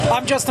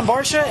I'm Justin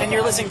Barsha, and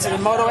you're listening to the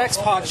Moto X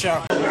Pod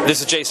Show.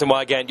 This is Jason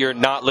Wygant. You're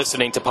not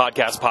listening to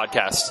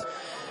Podcast.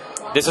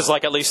 This is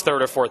like at least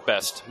third or fourth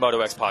best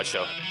Moto X Pod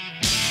Show.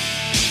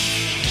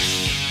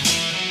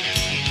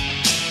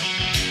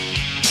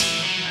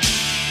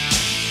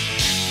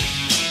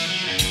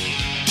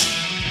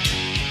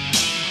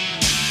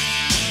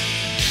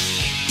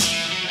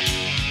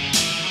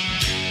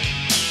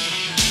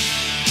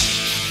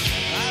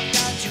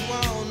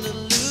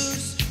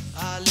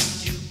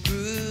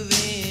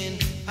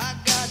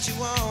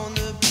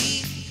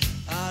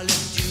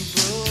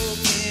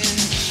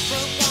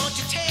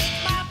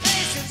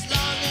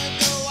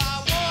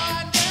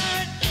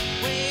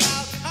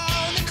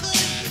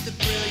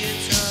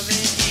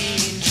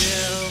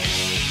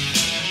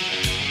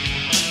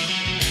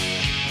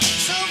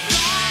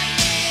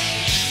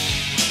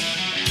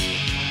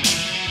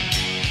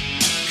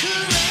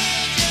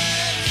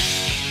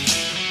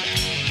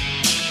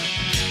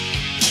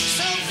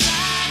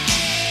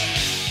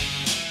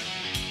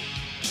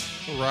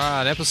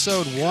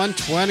 Episode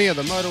 120 of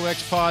the Moto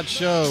X Pod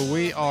Show.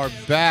 We are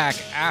back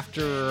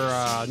after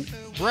a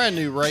brand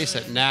new race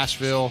at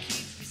Nashville.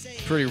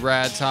 Pretty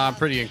rad time,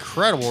 pretty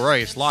incredible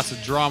race. Lots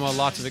of drama,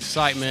 lots of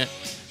excitement.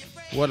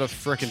 What a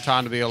freaking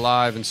time to be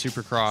alive in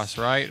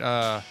Supercross, right?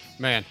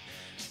 Man,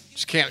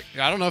 just can't.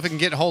 I don't know if it can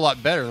get a whole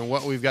lot better than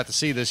what we've got to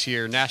see this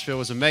year. Nashville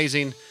was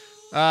amazing.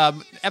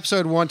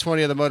 Episode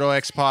 120 of the Moto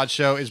X Pod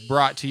Show is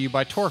brought to you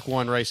by Torque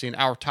One Racing,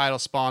 our title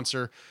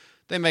sponsor.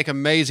 They make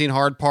amazing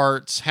hard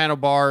parts,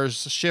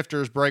 handlebars,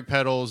 shifters, brake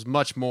pedals,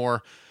 much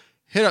more.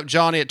 Hit up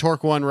Johnny at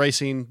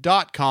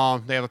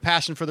torqueoneracing.com. They have a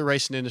passion for the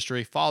racing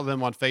industry. Follow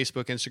them on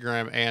Facebook,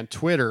 Instagram, and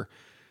Twitter.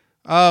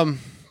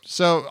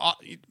 So,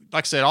 like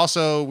I said,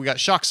 also we got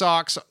Shock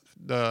Socks,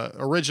 the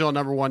original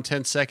number 1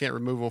 10-second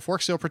removable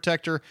fork seal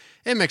protector,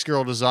 MX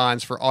Girl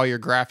Designs for all your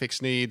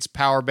graphics needs,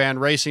 Power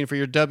Band Racing for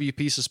your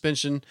WP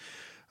suspension,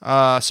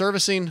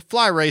 servicing,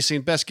 Fly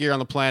Racing, best gear on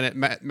the planet,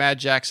 Mad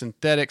Jack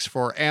Synthetics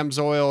for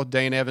Amsoil,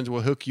 Dane Evans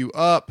will hook you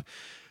up,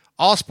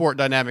 All Sport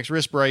Dynamics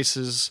wrist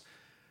braces,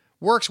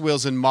 Works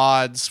Wheels and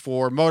Mods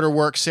for motor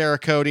work,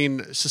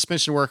 Cerakoting,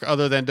 suspension work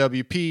other than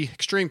WP,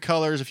 Extreme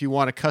Colors if you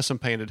want a custom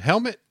painted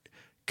helmet,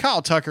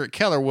 Kyle Tucker at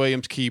Keller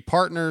Williams Key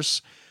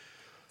Partners.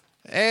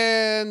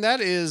 And that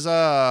is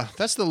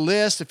that's the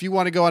list. If you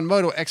want to go on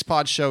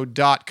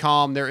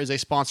motoxpodshow.com, there is a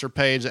sponsor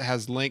page that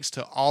has links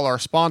to all our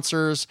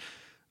sponsors.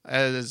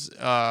 As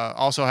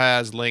also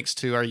has links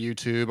to our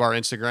YouTube, our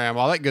Instagram,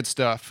 all that good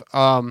stuff.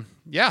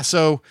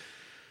 So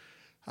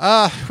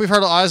we've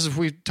heard, as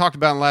we've talked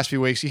about in the last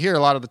few weeks, you hear a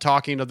lot of the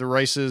talking of the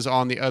races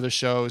on the other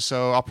shows.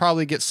 So I'll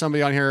probably get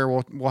somebody on here.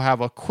 We'll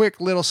have a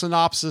quick little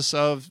synopsis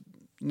of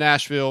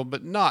Nashville,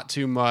 but not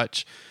too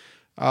much.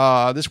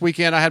 This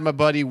weekend I had my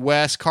buddy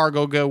Wes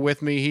Cargo go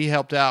with me. He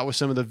helped out with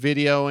some of the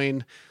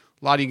videoing.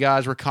 A lot of you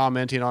guys were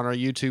commenting on our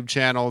YouTube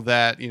channel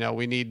that,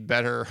 we need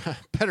better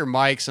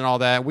mics and all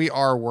that. We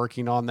are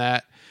working on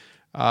that.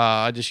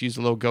 I just used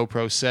a little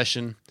GoPro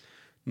session.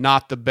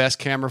 Not the best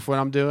camera for what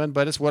I'm doing,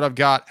 but it's what I've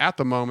got at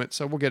the moment,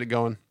 so we'll get it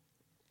going.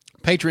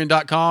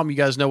 Patreon.com, you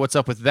guys know what's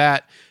up with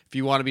that. If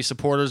you want to be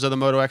supporters of the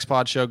Moto X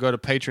Pod Show, go to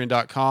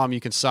Patreon.com. You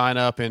can sign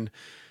up and,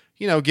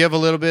 give a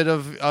little bit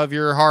of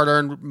your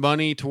hard-earned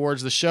money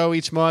towards the show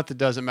each month. It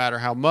doesn't matter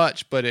how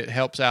much, but it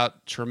helps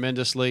out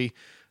tremendously.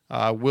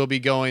 We'll be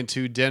going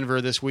to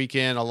Denver this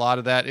weekend. A lot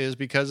of that is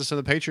because of some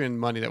of the Patreon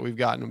money that we've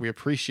gotten. We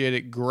appreciate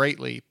it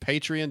greatly.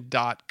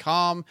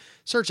 Patreon.com.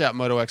 Search out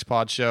Moto X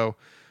Pod Show.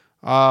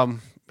 Had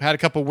a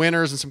couple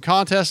winners and some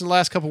contests in the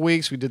last couple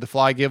weeks. We did the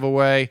fly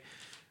giveaway.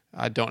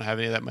 I don't have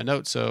any of that in my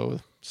notes,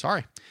 so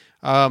sorry.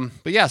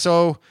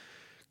 So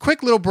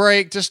quick little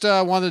break. Just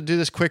wanted to do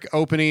this quick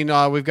opening.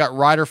 We've got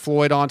Ryder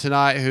Floyd on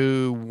tonight,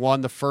 who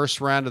won the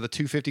first round of the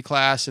 250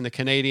 class in the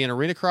Canadian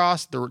Arena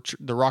Cross, the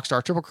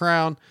Rockstar Triple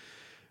Crown.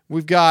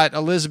 We've got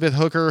Elizabeth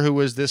Hooker, who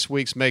was this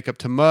week's Makeup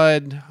to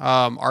Mud,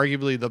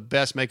 arguably the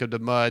best Makeup to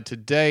Mud to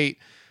date.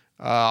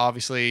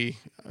 Obviously,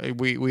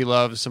 we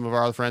love some of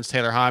our other friends,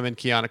 Taylor Hyman,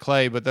 Kiana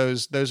Clay, but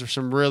those are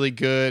some really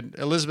good.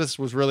 Elizabeth's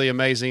was really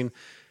amazing.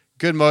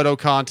 Good moto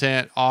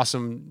content.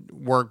 Awesome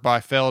work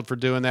by Feld for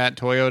doing that.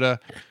 Toyota.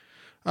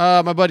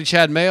 My buddy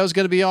Chad Mayo is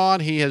going to be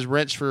on. He has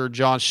wrenched for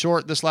John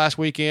Short this last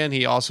weekend.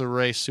 He also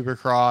raced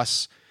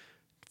Supercross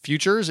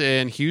Futures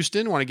in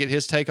Houston. Want to get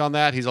his take on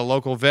that. He's a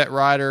local vet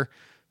rider.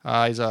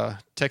 He's a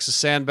Texas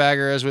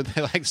sandbagger, as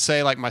they like to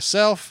say, like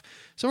myself.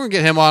 So we're going to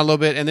get him on a little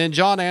bit. And then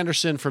John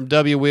Anderson from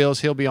W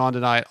Wheels, he'll be on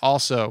tonight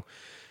also.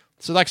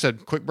 So like I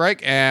said, quick break,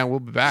 and we'll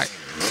be back.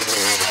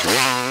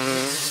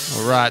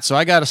 All right, so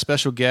I got a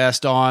special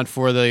guest on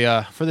for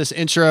this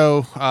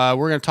intro.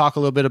 We're going to talk a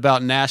little bit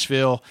about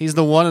Nashville. He's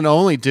the one and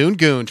only Dune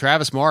Goon,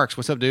 Travis Marks.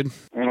 What's up, dude?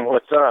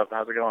 What's up?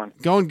 How's it going?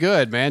 Going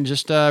good, man.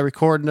 Just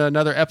recording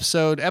another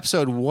episode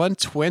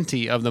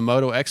 120 of the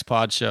Moto X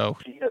Pod Show.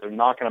 You guys are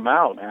knocking them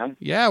out, man.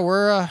 Yeah,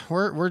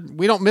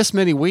 we don't miss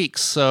many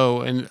weeks,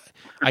 so and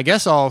I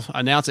guess I'll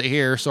announce it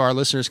here so our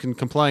listeners can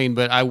complain,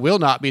 but I will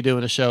not be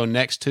doing a show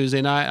next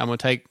Tuesday night. I'm going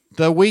to take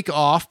the week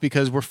off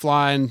because we're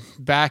flying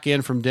back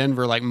in from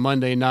Denver like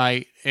Monday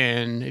night,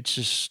 and it's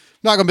just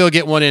not going to be able to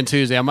get one in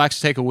Tuesday. I'm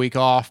actually take a week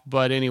off,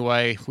 but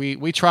anyway,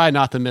 we try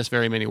not to miss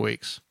very many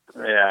weeks.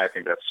 Yeah, I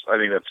think that's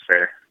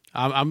fair.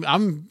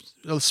 I'm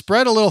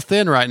spread a little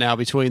thin right now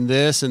between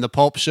this and the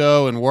Pulp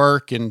Show and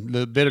work and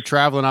the bit of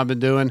traveling I've been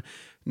doing.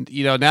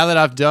 You know, now that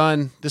I've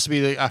done this, will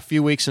be a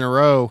few weeks in a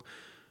row.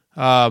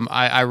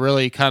 I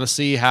really kind of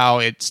see how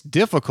it's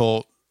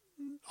difficult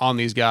on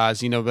these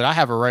guys, you know, but I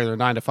have a regular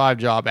 9-to-5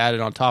 job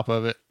added on top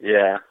of it.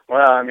 Yeah.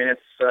 Well, I mean,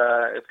 it's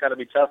got to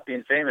be tough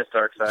being famous,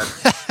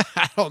 Darkside.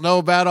 I don't know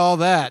about all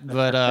that,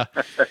 but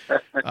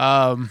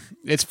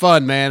it's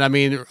fun, man. I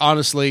mean,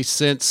 honestly,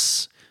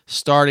 since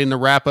starting the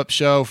wrap-up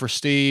show for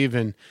Steve,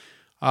 and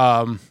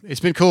it's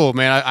been cool,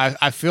 man.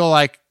 I feel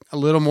like a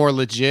little more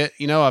legit.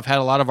 You know, I've had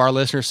a lot of our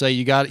listeners say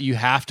you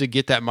have to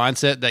get that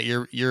mindset that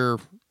you're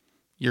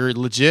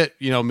legit,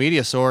 you know,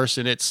 media source,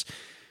 and it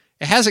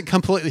hasn't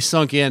completely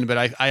sunk in, but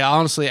I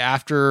honestly,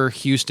 after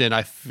Houston,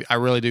 I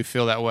really do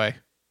feel that way.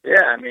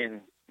 Yeah, I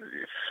mean,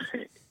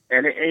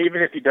 and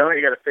even if you don't,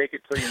 you got to fake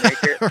it till you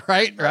make it.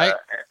 Right.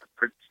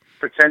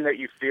 Pretend that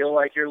you feel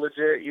like you're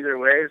legit either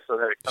way, so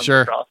that it comes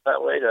across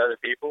that way to other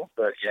people.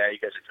 But yeah, you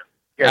guys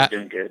are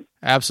doing good.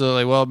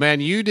 Absolutely. Well,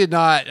 man, you did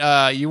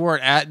not. You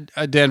weren't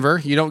at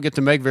Denver. You don't get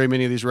to make very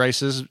many of these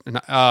races.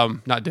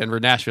 Not Denver,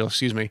 Nashville.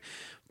 Excuse me.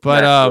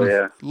 But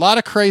a lot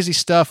of crazy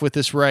stuff with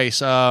this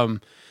race.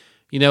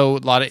 You know,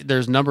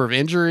 there's a number of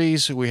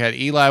injuries. We had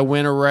Eli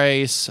win a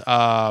race.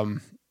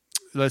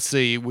 Let's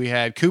see. We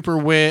had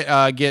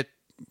Cooper get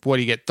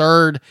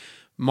third.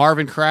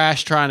 Marvin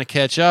crashed trying to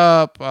catch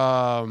up.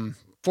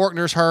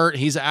 Forkner's hurt.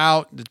 He's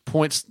out. The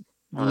points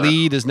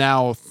lead is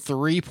now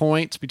 3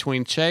 points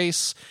between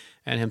Chase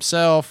and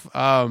himself.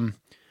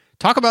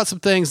 Talk about some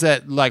things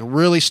that like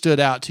really stood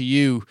out to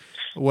you,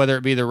 whether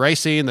it be the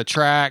racing, the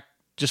track,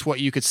 just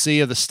what you could see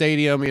of the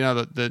stadium. You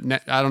know,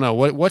 I don't know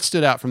what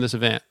stood out from this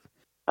event.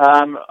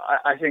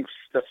 I think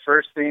the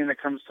first thing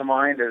that comes to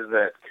mind is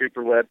that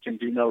Cooper Webb can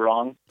do no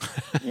wrong.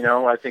 You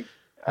know, I think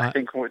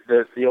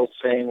the old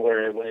saying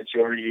where when it's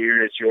your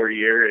year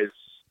is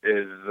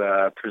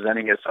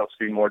presenting itself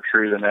to be more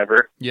true than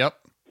ever. Yep.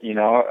 You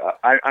know,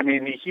 I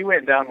mean, he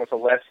went down with a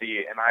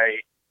lessee, and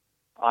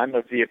I'm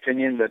of the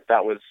opinion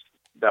that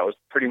was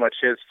pretty much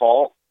his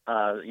fault.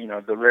 You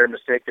know, the rare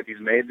mistake that he's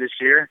made this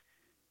year,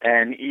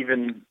 and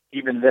even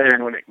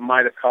then, when it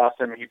might have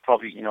cost him, he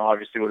probably, you know,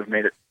 obviously would have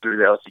made it through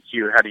the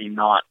LCQ had he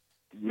not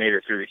made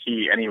it through the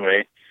heat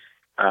anyway.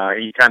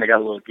 He kind of got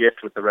a little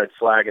gift with the red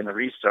flag and the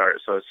restart,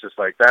 so it's just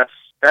like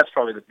that's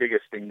probably the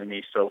biggest thing to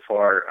me so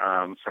far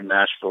from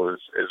Nashville is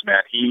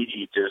man,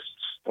 he just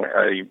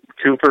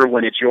Cooper,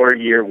 when it's your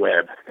year,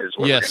 Webb is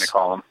what we're going to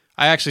call him.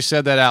 I actually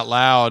said that out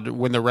loud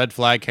when the red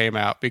flag came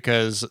out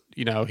because,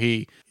 you know,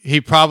 he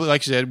probably,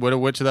 like you said, would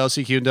have went to the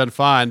LCQ and done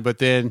fine, but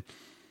then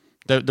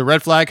the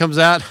red flag comes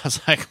out. I was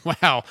like,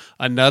 wow,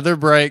 another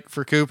break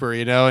for Cooper,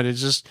 you know, and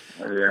it's just,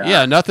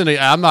 nothing.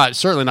 I'm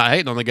certainly not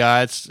hating on the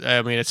guy.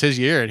 It's his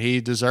year and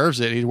he deserves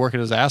it. He's working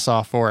his ass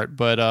off for it.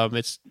 But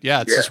it's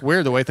just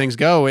weird the way things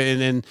go.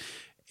 And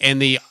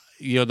the,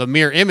 you know, the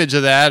mirror image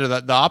of that, or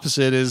the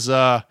opposite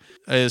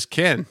is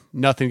Ken.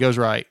 Nothing goes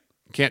right.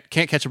 Can't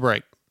catch a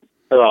break.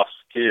 Oh,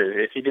 dude,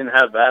 if he didn't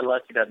have bad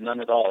luck, he'd have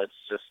none at all. It's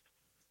just,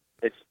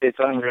 it's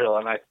unreal.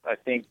 And I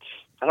think,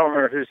 I don't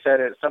remember who said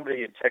it.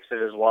 Somebody had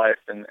texted his wife,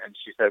 and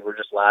she said, "We're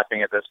just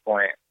laughing at this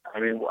point." I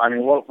mean,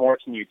 what more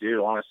can you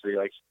do? Honestly,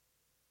 like,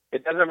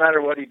 it doesn't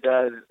matter what he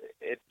does.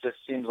 It just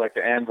seems like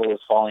the anvil is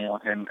falling on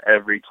him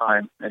every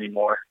time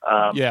anymore.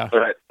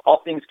 But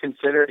all things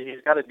considered, he's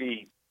got to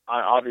be.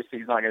 Obviously,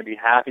 he's not going to be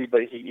happy,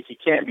 but he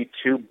can't be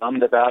too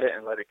bummed about it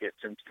and let it get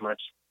to him too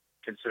much,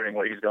 considering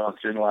what he's gone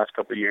through in the last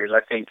couple of years. I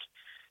think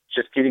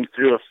just getting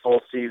through a full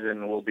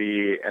season will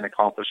be an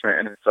accomplishment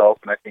in itself,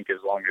 and I think as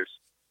long as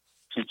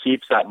he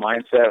keeps that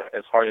mindset,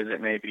 as hard as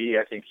it may be,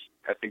 I think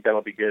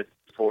that'll be good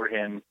for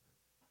him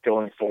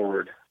going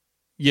forward.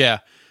 Yeah,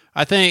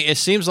 I think it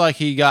seems like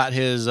he got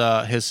his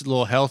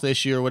little health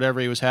issue or whatever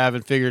he was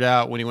having figured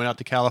out when he went out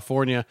to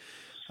California.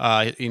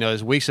 You know,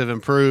 his weeks have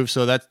improved,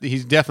 so that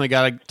he's definitely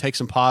got to take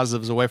some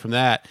positives away from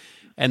that.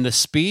 And the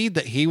speed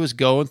that he was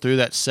going through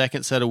that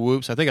second set of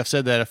whoops, I think I've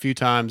said that a few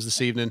times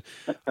this evening.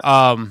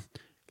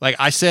 Like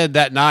I said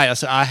that night, I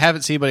said I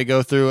haven't seen anybody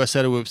go through a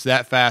set of whoops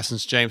that fast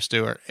since James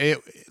Stewart. I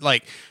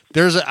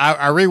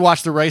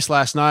rewatched the race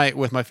last night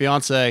with my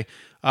fiance.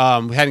 We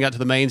hadn't got to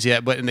the mains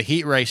yet, but in the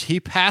heat race, he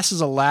passes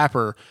a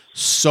lapper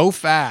so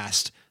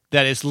fast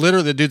that it's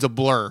literally the dude's a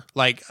blur.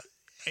 Like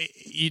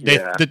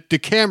the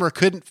camera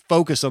couldn't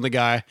focus on the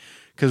guy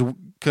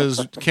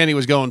because Kenny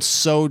was going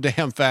so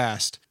damn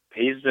fast.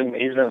 He's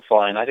been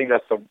flying. I think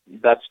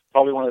that's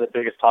probably one of the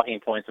biggest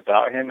talking points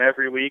about him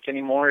every week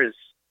anymore is,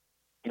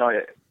 you know,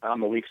 on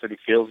the weeks that he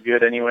feels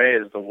good anyway,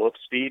 is the whoop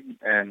speed.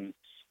 And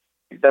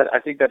I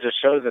think that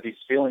just shows that he's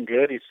feeling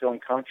good. He's feeling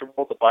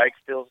comfortable. The bike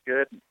feels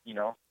good. You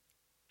know,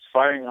 it's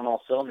firing on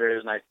all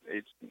cylinders. And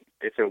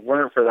if it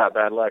weren't for that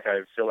bad luck,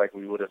 I feel like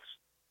we would have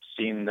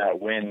seen that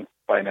win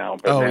by now.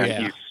 But Oh,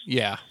 man,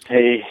 yeah.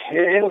 hey,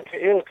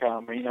 it'll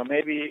come. You know,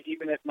 maybe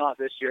even if not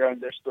this year, and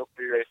there's still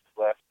 3 races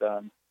left.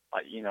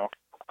 You know,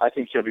 I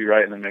think he'll be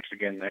right in the mix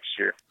again next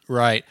year.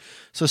 Right.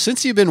 So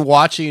since you've been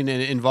watching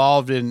and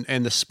involved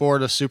in the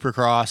sport of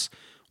Supercross,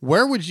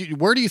 where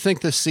do you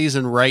think this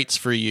season rates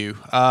for you?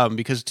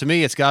 Because to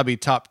me, it's got to be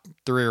top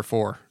 3 or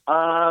 4.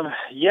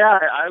 Yeah,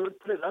 I would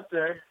put it up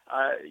there.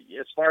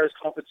 As far as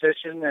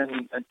competition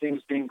and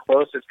things being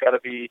close, it's got to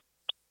be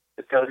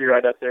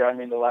right up there. I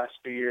mean, the last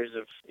few years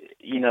of,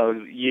 you know,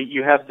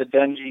 you have the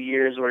Dungey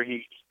years where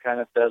he kind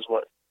of does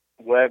what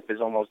Webb is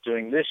almost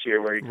doing this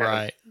year, where he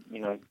kind of, you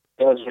know,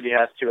 does what he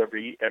has to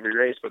every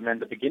race. But then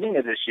the beginning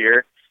of this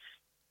year,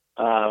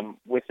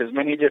 with as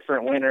many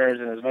different winners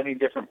and as many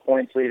different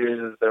points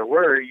leaders as there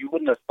were, you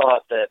wouldn't have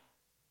thought that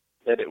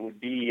it would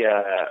be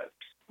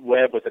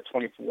Webb with a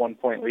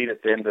 21-point lead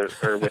at the end of,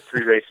 or with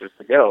 3 races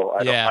to go.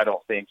 I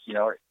don't think, you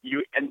know,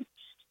 and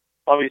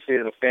obviously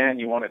as a fan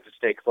you want it to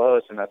stay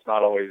close, and that's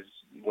not always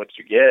what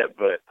you get.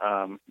 But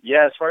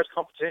yeah, as far as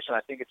competition,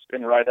 I think it's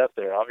been right up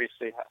there.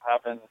 Obviously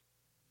having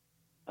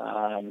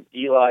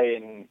Eli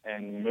and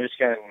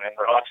Musquin and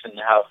Roczen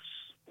have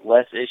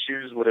less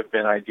issues would have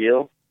been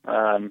ideal.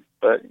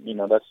 But you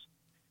know, that's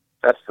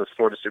the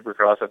sport of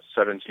Supercross. That's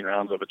 17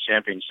 rounds of a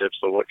championship.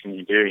 So what can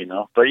you do, you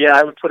know? But yeah,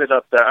 I would put it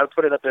up there. I would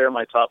put it up there in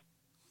my top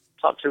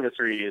 2 or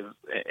 3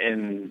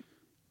 in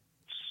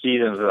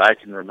seasons that I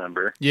can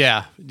remember.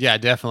 Yeah,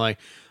 definitely.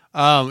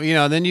 You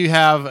know, then you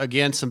have,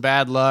 again, some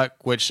bad luck,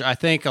 which I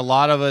think a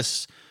lot of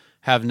us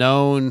have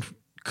known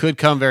could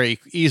come very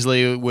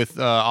easily with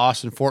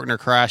Austin Forkner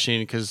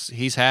crashing, because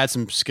he's had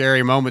some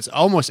scary moments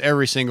almost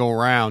every single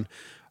round.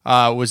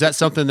 Was that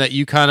something that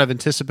you kind of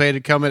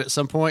anticipated coming at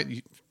some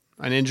point,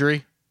 an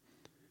injury?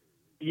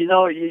 You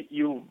know,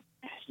 you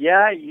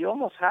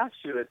almost have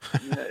to.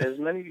 It's, you know, as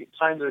many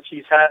times as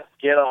he's had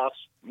get-offs,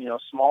 you know,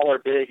 small or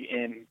big,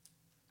 in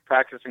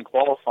practice and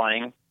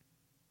qualifying,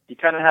 you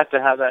kind of have to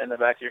have that in the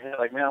back of your head,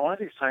 like, man, one of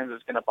these times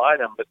it's going to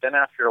bite him. But then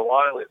after a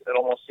while, it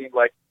almost seemed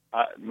like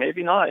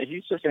maybe not.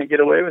 He's just going to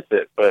get away with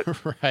it. But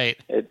right.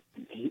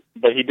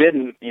 But he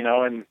didn't, you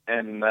know.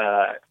 And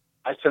I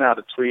sent out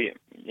a tweet.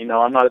 You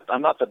know, I'm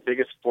not the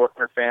biggest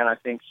Forkner fan. I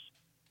think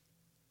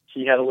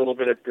he had a little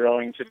bit of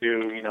growing to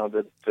do. You know,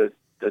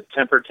 the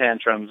temper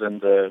tantrums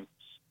and the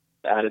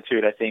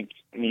attitude, I think,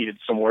 needed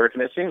some work.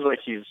 And it seems like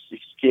he's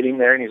getting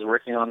there, and he's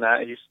working on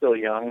that. He's still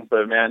young,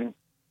 but man,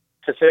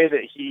 to say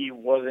that he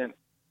wasn't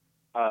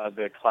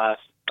the class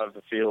of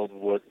the field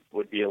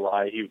would be a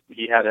lie.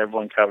 He had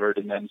everyone covered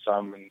and then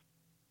some. And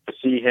to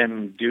see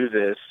him do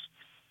this,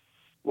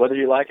 whether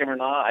you like him or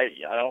not, I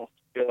don't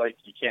feel like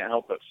you can't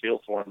help but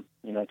feel for him,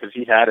 you know, because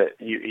he had it.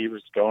 He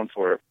was going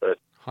for it. But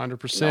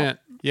 100%. You know.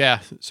 Yeah.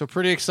 So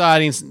pretty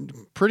exciting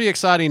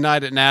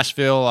night at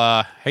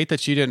Nashville. Hate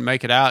that you didn't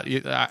make it out.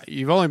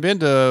 You've only been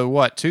to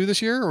what, 2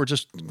 this year, or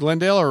just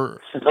Glendale, or?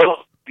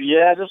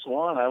 Yeah, just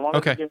 1. I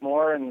wanted to get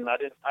more, and I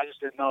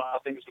just didn't know how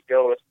things would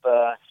go with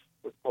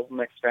Golden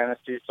Mix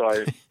Fantasy, so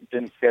I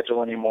didn't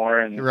schedule anymore.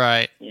 And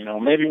right. You know,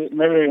 maybe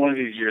one of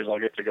these years I'll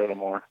get to go to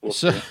more. We'll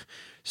see.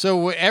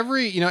 So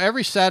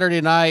every Saturday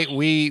night,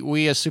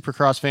 we as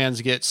Supercross fans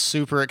get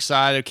super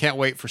excited. Can't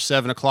wait for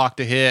 7:00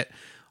 to hit.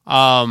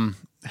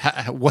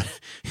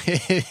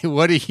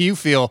 What do you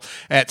feel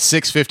at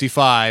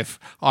 6:55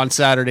 on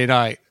Saturday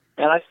night?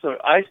 And I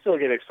still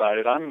get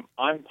excited. I'm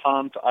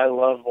pumped. I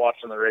love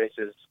watching the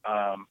races.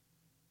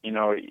 You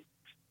know,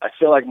 I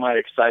feel like my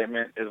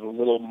excitement is a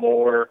little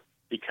more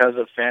because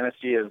of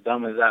fantasy, as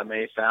dumb as that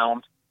may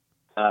sound.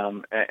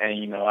 And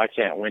you know, I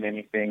can't win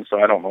anything,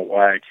 so I don't know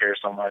why I care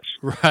so much.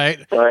 Right.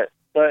 But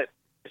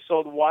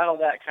so while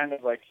that kind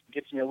of like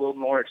gets me a little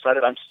more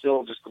excited, I'm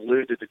still just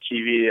glued to the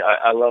TV.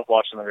 I love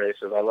watching the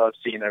races. I love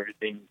seeing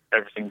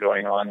everything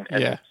going on.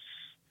 And yeah.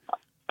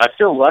 I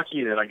feel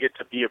lucky that I get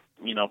to be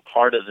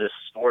part of this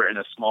sport in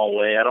a small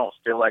way. I don't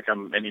feel like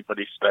I'm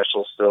anybody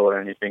special still or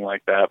anything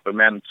like that. But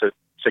man,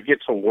 to get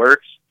to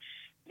work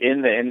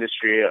in the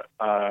industry in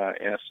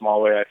a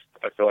small way,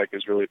 I feel like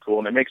is really cool,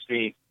 and it makes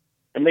me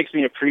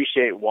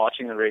appreciate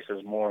watching the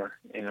races more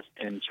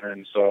in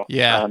turn. So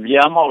yeah,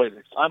 I'm always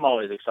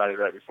excited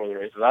right before the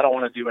races. I don't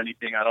want to do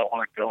anything. I don't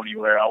want to go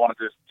anywhere. I want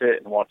to just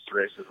sit and watch the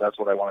races. That's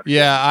what I want to do.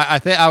 Yeah, I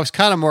think I was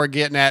kind of more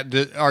getting at,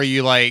 are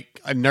you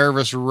like a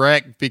nervous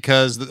wreck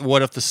because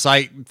what if the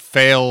site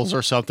fails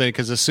or something?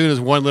 Because as soon as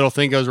one little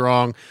thing goes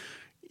wrong,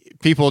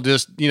 people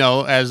just,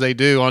 as they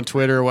do on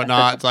Twitter or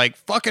whatnot, it's like,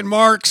 fucking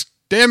marks,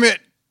 damn it.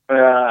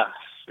 Yeah,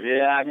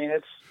 I mean,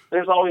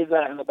 there's always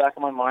that in the back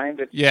of my mind.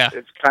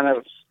 It's kind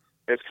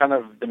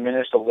of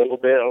diminished a little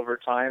bit over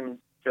time.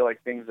 I feel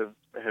like things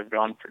have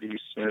gone pretty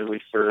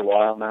smoothly for a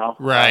while now.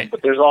 Right.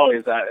 But there's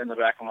always that in the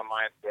back of my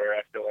mind where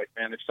I feel like,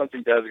 man, if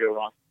something does go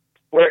wrong,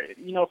 where,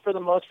 for the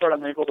most part,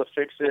 I'm able to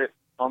fix it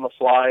on the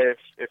fly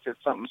if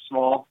it's something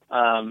small.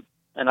 And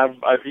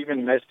I've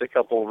even missed a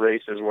couple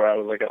races where I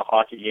was like at a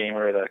hockey game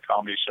or at a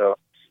comedy show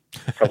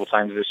a couple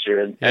times this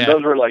year. And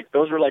those were like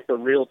the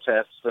real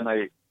tests. And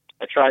I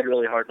tried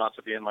really hard not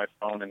to be in my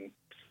phone, and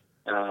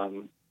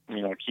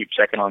keep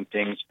checking on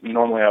things.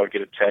 Normally I would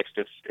get a text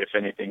if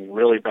anything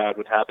really bad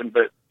would happen,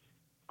 but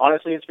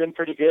honestly, it's been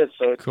pretty good.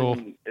 So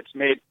it's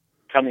made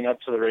coming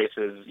up to the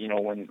races,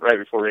 when right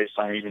before race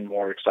time, even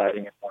more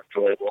exciting and more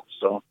enjoyable.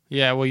 So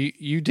yeah, well,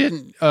 you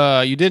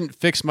didn't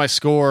fix my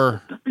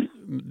score.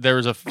 There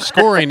was a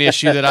scoring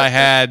issue that I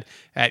had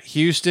at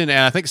Houston and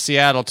I think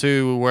Seattle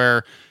too,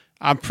 where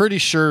I'm pretty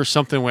sure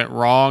something went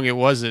wrong. It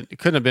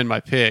couldn't have been my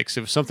picks.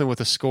 It was something with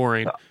the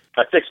scoring.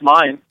 I fixed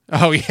mine.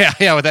 Oh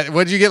yeah. With that,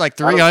 what did you get? Like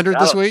 300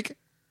 this week?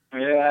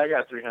 Yeah, I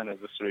got 300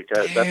 this week.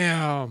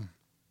 Damn.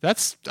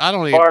 That's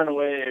far and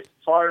away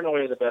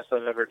the best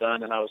I've ever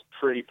done, and I was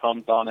pretty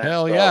pumped on it.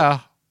 Hell yeah.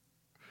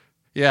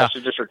 Yeah. I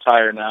should just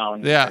retire now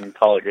and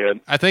call it good.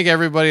 I think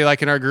everybody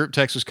like in our group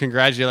text was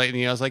congratulating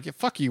you. I was like, yeah,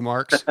 fuck you,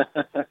 Marks.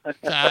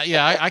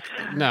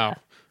 No.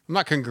 I'm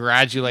not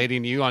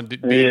congratulating you on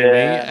beating me.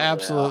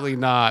 Absolutely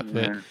not.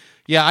 But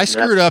yeah, I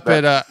screwed up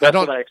at that's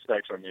what I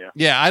expect from you.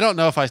 Yeah, I don't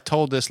know if I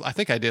told this. I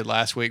think I did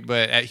last week,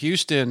 but at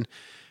Houston,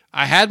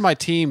 I had my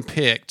team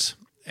picked,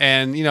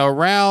 and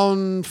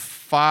around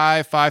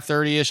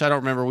 5:30ish, I don't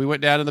remember. We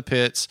went down to the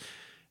pits,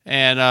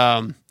 and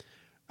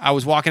I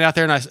was walking out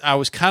there, and I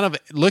was kind of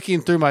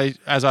looking through my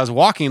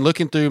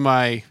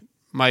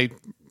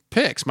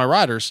picks, my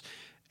riders,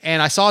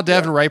 and I saw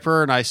Devin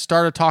Raper, and I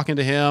started talking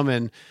to him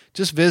and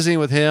just visiting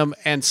with him,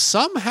 and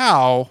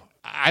somehow,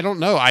 I don't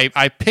know,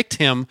 I picked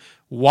him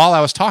while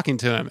I was talking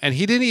to him, and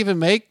he didn't even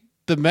make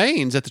the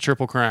mains at the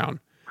Triple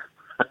Crown.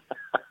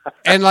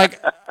 And I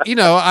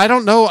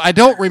don't know, I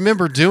don't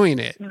remember doing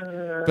it,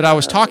 but I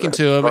was talking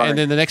to him, and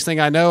then the next thing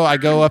I know, I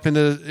go up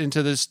into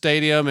the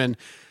stadium, and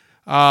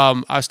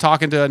I was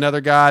talking to another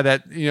guy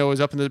that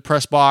was up in the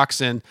press box,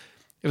 and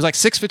it was like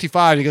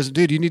 6:55, and he goes,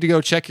 "Dude, you need to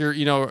go check your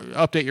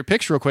update your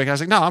picks real quick." I was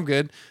like, "No, I'm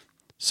good."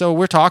 So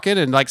we're talking,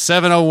 and like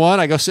 7:01,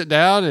 I go sit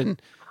down,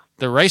 and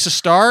the races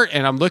start,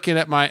 and I'm looking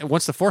at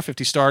once the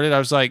 450 started, I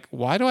was like,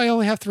 "Why do I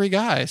only have 3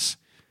 guys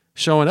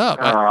showing up?"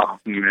 Oh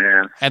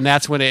man! And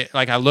that's when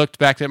I looked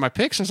back at my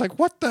picks. I was like,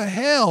 "What the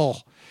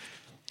hell?"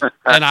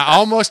 And I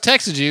almost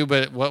texted you,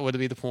 but what would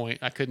be the point?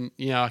 I couldn't.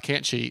 I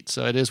can't cheat.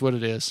 So it is what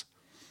it is.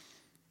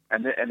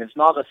 And it's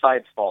not the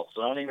site's fault,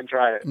 so don't even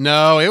try it.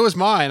 No, it was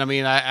mine. I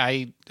mean,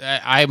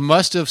 I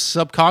must have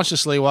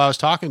subconsciously, while I was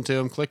talking to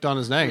him, clicked on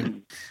his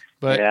name.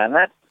 But yeah, and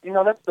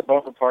that's the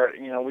bummer part.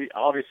 We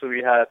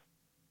had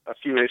a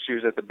few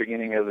issues at the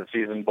beginning of the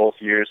season, both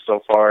years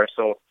so far.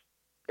 So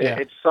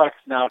it sucks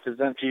now because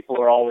then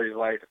people are always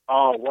like,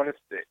 "Oh, what if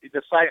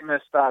the site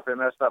messed up? It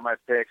messed up my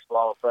picks."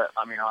 Blah blah. But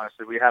I mean,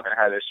 honestly, we haven't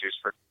had issues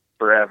for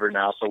forever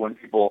now. So when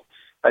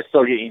I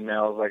still get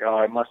emails like,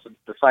 "Oh,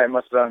 the site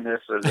must have done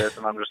this or this,"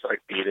 and I'm just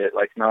like, "Beat it!"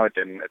 Like, no, it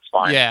didn't. It's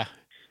fine. Yeah.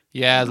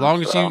 As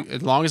long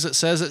as it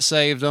says it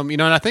saved them,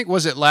 and I think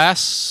was it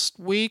last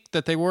week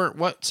that they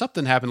weren't.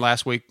 Something happened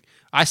last week.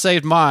 I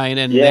saved mine,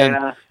 and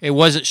then it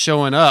wasn't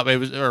showing up. It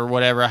was or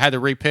whatever. I had to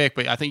repick,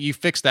 but I think you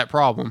fixed that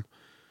problem.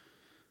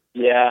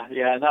 Yeah,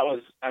 and that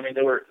was. I mean,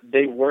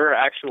 they were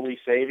actually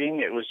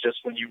saving. It was just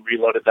when you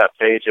reloaded that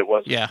page, it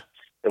wasn't. Yeah.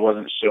 It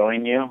wasn't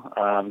showing you.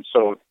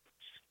 So.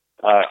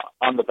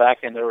 On the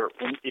back end,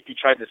 if you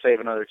tried to save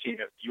another team,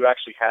 you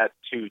actually had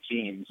 2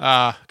 teams.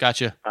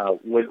 Gotcha.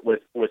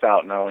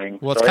 Without knowing.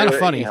 Well, it's kind of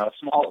funny.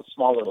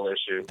 Small little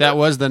issue. That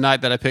was the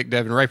night that I picked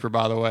Devin Raper,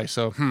 by the way.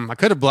 So I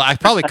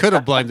probably could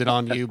have blamed it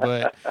on you,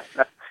 but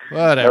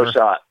whatever. No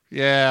shot.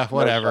 Yeah,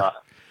 whatever. No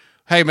shot.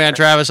 Hey, man,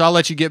 Travis, I'll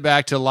let you get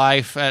back to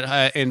life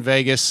in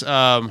Vegas.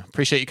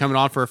 Appreciate you coming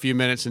on for a few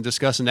minutes and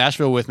discussing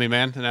Nashville with me,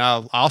 man. And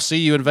I'll see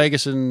you in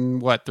Vegas in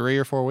 3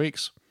 or 4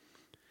 weeks.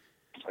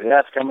 Yeah,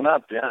 it's coming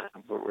up. Yeah,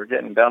 we're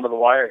getting down to the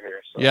wire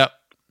here. So. Yep.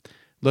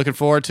 Looking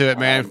forward to it,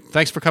 man.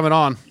 Thanks for coming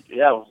on.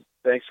 Yeah, well,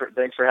 thanks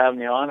for having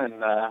me on, and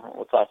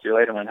we'll talk to you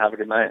later, man. Have a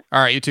good night.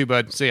 All right, you too,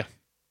 bud. See ya.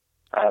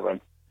 All right,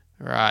 bud.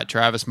 All right,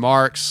 Travis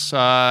Marks.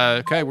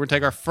 Okay, we're going to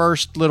take our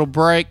first little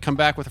break, come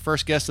back with the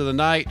first guest of the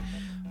night,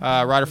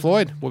 Ryder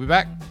Floyd. We'll be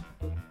back.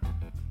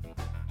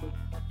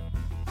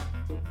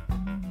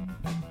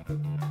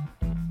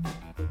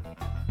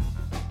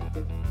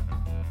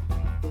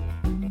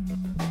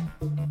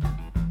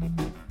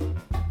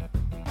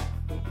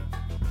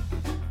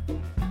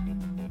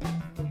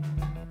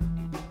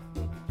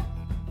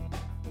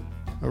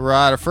 All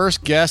right, our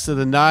first guest of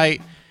the night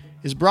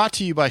is brought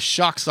to you by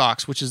Shock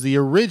Socks, which is the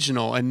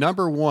original and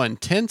 #1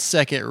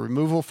 10-second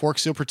removal fork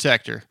seal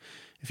protector.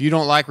 If you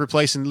don't like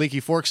replacing leaky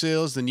fork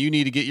seals, then you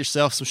need to get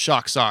yourself some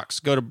Shock Socks.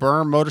 Go to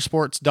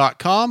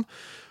bermmotorsports.com,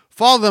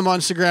 follow them on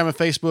Instagram and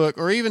Facebook,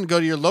 or even go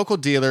to your local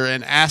dealer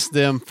and ask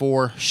them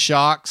for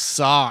Shock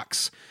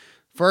Socks.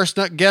 First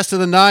guest of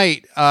the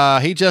night,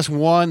 he just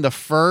won the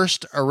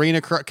first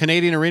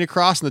Canadian Arena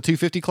Cross in the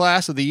 250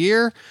 class of the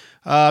year.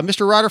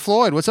 Mr. Ryder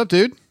Floyd, what's up,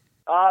 dude?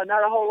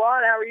 Not a whole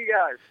lot. How are you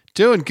guys?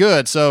 Doing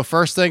good. So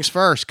first things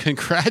first,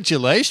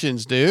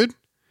 congratulations, dude.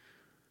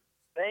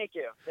 Thank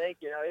you. It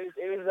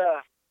was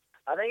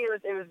I think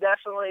it was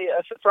definitely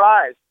a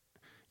surprise.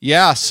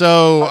 Yeah.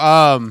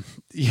 So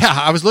Yeah,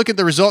 I was looking at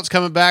the results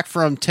coming back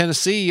from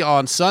Tennessee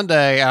on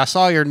Sunday, and I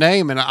saw your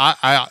name, and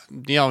I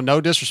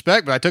no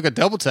disrespect, but I took a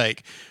double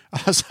take.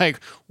 I was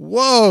like,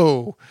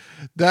 "Whoa!"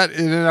 And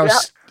then I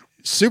was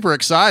super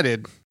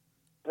excited.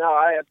 No,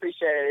 I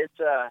appreciate it.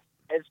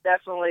 It's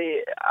definitely.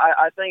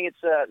 I think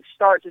it's a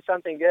start to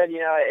something good.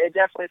 It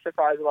definitely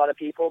surprised a lot of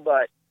people,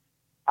 but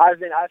I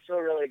feel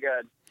really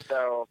good.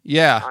 So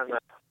yeah, I'm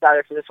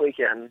excited for this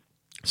weekend.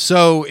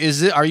 So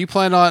are you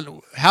planning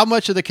on, how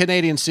much of the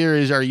Canadian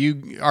Series are you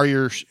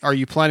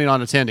planning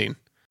on attending?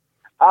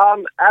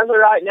 As of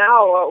right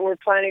now, we're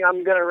planning.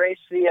 I'm going to race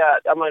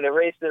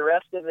the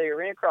rest of the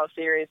Arena Cross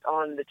Series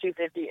on the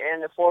 250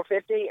 and the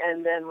 450,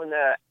 and then when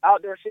the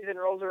outdoor season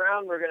rolls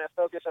around, we're going to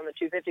focus on the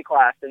 250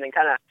 class, and then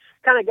kind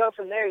of go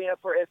from there.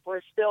 If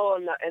we're still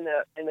in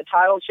the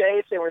title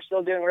chase and we're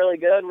still doing really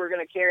good, we're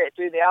going to carry it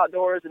through the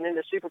outdoors and then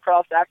the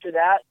Supercross after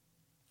that.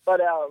 But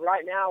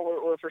right now,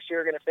 we're for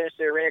sure going to finish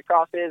the Arena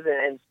Crosses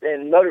and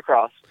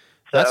motocross.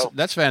 So.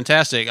 That's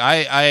fantastic.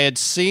 I had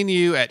seen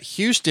you at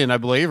Houston, I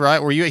believe,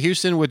 right? Were you at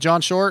Houston with John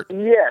Short?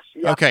 Yes.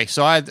 Yeah. Okay,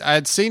 so I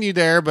had seen you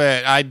there,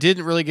 but I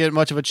didn't really get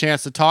much of a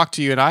chance to talk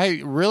to you, and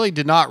I really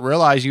did not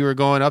realize you were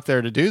going up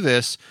there to do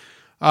this.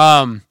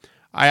 I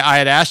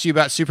had asked you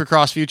about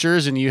Supercross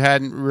Futures, and you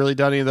hadn't really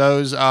done any of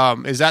those.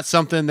 Is that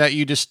something that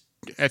you just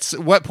 – at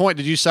what point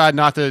did you decide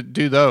not to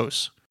do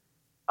those?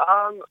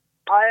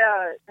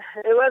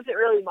 It wasn't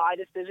really my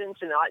decision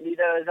to not do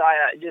those.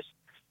 I just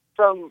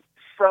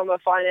from a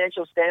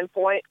financial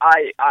standpoint,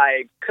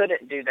 I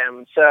couldn't do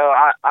them. So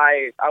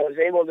I was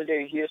able to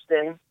do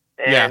Houston,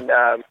 and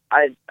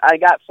I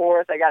got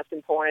fourth. I got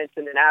some points,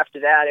 and then after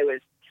that,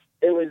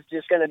 it was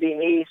just going to be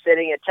me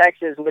sitting at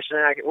Texas, wishing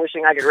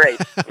I could race.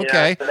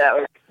 Okay. So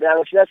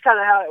that's kind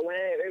of how it went.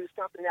 It was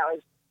something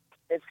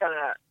it's kind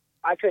of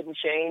I couldn't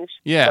change.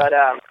 Yeah. But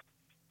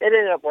it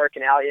ended up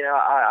working out.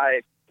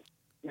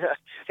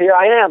 Here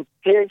I am,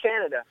 here in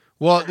Canada.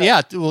 Well,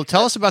 yeah. Well,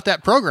 tell us about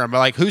that program.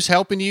 Like, who's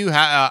helping you?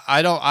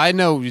 I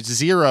know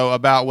zero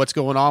about what's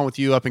going on with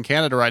you up in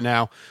Canada right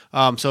now.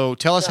 So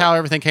tell us how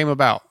everything came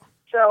about.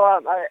 So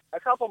a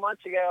couple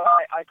months ago,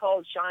 I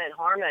called Cheyenne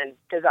Harmon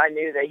because I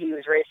knew that he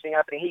was racing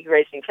up and he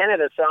raced in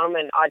Canada some,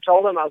 and I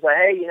told him, I was like,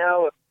 hey,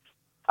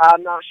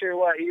 I'm not sure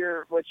what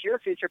your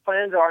future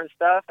plans are and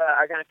stuff.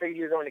 I kind of figured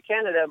you're going to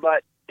Canada,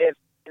 but if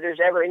there's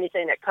ever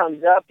anything that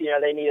comes up,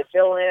 they need to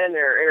fill in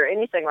or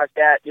anything like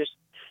that, just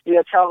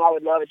tell them I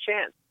would love a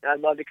chance.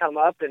 I'd love to come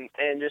up and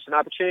just an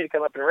opportunity to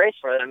come up and race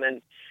for them.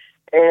 And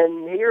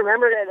he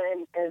remembered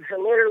it, and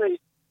literally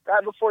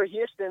right before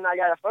Houston, I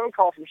got a phone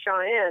call from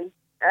Cheyenne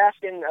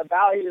asking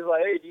about. He was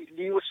like, "Hey,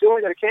 do you still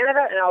want to go to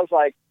Canada?" And I was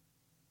like,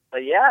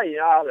 "Yeah,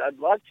 I'd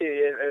love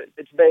to.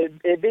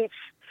 It beats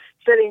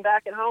sitting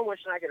back at home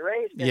wishing I could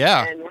race."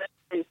 And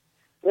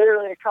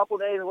literally a couple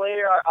days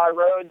later, I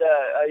rode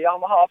a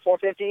Yamaha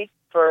 450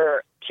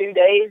 for 2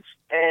 days,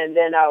 and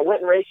then I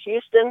went and raced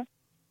Houston.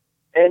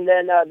 And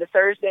then the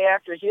Thursday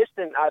after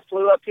Houston, I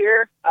flew up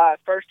here,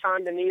 first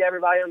time to meet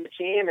everybody on the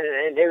team, and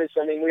it was,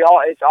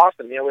 it's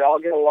awesome. We all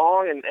get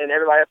along, and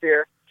everybody up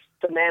here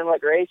to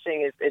Manlick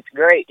Racing, it's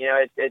great.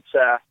 It's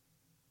a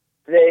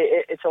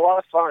lot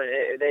of fun.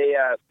 They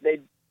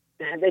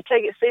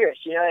take it serious,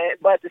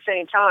 but at the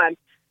same time,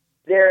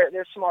 they're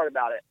smart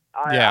about it.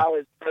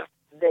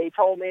 They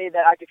told me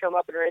that I could come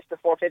up and race the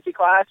 450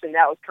 class, and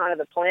that was kind of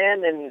the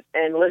plan.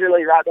 And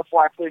literally right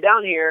before I flew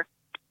down here,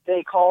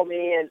 they called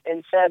me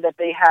and said that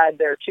they had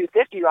their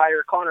 250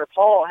 rider, Connor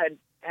Paul,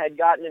 had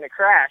gotten in a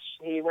crash.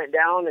 He went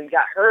down and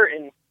got hurt,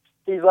 and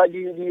he's like, do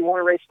you want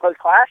to race both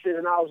classes?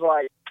 And I was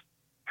like,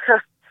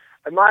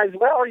 I might as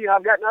well.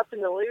 I've got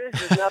nothing to lose.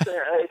 There's nothing.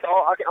 It's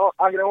all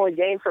I can only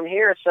gain from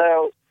here.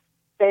 So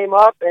came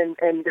up, and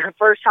the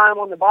first time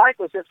on the bike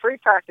was at free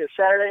practice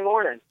Saturday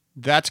morning.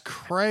 That's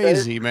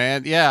crazy,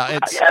 man. Yeah,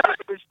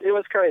 it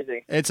was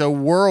crazy. It's a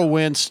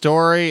whirlwind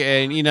story,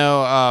 and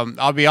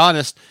I'll be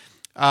honest.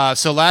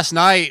 So last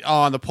night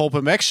on the Pulp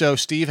MX show,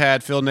 Steve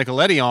had Phil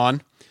Nicoletti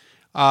on,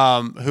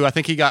 who I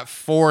think he got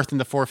fourth in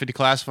the 450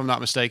 class, if I'm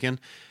not mistaken.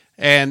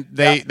 And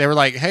they were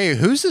like, "Hey,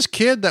 who's this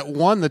kid that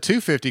won the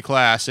 250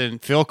 class?"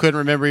 And Phil couldn't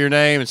remember your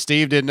name, and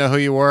Steve didn't know who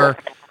you were.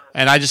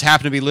 And I just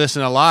happened to be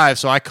listening live,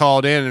 so I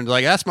called in and was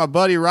like, "That's my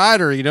buddy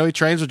Ryder. He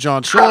trains with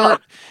John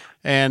Short."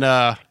 And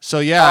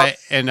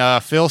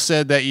Phil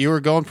said that you were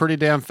going pretty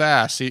damn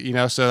fast.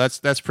 So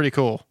that's pretty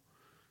cool.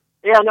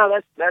 Yeah, no,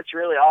 that's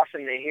really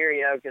awesome to hear.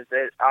 Because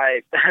it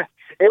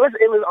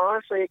was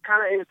honestly it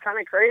was kind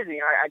of crazy.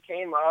 I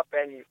came up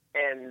and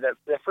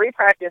the free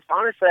practice.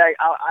 Honestly,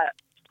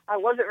 I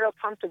wasn't real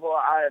comfortable.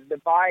 The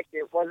bike,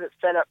 it wasn't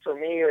set up for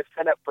me. It was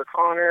set up for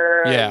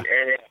Connor. Yeah.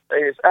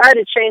 And I had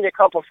to change a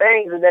couple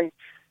things, and then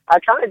I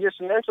kind of just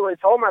mentally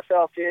told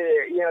myself,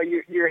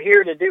 you're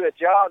here to do a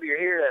job. You're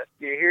here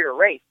to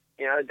race.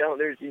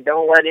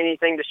 Don't let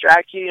anything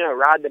distract you.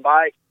 Ride the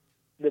bike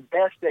the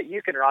best that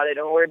you can ride it.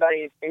 Don't worry about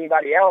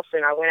anybody else.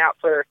 And I went out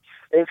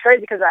it was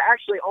crazy because I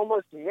actually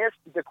almost missed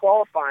the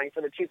qualifying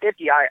for the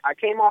 250. I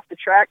came off the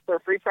track for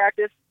free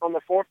practice on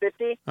the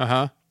 450.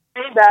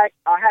 Came back.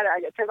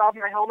 I took off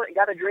my helmet and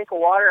got a drink of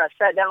water. I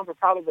sat down for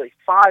probably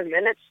 5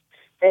 minutes,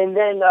 And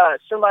then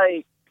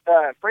somebody,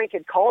 Frank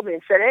had called me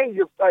and said, "Hey,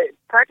 your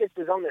practice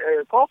is on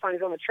or qualifying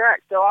is on the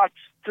track." So I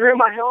threw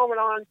my helmet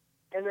on,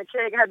 and the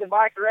kid had the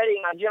bike ready,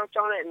 and I jumped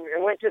on it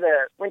and went to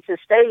the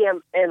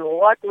stadium. And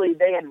luckily,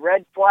 they had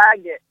red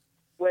flagged it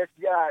with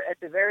at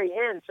the very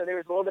end, so there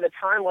was a little bit of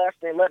time left,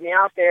 and they let me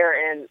out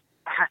there, and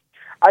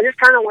I just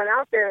kind of went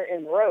out there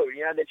and rode.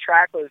 You know, the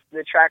track was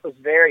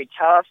very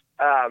tough.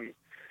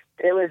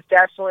 It was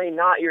definitely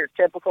not your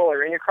typical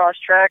arena cross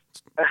track.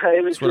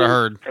 It was. That's what I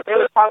heard. It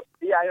was,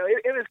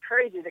 it was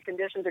crazy. The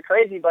conditions are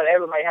crazy, but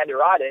everybody had to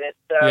ride in it.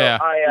 So Yeah.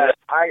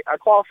 I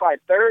qualified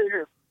third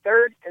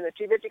in the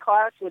 250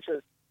 class,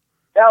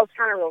 that was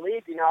kind of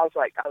relief. You know,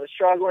 I was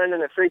struggling in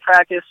the free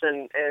practice,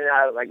 and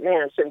I was like,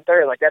 man, I'm sitting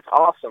third. Like, that's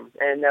awesome.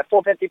 And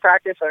 450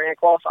 practice, I ran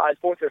qualified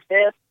fourth or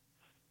fifth.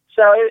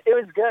 So it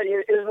was good.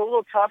 It was a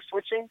little tough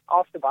switching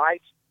off the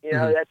bikes. You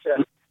know, that's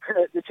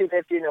the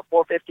 250 and the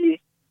 450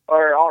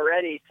 are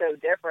already so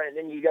different.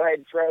 Then you go ahead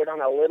and throw it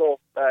on a little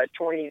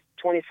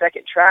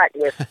 20-second track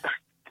with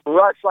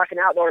ruts like an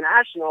outdoor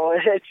national.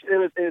 It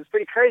was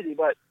pretty crazy,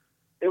 but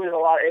it was a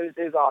lot. It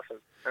was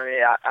awesome. I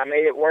mean, I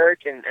made it work,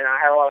 and I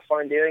had a lot of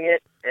fun doing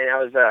it, and it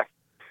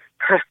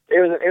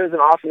was an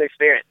awesome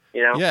experience.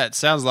 You know. Yeah, it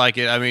sounds like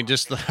it. I mean,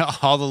 just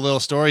all the little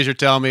stories you're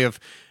telling me of,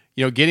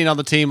 you know, getting on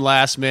the team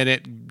last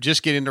minute,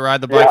 just getting to ride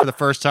the bike for the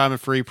first time in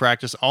free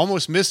practice,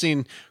 almost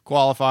missing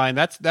qualifying.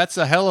 That's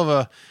a hell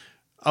of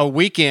a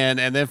weekend,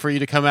 and then for you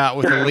to come out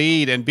with a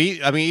lead and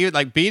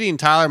beating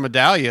Tyler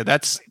Medaglia,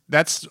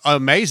 that's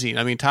amazing.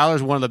 I mean,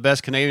 Tyler's one of the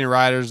best Canadian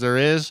riders there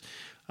is.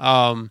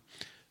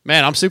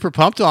 Man, I'm super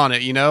pumped on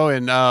it, you know,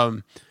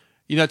 and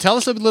you know, tell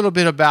us a little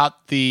bit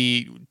about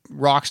the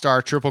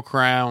Rockstar Triple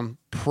Crown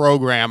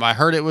program. I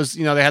heard it was,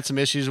 you know, they had some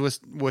issues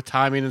with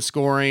timing and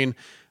scoring.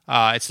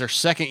 It's their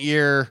second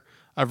year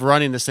of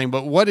running this thing,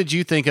 but what did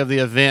you think of the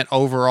event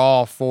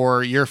overall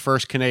for your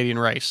first Canadian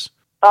race?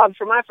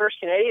 For my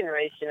first Canadian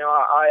race, you know,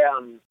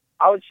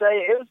 I would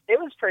say it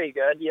was pretty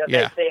good. You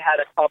know, they had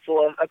a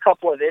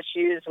couple of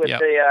issues with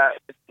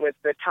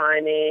the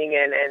timing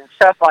and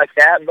stuff like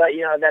that, but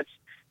you know,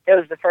 it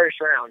was the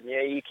first round. You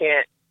know, you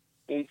can't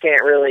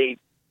really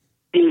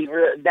be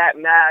that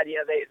mad. You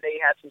know, they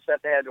had some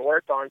stuff they had to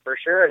work on for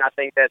sure, and I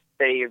think that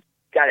they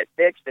got it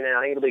fixed, and I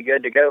think it'll be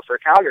good to go for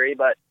Calgary.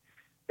 But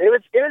it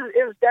was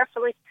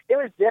definitely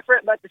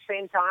different, but at the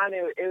same time,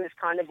 it was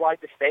kind of like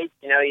the States.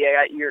 You know, you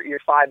got your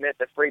 5 minutes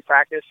of free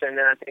practice, and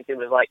then I think it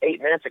was like 8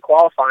 minutes of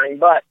qualifying,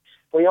 but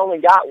we only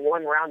got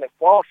one round of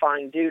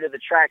qualifying due to the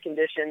track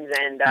conditions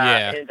and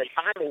the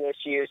timing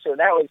issue. So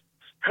that was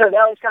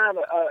kind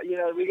of you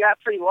know, we got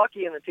pretty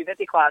lucky in the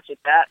 250 class with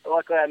that.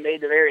 Luckily, I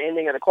made the very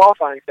ending of the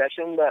qualifying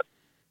session, but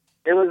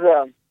it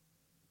was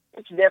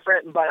it's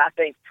different. But I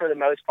think for the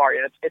most part,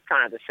 it's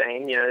kind of the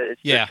same. You know,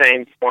 it's the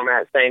same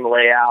format, same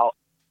layout.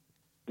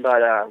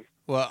 But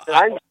well,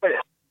 I enjoyed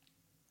it.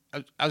 I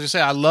was gonna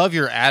say, I love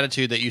your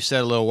attitude that you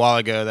said a little while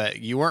ago that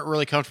you weren't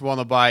really comfortable on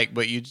the bike,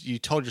 but you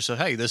told yourself,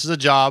 hey, this is a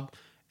job.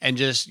 And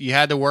just, you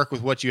had to work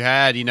with what you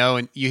had, you know,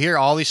 and you hear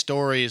all these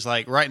stories.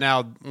 Like right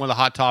now, one of the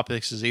hot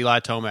topics is Eli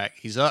Tomac.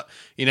 He's up,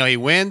 you know, he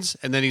wins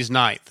and then he's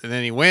ninth, and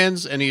then he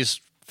wins and he's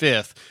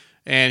fifth,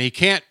 and he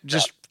can't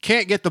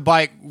get the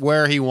bike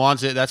where he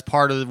wants it. That's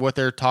part of what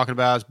they're talking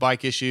about is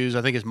bike issues.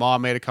 I think his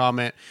mom made a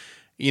comment,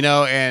 you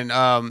know,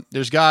 and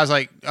there's guys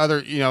like other,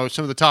 you know,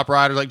 some of the top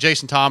riders like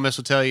Jason Thomas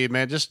will tell you,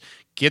 man, just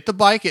get the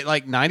bike at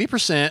like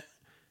 90%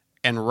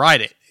 and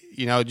ride it,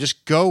 you know,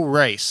 just go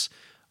race.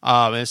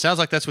 And it sounds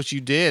like that's what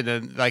you did,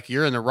 and like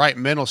you're in the right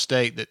mental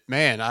state. That,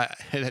 man,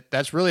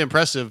 that's really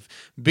impressive.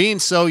 Being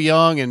so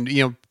young and,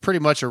 you know, pretty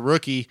much a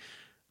rookie,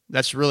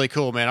 that's really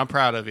cool, man. I'm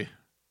proud of you.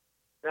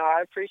 No,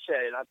 I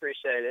appreciate it.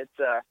 It's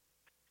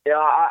you know,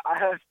 I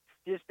have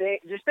just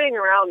being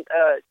around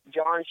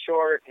John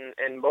Short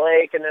and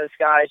Blake and those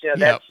guys. You know,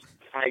 that's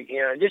like,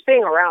 you know, just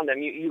being around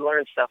them, you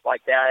learn stuff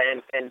like that,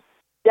 and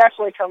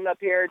definitely coming up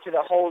here to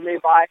the whole new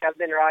bike. I've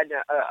been riding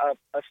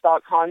a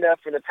stock Honda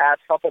for the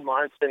past couple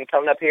months, and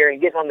coming up here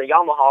and getting on the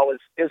Yamaha was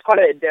quite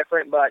a bit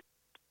different, but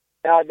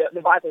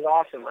the bike was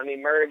awesome. I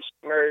mean, Merge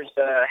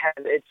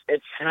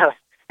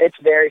it's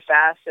very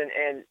fast,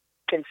 and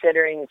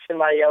considering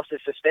somebody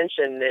else's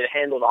suspension, it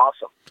handled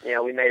awesome. You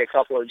know, we made a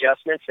couple of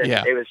adjustments, and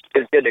it was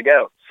good to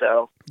go.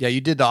 So yeah,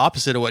 you did the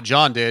opposite of what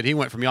John did. He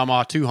went from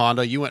Yamaha to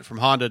Honda. You went from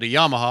Honda to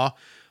Yamaha.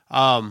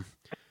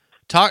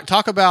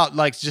 Talk about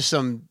like just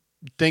some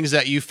things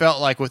that you felt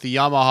like with the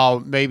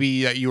Yamaha,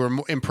 maybe that you were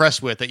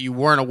impressed with that you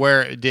weren't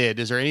aware it did.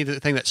 Is there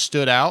anything that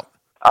stood out?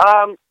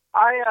 I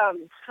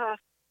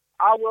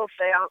will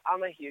say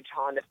I'm a huge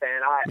Honda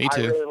fan. Me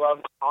too. I really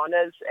love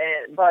Hondas,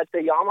 but the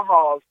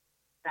Yamahas,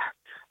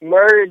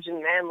 Merge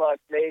and Manlook,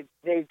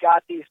 they've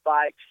got these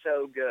bikes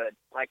so good.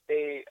 Like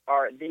these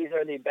are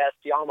the best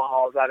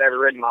Yamahas I've ever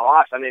ridden in my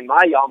life. I mean,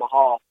 my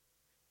Yamaha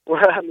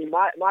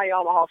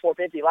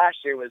 450 last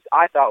year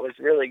I thought was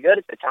really good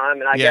at the time,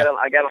 and I got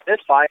on this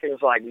bike and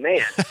was like,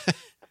 man,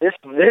 this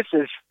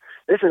is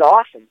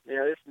awesome. You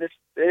know,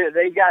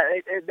 they've got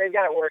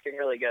it working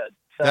really good.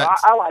 So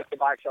I like the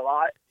bikes a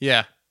lot.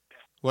 Yeah.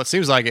 Well, it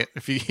seems like it.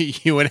 If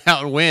you went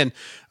out and won.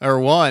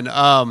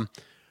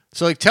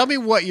 So like, tell me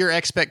what your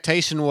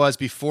expectation was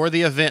before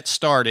the event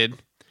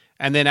started,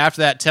 and then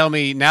after that, tell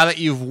me now that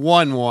you've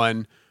won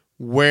one,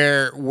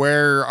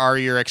 where are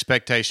your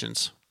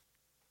expectations?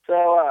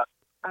 So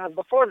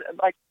before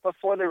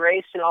the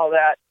race and all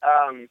that,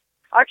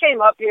 I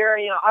came up here.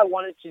 I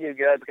wanted to do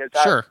good because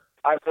Sure.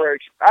 I've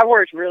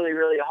worked really,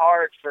 really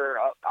hard for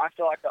I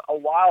feel like a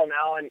while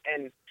now, and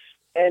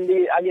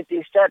I get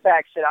these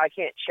setbacks that I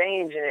can't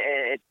change,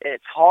 and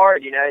it's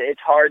hard.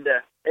 It's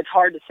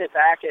hard to sit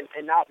back and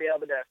not be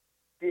able to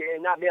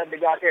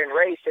go out there and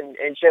race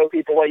and show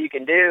people what you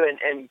can do.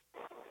 And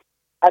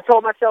I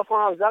told myself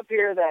when I was up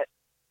here that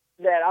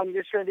I'm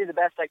just going to do the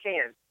best I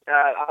can.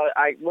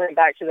 I went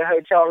back to the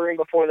hotel room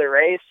before the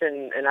race,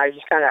 and I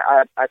just kind of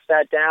I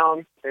sat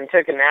down and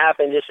took a nap,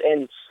 and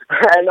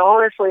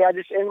honestly, I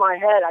just in my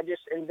head I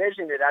just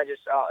envisioned it. I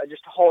just a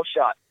whole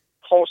shot it.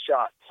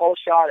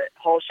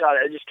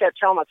 I just kept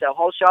telling myself,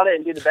 whole shot it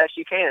and do the best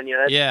you can.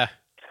 Yeah.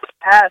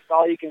 Pass,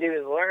 all you can do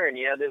is learn.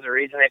 There's a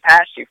reason they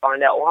passed you.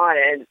 Find out why.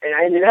 And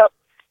I ended up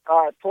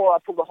I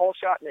pulled the whole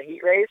shot in the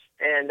heat race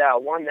and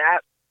won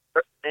that.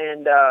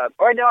 And I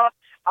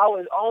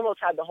was almost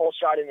had the whole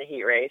shot in the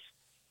heat race,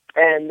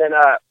 and then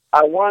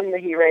I won the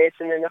heat race.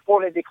 And in the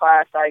 450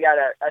 class, I got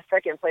a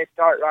second place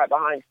start right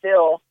behind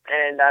Phil,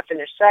 and I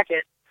finished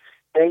second.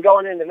 And then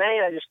going into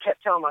Maine, I just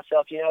kept telling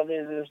myself,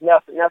 there's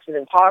nothing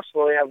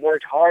impossible. I've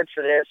worked hard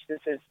for this.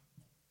 This is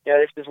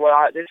what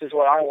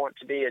I want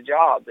to be a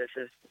job. If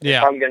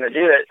I'm going to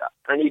do it,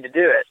 I need to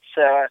do it.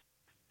 So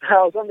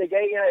I was on the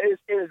gate. It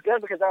was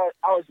good because I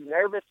was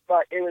nervous,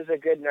 but it was a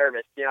good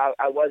nervous.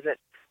 I wasn't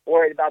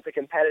worried about the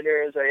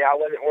competitors, or I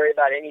wasn't worried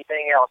about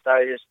anything else.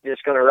 I was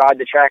just going to ride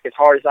the track as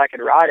hard as I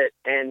could ride it,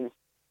 and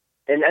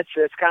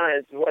that's kind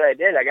of what I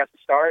did. I got the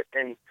start,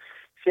 and as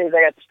soon as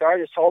I got the start,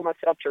 I just told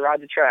myself to ride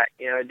the track.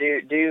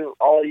 Do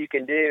all you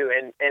can do,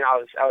 and I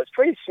was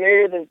pretty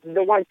smooth. And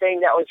the one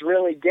thing that was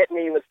really getting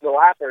me was the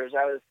lappers.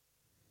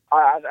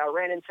 I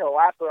ran into a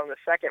lapper on the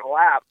second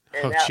lap,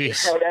 and that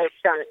was kind of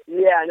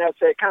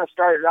so it kind of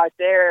started right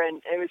there,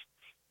 and it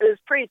was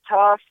pretty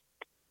tough.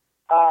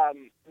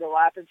 The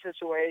lapping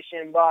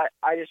situation, but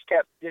I just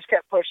kept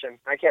pushing.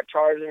 I kept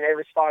charging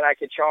every spot I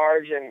could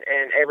charge, and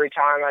every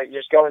time I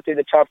just going through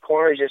the tough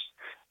corners, just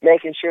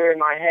making sure in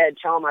my head,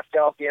 telling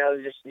myself,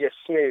 just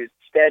smooth,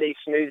 steady,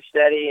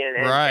 and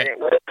right. And it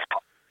worked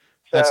out.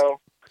 So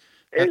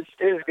it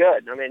was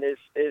good. I mean,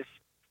 it's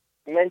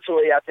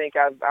mentally, I think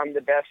I'm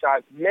the best.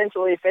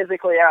 Mentally,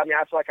 physically, I feel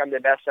like I'm the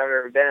best I've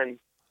ever been.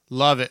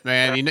 Love it,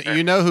 man.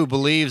 You know who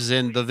believes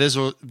in the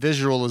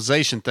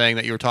visualization thing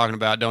that you were talking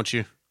about, don't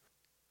you?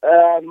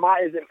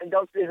 Is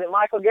it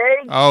Michael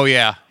Gage? Oh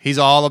yeah, he's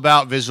all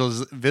about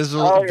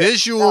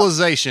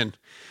visualization.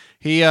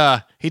 He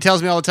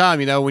tells me all the time,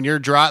 when you're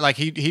like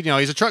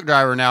he's a truck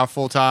driver now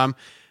full time,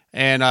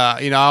 and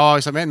I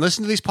always say, man,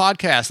 listen to these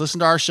podcasts, listen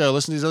to our show,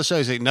 listen to these other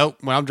shows. He's like, nope,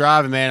 when I'm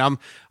driving, man,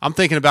 I'm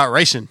thinking about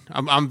racing.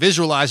 I'm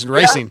visualizing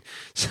racing.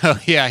 So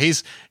yeah,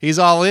 he's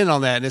all in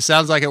on that, and it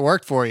sounds like it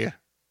worked for you.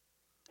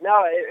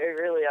 No, it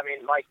really.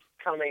 Like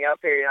coming up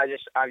here, I've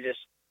just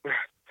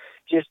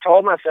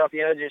told myself,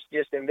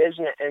 just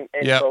envision it and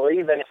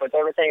believe in it with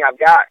everything I've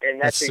got,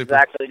 and that's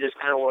exactly just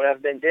kind of what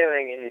I've been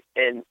doing,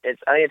 and I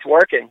think it's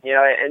working,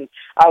 And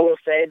I will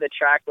say the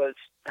track was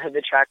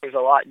a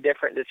lot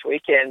different this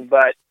weekend,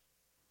 but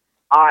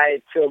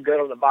I feel good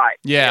on the bike.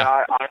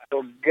 Yeah, I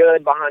feel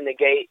good behind the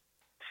gate,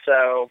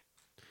 so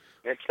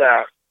it's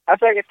I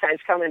think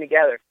it's coming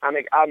together. I'm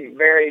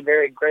very,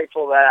 very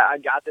grateful that I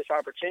got this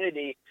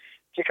opportunity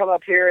to come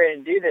up here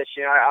and do this.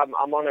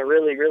 I'm on a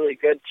really, really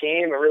good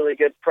team, a really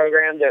good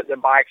program. The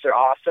bikes are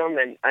awesome,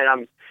 and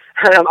I'm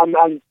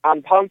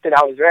pumped that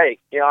I was ready.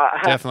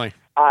 Definitely.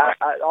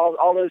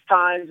 All those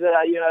times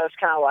that it's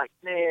kind of like,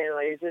 man,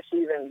 like, is this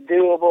even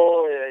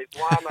doable?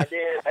 Why am I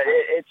doing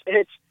it?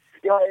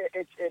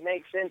 It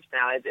makes sense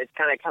now. It's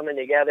kind of coming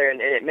together,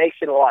 and it makes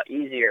it a lot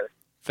easier.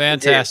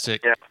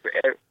 Fantastic. It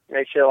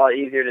makes it a lot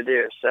easier to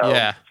do. So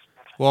yeah.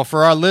 Well,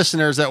 for our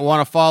listeners that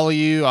want to follow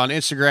you on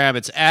Instagram,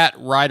 it's at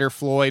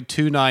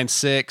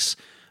RiderFloyd296.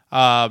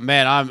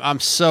 Man, I'm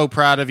so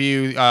proud of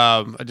you.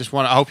 I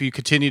hope you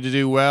continue to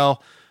do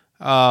well.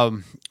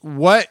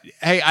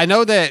 Hey, I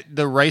know that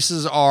the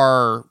races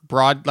are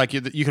broad, like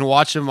you can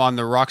watch them on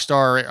the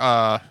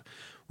Rockstar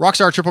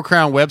Triple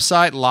Crown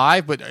website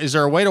live, but is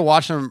there a way to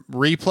watch them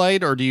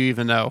replayed, or do you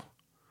even know?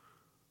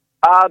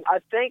 I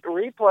think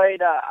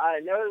replayed, I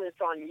know that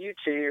it's on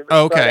YouTube.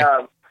 Oh, okay.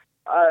 But,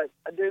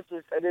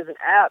 there's an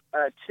app,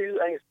 I think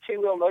it's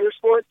Two Wheel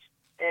Motorsports,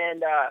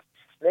 and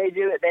they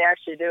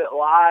actually do it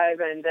live,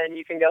 and then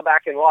you can go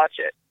back and watch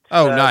it.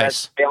 Oh, so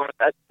nice.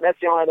 That's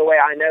the only other way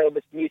I know,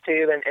 but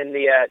YouTube and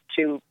the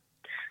two.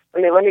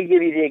 Let me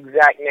give you the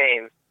exact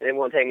name. It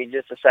won't take me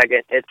just a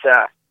second. It's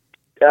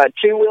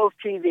Two Wheels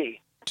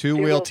TV. Two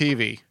Wheel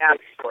TV. App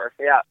Store,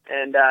 yeah,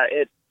 and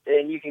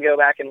you can go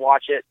back and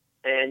watch it,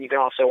 and you can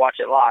also watch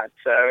it live.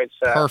 So it's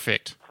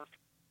perfect.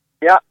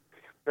 Yeah.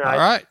 All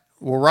right.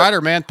 Well, Ryder,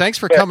 man, thanks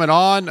for coming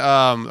on.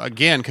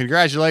 Again,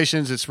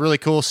 congratulations. It's really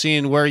cool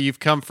seeing where you've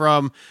come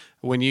from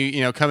when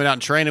you coming out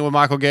and training with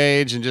Michael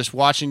Gage and just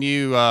watching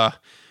you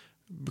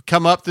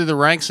come up through the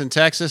ranks in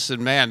Texas.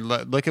 And, man,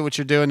 look at what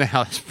you're doing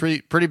now. It's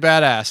pretty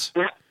badass.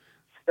 Yeah.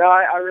 No,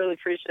 I really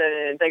appreciate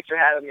it, and thanks for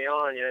having me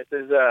on. This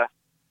is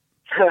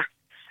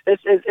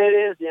it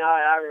is.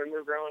 I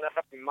remember growing up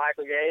with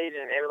Michael Gage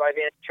and everybody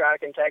being at the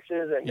track in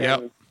Texas, and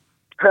I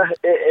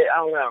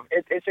don't know.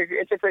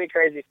 It's a pretty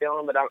crazy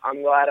feeling, but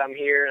I'm glad I'm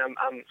here, and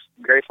I'm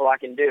grateful I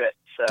can do it.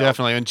 So.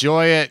 Definitely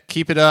enjoy it.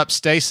 Keep it up.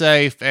 Stay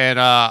safe, and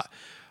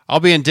I'll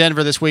be in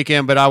Denver this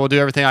weekend, but I will do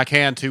everything I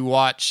can to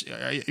watch.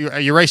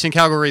 You're racing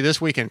Calgary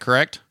this weekend,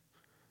 correct?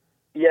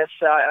 Yes,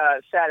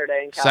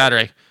 Saturday in Calgary.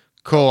 Saturday.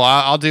 Cool.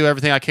 I'll do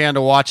everything I can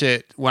to watch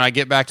it when I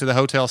get back to the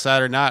hotel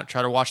Saturday night.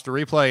 Try to watch the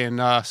replay and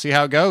see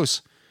how it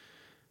goes.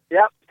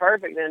 Yep,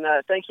 perfect. And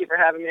thank you for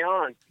having me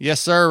on.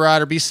 Yes, sir,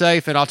 Ryder. Be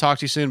safe, and I'll talk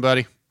to you soon,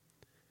 buddy.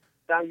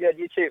 Sounds good.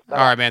 You too. Bye.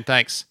 All right, man.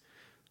 Thanks.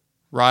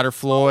 Ryder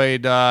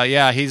Floyd.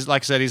 He's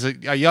like I said, he's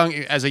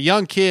as a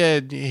young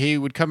kid, he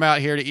would come out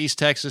here to East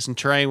Texas and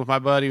train with my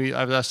buddy,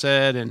 as I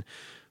said, and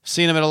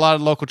seen him at a lot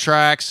of local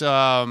tracks,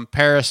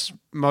 Paris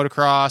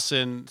motocross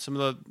and some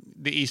of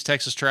the East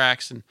Texas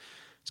tracks, and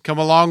it's come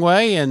a long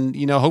way. And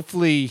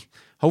hopefully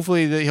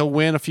that he'll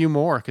win a few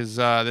more, because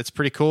that's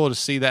pretty cool to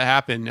see that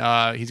happen.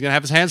 He's gonna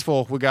have his hands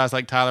full with guys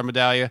like Tyler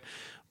Medaglia,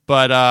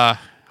 but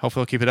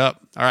hopefully he'll keep it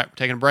up. All right, we're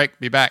taking a break.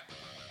 Be back.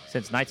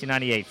 Since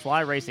 1998,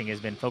 Fly Racing has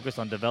been focused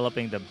on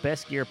developing the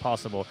best gear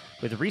possible.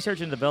 With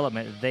research and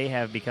development, they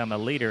have become a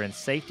leader in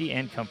safety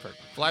and comfort.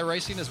 Fly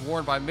Racing is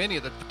worn by many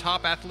of the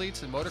top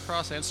athletes in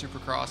motocross and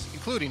supercross,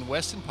 including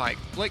Weston Pike,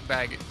 Blake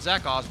Baggett,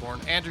 Zach Osborne,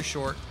 Andrew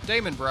Short,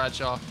 Damon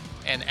Bradshaw,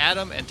 and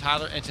Adam and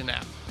Tyler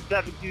Entenap.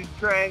 72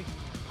 Trey,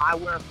 I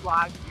wear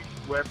Fly, you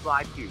should wear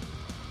Fly too.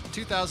 The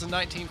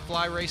 2019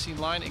 Fly Racing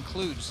line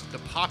includes the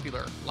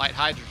popular Light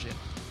Hydrogen,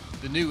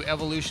 the new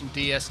Evolution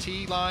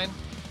DST line,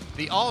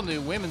 the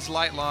all-new Women's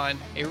Light line,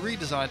 a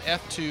redesigned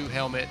F2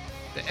 helmet,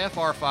 the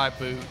FR5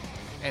 boot,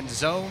 and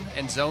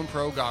Zone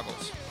Pro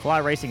goggles. Fly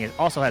Racing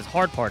also has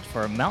hard parts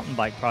for mountain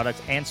bike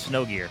products and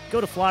snow gear.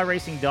 Go to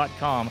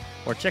flyracing.com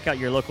or check out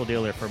your local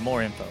dealer for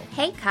more info.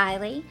 Hey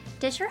Kylie,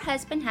 does your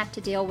husband have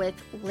to deal with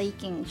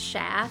leaking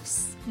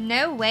shafts?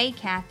 No way,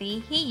 Kathy.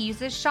 He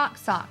uses Shock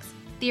Socks,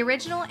 the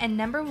original and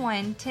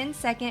 #1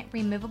 10-second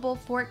removable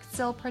fork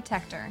seal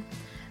protector.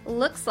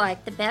 Looks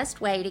like the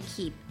best way to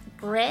keep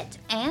grit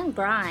and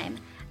grime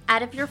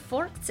out of your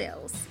fork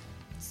seals.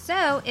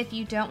 So, if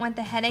you don't want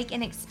the headache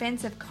and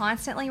expense of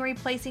constantly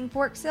replacing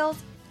fork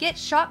seals, get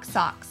Shock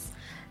Socks.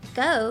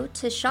 Go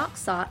to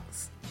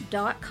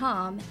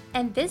shocksocks.com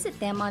and visit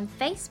them on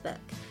Facebook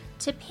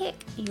to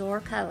pick your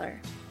color.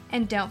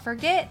 And don't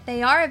forget,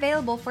 they are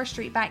available for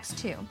street bikes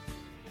too.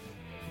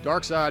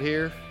 Dark Side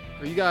here.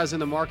 Are you guys in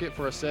the market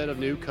for a set of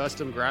new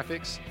custom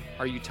graphics?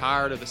 Are you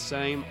tired of the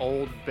same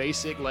old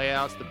basic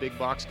layouts the big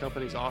box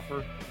companies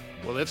offer?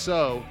 Well, if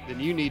so, then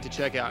you need to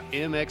check out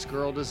MX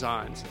Girl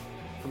Designs.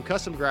 From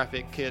custom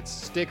graphic kits,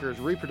 stickers,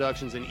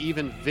 reproductions, and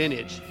even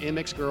vintage,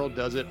 MX Girl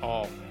does it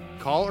all.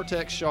 Call or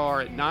text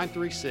Shar at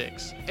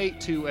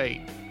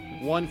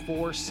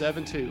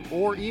 936-828-1472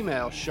 or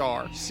email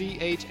Shar,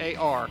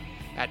 C-H-A-R,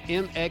 at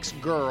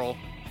mxgirl.com,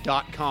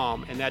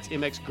 and that's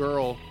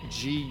MXGirl,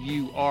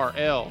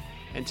 G-U-R-L,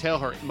 and tell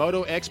her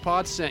Moto X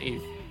Pod sent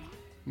you.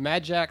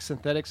 Mad Jack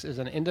Synthetics is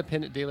an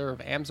independent dealer of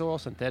Amsoil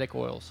synthetic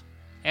oils.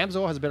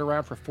 Amsoil has been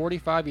around for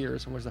 45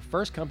 years and was the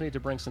first company to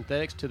bring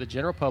synthetics to the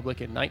general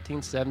public in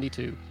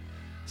 1972.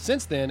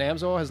 Since then,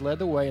 Amsoil has led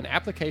the way in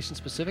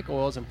application-specific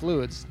oils and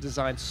fluids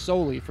designed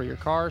solely for your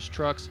cars,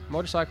 trucks,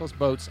 motorcycles,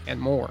 boats,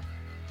 and more.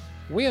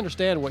 We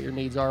understand what your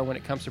needs are when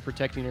it comes to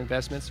protecting your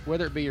investments,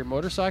 whether it be your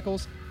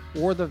motorcycles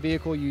or the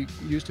vehicle you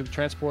use to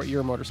transport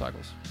your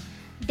motorcycles.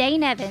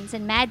 Dane Evans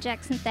and Mad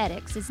Jack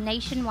Synthetics is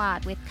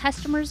nationwide with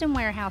customers and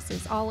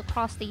warehouses all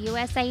across the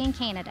USA and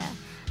Canada.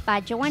 By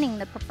joining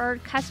the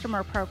Preferred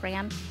Customer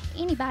Program,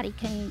 anybody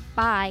can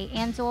buy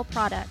Amsoil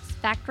products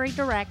factory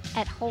direct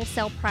at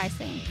wholesale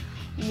pricing.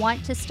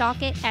 Want to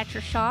stock it at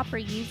your shop or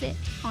use it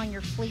on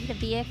your fleet of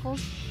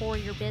vehicles for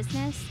your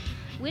business?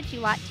 Would you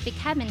like to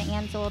become an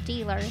Amsoil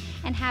dealer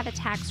and have a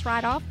tax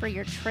write-off for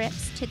your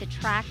trips to the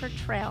track or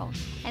trail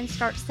and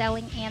start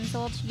selling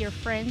Amsoil to your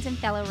friends and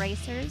fellow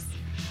racers?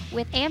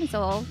 With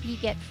Amsoil, you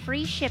get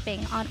free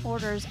shipping on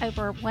orders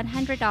over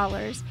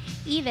 $100,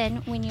 even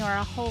when you are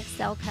a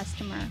wholesale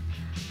customer.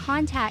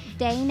 Contact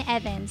Dane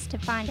Evans to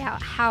find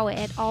out how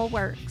it all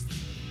works.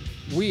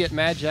 We at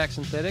Mad Jack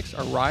Synthetics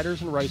are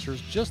riders and racers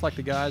just like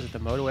the guys at the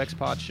Moto X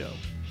Pod Show.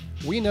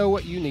 We know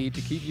what you need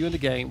to keep you in the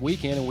game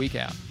week in and week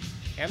out.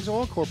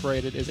 Amsoil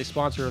Incorporated is a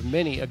sponsor of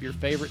many of your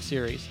favorite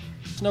series: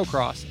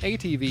 Snowcross,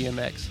 ATV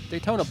MX,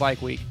 Daytona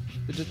Bike Week,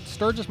 the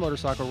Sturgis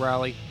Motorcycle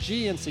Rally,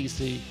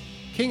 GNCC,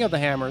 King of the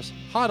Hammers,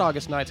 Hot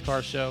August Nights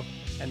Car Show,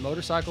 and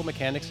Motorcycle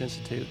Mechanics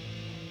Institute.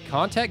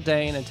 Contact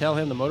Dane and tell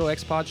him the Moto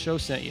X Pod Show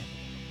sent you.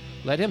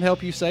 Let him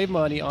help you save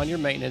money on your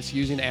maintenance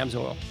using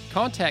Amsoil.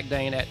 Contact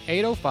Dane at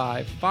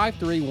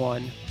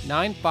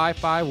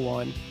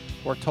 805-531-9551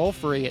 or toll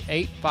free at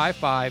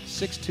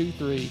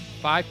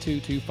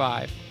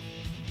 855-623-5225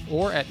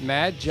 or at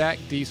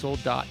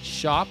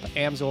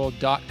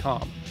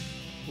madjackdiesel.shopamsoil.com.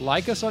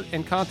 Like us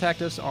and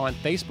contact us on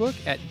Facebook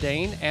at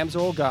Dane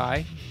Amsoil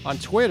Guy, on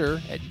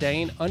Twitter at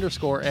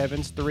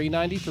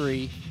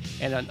Dane_Evans393,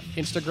 and on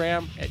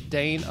Instagram at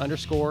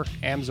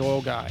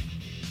Dane_Amsoil Guy.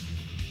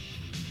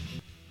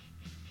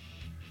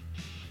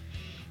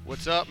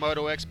 What's up,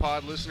 Moto X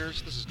Pod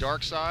listeners? This is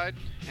Darkside,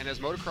 and as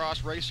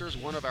motocross racers,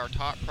 one of our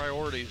top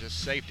priorities is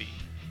safety.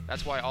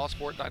 That's why All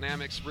Sport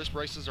Dynamics wrist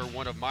braces are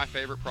one of my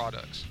favorite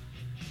products.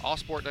 All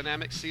Sport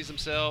Dynamics sees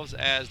themselves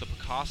as the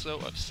Picasso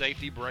of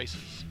safety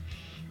braces.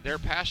 Their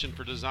passion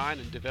for design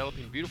and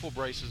developing beautiful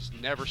braces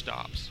never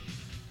stops.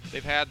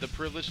 They've had the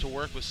privilege to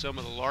work with some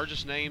of the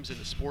largest names in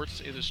the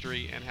sports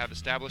industry and have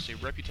established a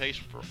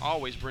reputation for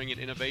always bringing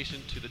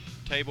innovation to the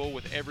table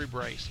with every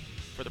brace.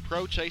 For the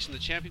pro chasing the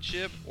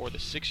championship or the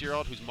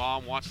 6-year-old whose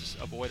mom wants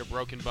to avoid a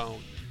broken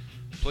bone,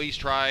 please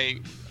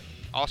try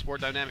All Sport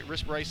Dynamic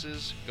wrist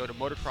braces. Go to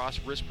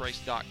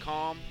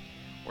motocrosswristbrace.com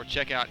or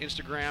check out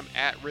Instagram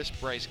at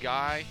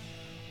wristbraceguy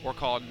or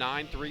call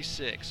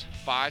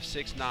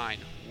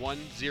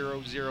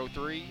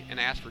 936-569-1003 and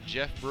ask for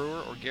Jeff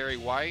Brewer or Gary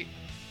White.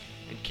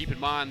 And keep in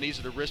mind, these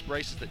are the wrist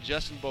braces that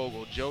Justin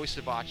Bogle, Joey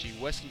Savacci,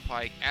 Weston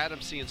Pike, Adam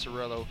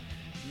Cianciarulo,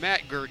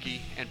 Matt Gerke,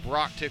 and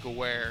Brock Tickle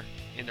wear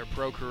in their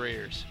pro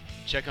careers.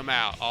 Check them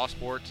out, All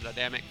Sports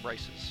Dynamic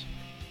Braces.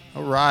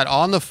 All right,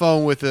 on the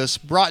phone with us,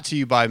 brought to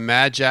you by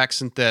Mad Jack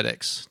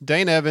Synthetics.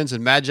 Dane Evans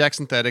and Mad Jack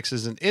Synthetics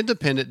is an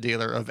independent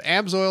dealer of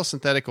AMSOIL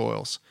synthetic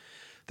oils.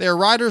 They are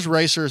riders,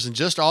 racers, and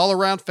just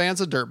all-around fans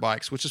of dirt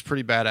bikes, which is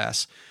pretty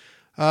badass.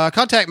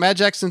 Contact Mad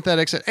Jack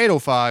Synthetics at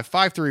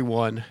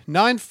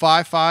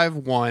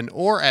 805-531-9551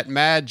 or at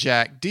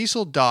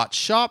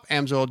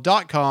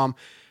madjackdiesel.shopamsoil.com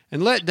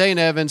and let Dane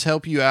Evans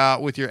help you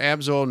out with your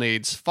AMSOIL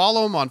needs.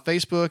 Follow him on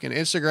Facebook and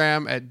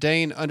Instagram at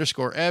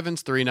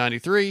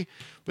Dane_Evans393.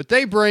 But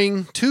they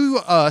bring to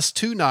us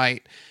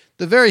tonight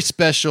the very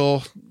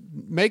special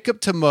Makeup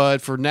to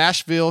Mud for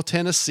Nashville,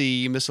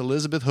 Tennessee, Miss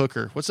Elizabeth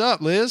Hooker. What's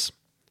up, Liz?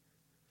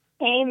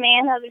 Hey,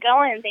 man. How's it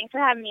going? Thanks for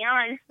having me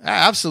on.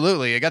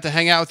 Absolutely. I got to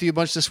hang out with you a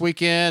bunch this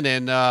weekend,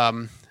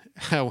 and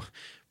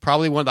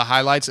probably one of the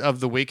highlights of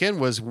the weekend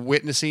was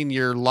witnessing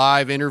your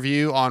live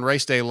interview on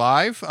Race Day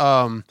Live,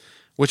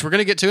 which we're going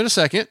to get to in a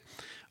second.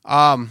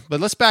 But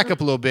let's back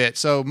up a little bit.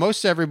 So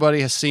most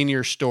everybody has seen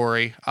your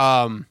story.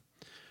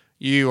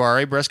 You are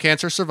a breast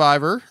cancer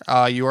survivor.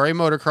 You are a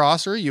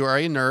motocrosser. You are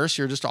a nurse.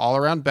 You're just an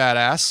all-around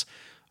badass.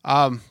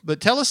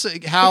 But tell us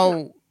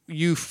how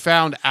you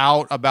found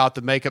out about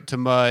the Makeup to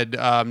Mud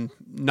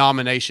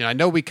nomination. I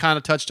know we kind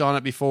of touched on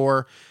it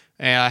before,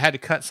 and I had to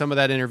cut some of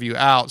that interview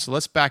out. So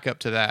let's back up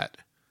to that.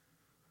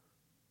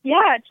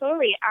 Yeah,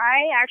 totally.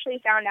 I actually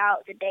found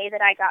out the day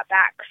that I got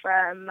back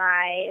from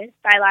my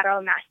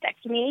bilateral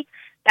mastectomy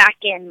back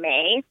in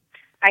May.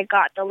 I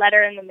got the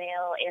letter in the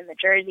mail in the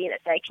jersey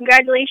that said,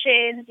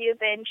 "Congratulations, you've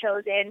been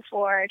chosen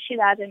for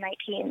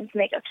 2019's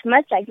Makeup to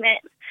Mud segment."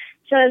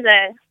 So it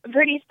was a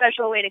pretty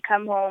special way to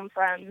come home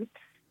from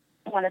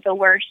one of the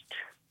worst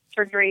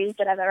surgeries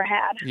that I've ever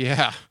had.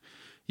 Yeah.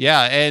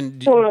 Yeah. And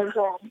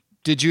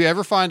did you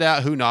ever find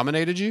out who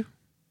nominated you?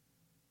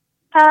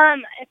 I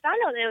found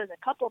out there was a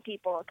couple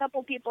people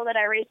that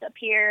I race up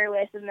here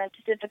with in the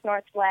Pacific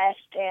Northwest,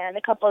 and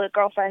a couple of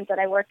girlfriends that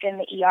I work in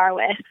the ER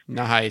with.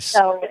 Nice.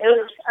 So it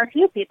was a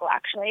few people,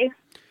 actually.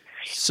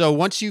 So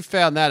once you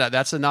found that out,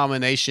 that's a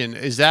nomination.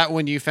 Is that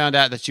when you found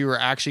out that you were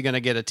actually going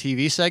to get a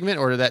TV segment,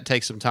 or did that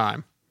take some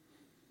time?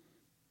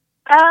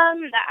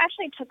 That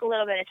actually took a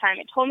little bit of time.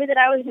 It told me that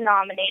I was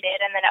nominated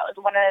and that I was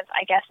one of,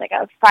 I guess, like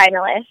a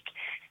finalist.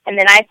 And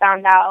then I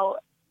found out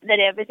that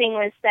everything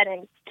was set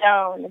in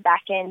stone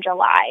back in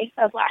July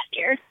of last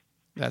year.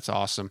 That's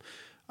awesome.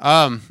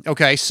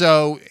 Okay,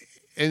 so,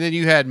 and then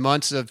you had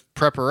months of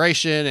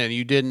preparation, and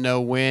you didn't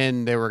know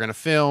when they were going to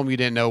film. You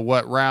didn't know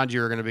what round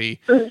you were going to be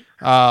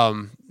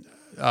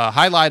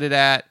highlighted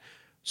at.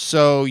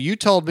 So you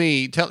told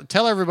me,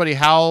 tell everybody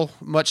how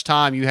much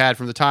time you had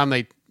from the time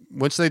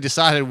once they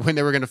decided when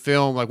they were going to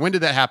film. Like, when did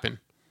that happen?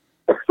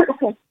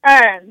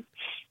 I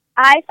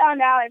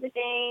found out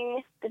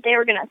everything that they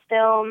were going to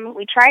film.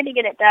 We tried to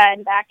get it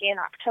done back in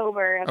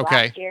October of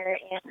last year,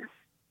 and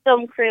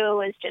film crew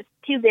was just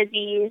too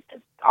busy.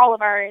 All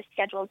of our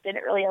schedules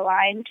didn't really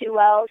align too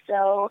well.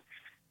 So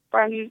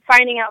from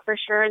finding out for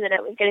sure that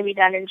it was going to be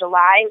done in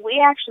July,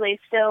 we actually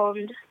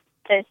filmed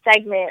the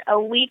segment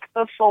a week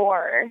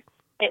before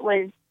it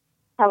was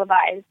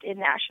televised in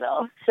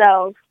Nashville.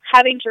 So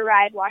having to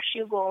ride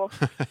Washougal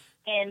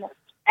in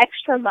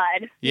extra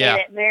mud made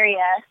it very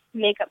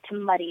Makeup to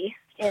Muddy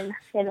in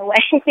a way.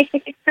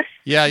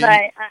 Yeah,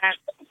 but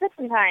it took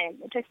some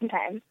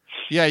time.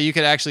 Yeah, you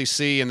could actually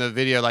see in the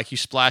video, like, you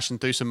splashing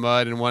through some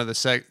mud in one of the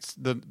segments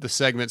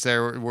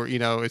there where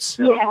it's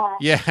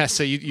yeah.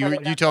 So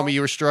you told me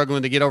you were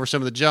struggling to get over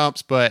some of the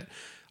jumps, but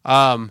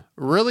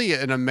really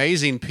an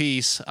amazing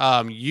piece.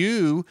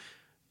 You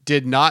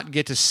did not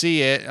get to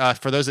see it.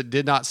 For those that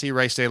did not see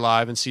Race Day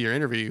Live and see your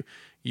interview,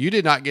 you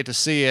did not get to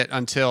see it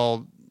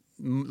until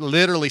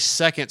literally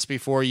seconds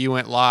before you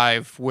went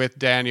live with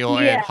Daniel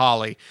and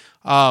Holly.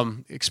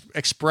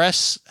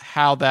 Express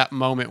how that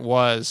moment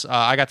was.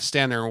 I got to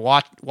stand there and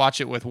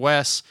watch it with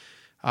Wes.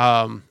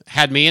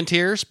 Had me in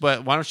tears,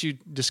 but why don't you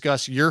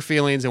discuss your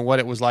feelings and what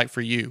it was like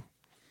for you?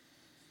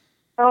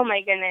 Oh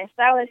my goodness,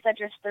 that was such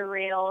a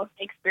surreal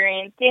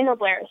experience. Daniel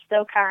Blair was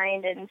so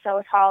kind, and so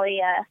was Holly.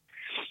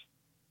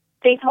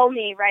 They told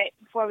me right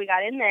before we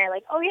got in there,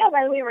 like, oh yeah,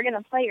 by the way, we're going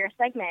to play your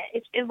segment.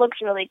 It looks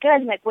really good.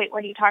 I'm like, wait,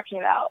 what are you talking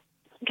about?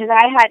 Because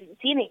I hadn't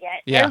seen it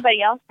yet. Yeah.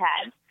 Everybody else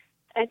had.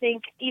 I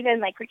think even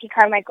like Ricky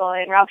Carmichael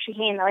and Ralph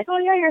Shaheen, they're like, oh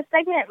yeah, your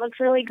segment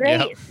looks really great.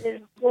 Yep.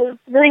 It was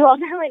really well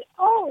done. I'm like,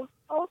 oh,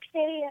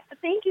 okay,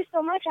 thank you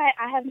so much.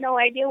 I have no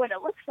idea what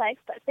it looks like,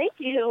 but thank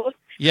you.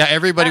 Yeah,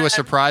 everybody was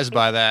surprised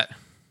by that.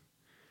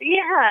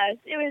 Yeah,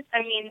 it was.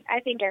 I mean, I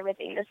think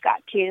everything just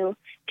got too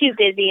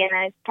busy, and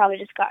I probably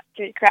just got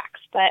through the cracks.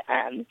 But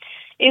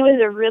it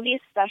was a really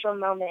special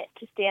moment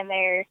to stand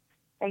there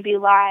and be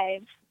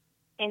live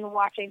and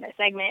watching the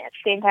segment at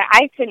the same time.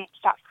 I couldn't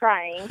stop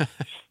crying.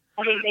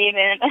 I think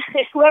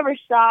whoever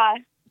saw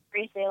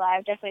Race Day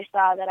Live definitely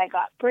saw that I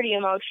got pretty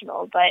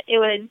emotional. But it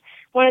was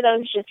one of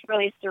those just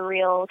really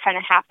surreal, kind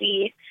of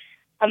happy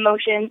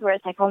emotions where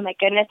it's like, oh my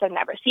goodness, I've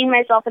never seen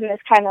myself in this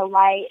kind of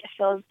light. It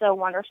feels so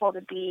wonderful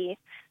to be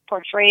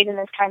portrayed in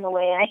this kind of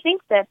way. And I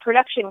think the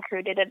production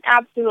crew did an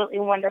absolutely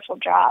wonderful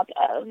job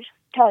of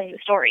telling the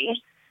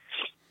story.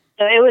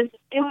 So it was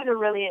a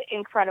really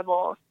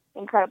incredible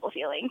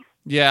feeling.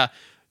 Yeah.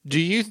 Do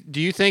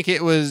you think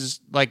it was,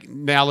 like,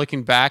 now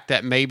looking back,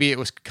 that maybe it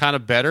was kind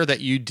of better that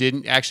you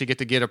didn't actually get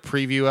to get a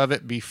preview of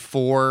it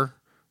before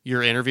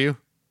your interview?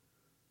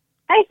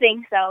 I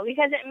think so,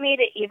 because it made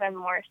it even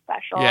more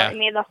special. Yeah. It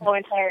made the whole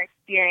entire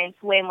experience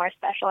way more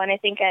special. And I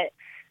think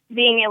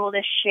being able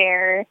to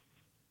share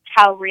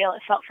how real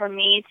it felt for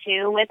me,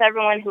 too, with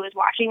everyone who was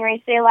watching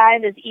Race Day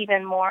Live is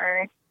even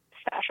more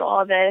special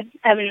of an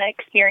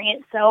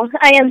experience. So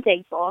I am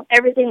thankful.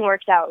 Everything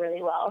worked out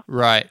really well.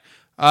 Right.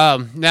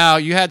 Now,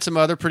 you had some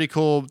other pretty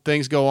cool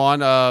things go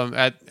on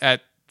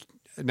at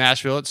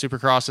Nashville at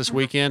Supercross this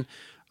weekend.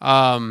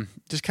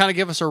 Just kind of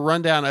give us a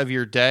rundown of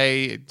your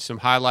day, some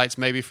highlights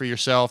maybe for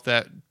yourself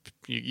that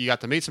you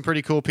got to meet some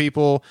pretty cool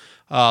people.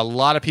 A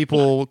lot of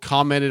people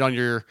commented on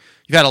you've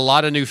had a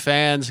lot of new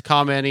fans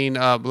commenting.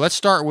 Let's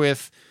start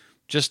with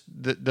just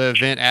the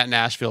event at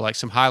Nashville, like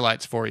some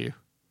highlights for you.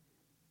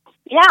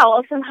 Yeah,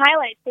 well, some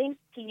highlights. Thanks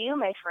to you,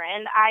 my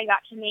friend. I got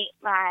to meet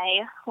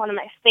one of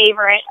my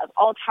favorite of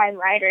all-time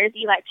riders,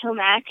 Eli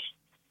Tomac.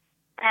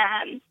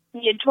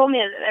 You had told me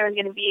that there was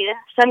going to be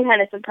some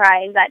kind of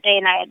surprise that day,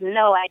 and I had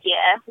no idea.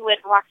 We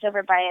went and walked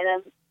over by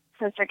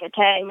the circuit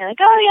tag, and they're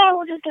like, oh, yeah,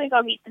 we're just going to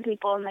go meet some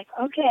people. I'm like,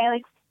 okay,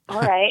 like, all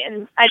right.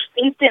 And I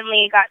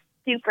instantly got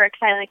super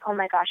excited, like, oh,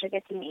 my gosh, I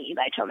get to meet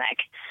Eli Tomac.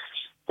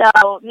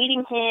 So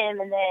meeting him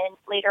and then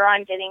later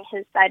on getting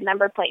his side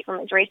number plate from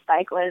his race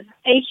bike was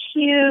a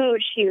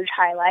huge, huge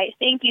highlight.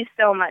 Thank you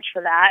so much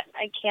for that.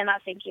 I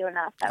cannot thank you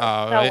enough. That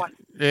was so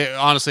wonderful.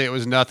 Honestly, it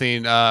was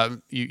nothing.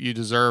 You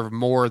deserve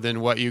more than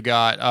what you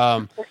got.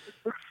 One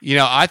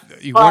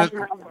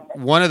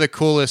of the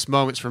coolest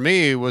moments for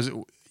me was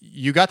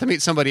you got to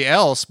meet somebody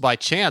else by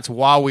chance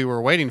while we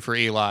were waiting for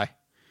Eli.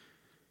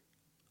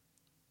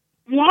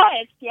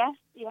 Yes,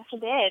 I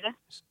did.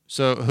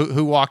 So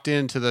who walked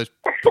into the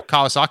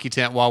Kawasaki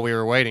tent while we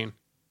were waiting?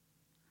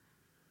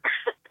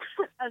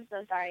 I'm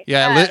so sorry.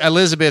 Yeah,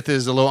 Elizabeth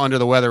is a little under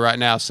the weather right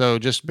now, so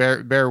just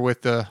bear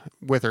with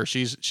her.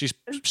 She's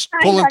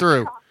pulling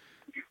through.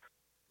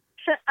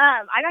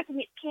 I got to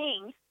meet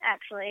King,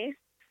 actually.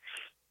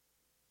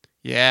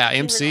 Yeah,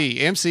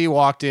 MC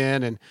walked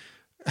in and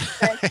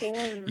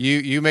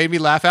you made me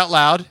laugh out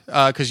loud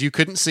because you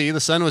couldn't see. The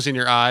sun was in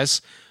your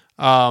eyes.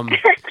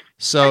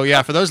 So,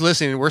 yeah, for those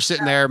listening, we're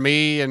sitting there,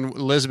 me and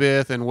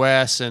Elizabeth and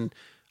Wes, and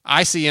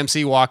I see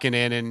MC walking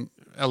in, and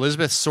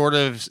Elizabeth sort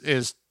of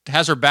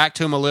has her back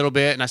to him a little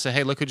bit, and I said,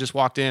 hey, look who just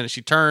walked in. And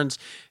she turns,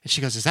 and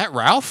she goes, is that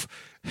Ralph?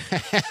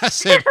 I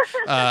said,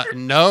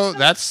 no,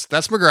 that's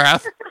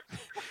McGrath,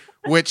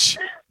 which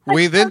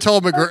we then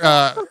told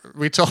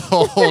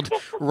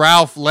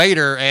Ralph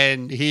later,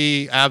 and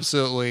he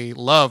absolutely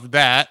loved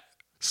that.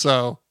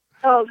 So.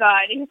 Oh,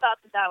 God, he thought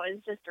that was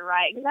just a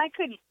riot, because I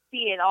couldn't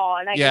see it all,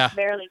 and I just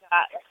barely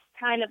got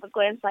kind of a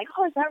glimpse, like,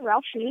 oh, is that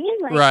Ralph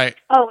Shaheen? Like, right.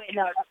 Oh, wait,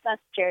 no,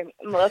 that's Jeremy.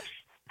 Whoops.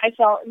 I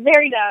felt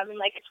very dumb and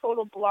like a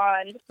total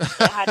blonde.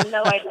 I had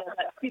no idea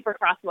what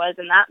Supercross was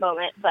in that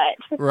moment,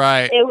 but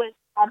right. It was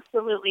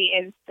absolutely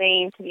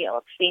insane to be able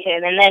to see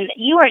him. And then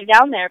you weren't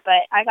down there,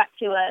 but I got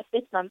to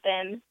fist bump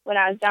him when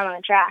I was down on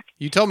the track.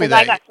 You told me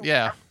that,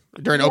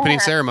 during opening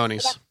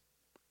ceremonies.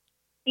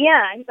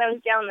 Yeah, because I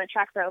was down on the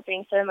track for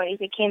opening ceremonies.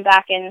 He came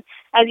back, and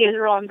as he was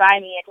rolling by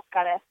me, I just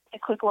got a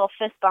quick little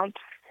fist bump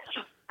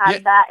out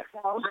of that.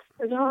 So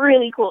it was a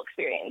really cool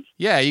experience.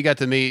 Yeah, you got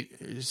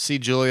to see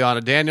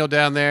Juliana Daniel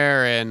down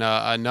there and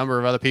a number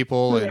of other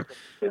people and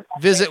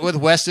visit with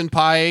Weston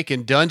Pike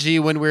and Dungy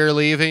when we were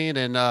leaving.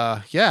 And,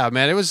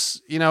 man, it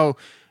was,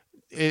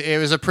 it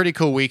was a pretty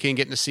cool weekend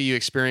getting to see you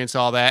experience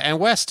all that. And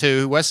Wes,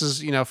 too. Wes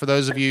is, for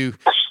those of you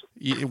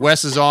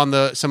Wes is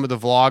on some of the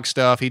vlog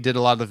stuff. He did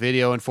a lot of the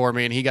videoing for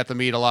me, and he got to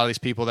meet a lot of these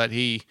people that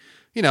he,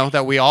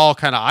 that we all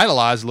kind of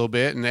idolize a little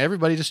bit, and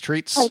everybody just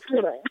treats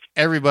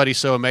everybody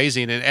so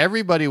amazing, and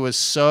everybody was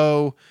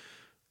so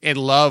in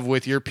love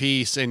with your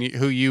piece and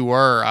who you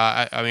were.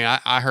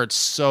 I heard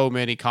so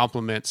many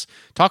compliments.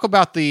 Talk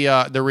about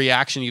the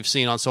reaction you've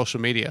seen on social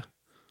media.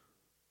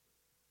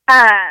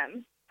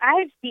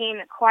 I've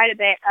seen quite a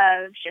bit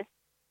of just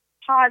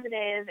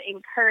positive,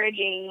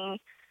 encouraging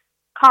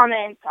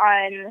comments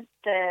on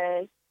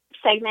the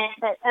segment,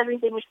 that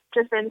everything's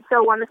just been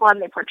so wonderful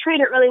and they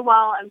portrayed it really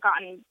well. I've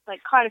gotten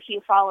quite a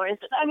few followers.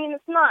 But,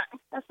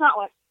 that's not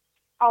what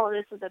all of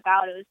this was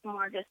about. It was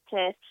more just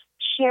to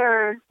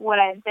share what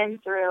I've been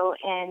through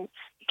and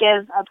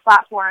give a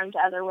platform to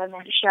other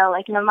women to show,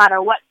 no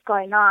matter what's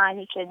going on,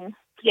 you can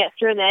get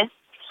through this.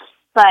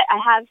 But I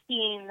have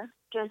seen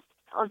just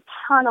a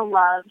ton of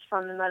love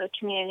from the moto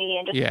community,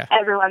 and just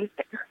everyone's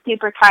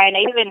super kind.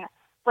 Even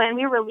when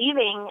we were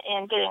leaving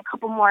and getting a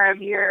couple more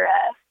of your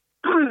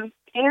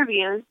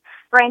interviews,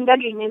 Brian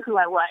Dudley knew who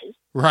I was.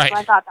 Right. So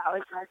I thought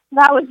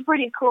that was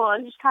pretty cool. I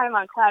was just kind of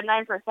on cloud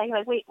nine for a second,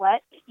 wait,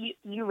 what?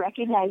 You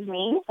recognize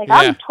me?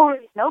 I'm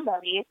totally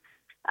nobody.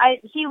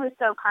 He was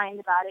so kind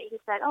about it. He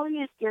said,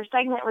 your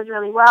segment was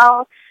really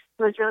well.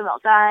 It was really well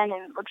done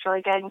and looks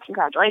really good, and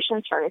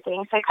congratulations for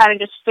everything. So I kind of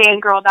just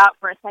fangirled out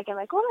for a second, oh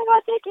my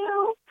God, thank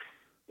you.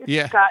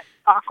 It got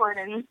awkward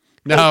and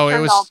no, it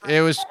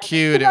was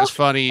cute. It was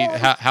funny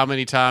how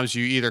many times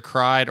you either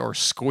cried or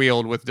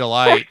squealed with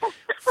delight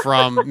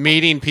from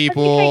meeting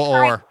people,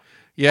 or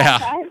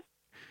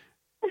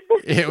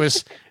it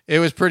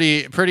was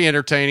pretty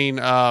entertaining,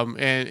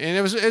 and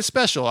it's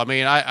special.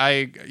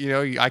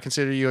 I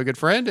consider you a good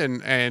friend,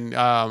 and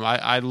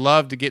I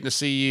loved getting to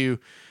see you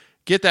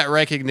get that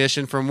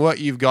recognition from what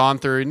you've gone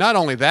through. Not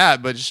only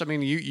that, but just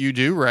you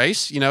do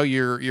race.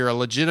 You're a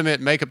legitimate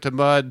Makeup to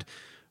Mud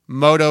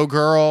moto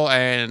girl,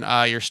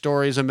 and your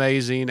story is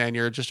amazing, and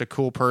you're just a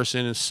cool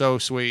person and so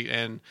sweet.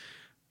 And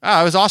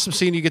it was awesome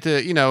seeing you get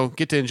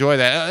to enjoy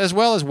that, as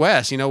well as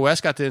Wes.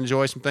 Wes got to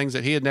enjoy some things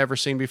that he had never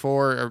seen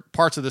before, or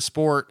parts of the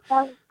sport.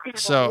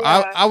 So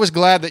I was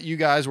glad that you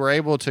guys were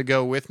able to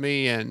go with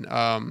me, and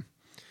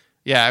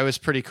it was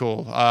pretty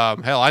cool.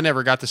 Hell, I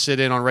never got to sit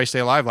in on Race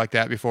Day Live like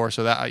that before,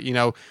 so that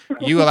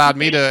you allowed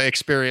me to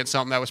experience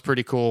something that was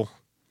pretty cool.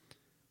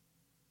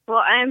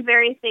 Well, I'm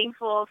very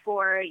thankful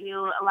for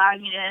you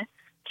allowing me to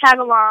tag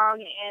along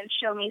and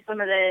show me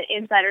some of the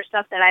insider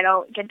stuff that I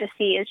don't get to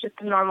see as just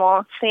a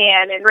normal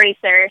fan and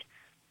racer.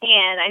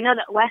 And I know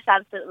that Wes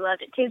absolutely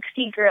loved it too, because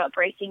he grew up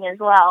racing as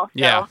well.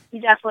 So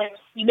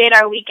you made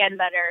our weekend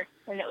better,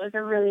 and it was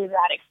a really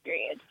rad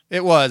experience.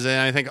 It was, and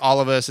I think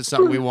all of us, it's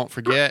something we won't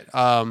forget.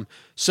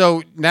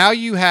 So now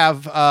you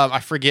have,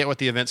 I forget what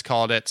the event's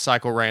called at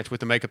Cycle Ranch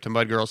with the Makeup to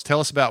Mud Girls. Tell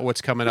us about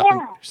what's coming up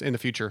in the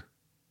future.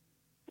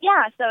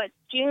 Yeah, so it's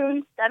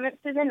June 7th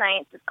through the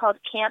 9th. It's called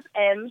Camp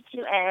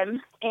M2M,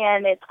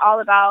 and it's all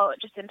about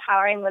just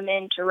empowering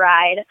women to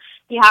ride.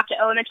 You have to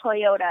own a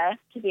Toyota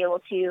to be able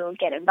to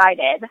get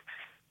invited.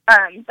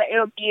 But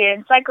it'll be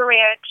in Cycle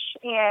Ranch,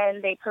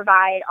 and they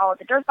provide all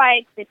the dirt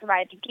bikes. They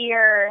provide the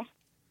gear.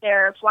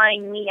 They're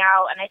flying me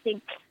out, and I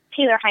think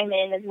Taylor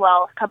Hyman as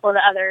well, a couple of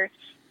the other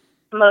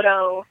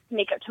moto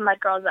Makeup to Mud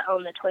girls that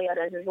own the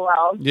Toyotas as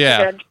well. Yeah.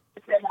 They're going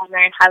to sit down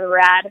there and have a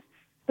rad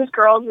this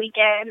girls'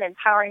 weekend,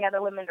 empowering other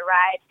women to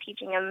ride,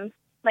 teaching them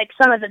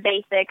some of the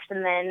basics,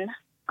 and then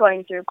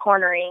going through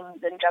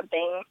cornerings and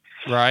jumping.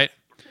 Right.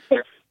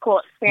 It's a cool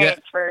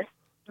experience for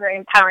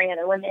empowering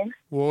other women.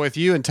 Well, with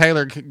you and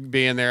Taylor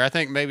being there, I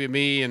think maybe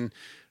me and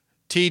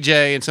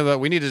TJ and some of that,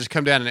 we need to just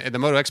come down, and the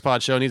Moto X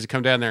Pod show needs to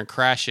come down there and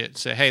crash it.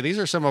 Say, hey, these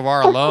are some of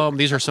our alum.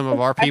 These are some of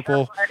our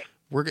people.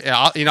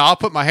 I'll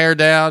put my hair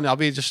down. I'll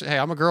be just, hey,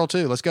 I'm a girl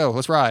too. Let's go.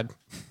 Let's ride.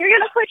 You're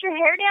going to put your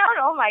hair down?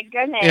 Oh, my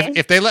goodness.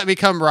 If they let me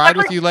come ride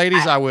with you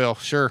ladies, I will.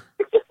 Sure.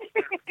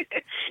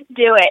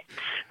 Do it.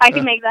 I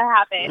can make that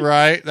happen.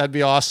 Right. That'd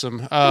be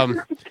awesome.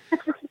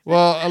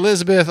 Well,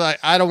 Elizabeth,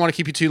 I don't want to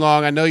keep you too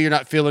long. I know you're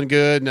not feeling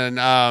good,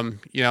 and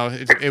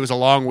it was a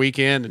long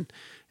weekend, and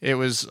it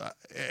was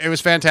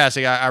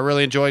fantastic. I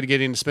really enjoyed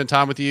getting to spend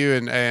time with you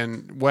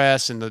and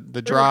Wes and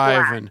the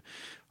drive, and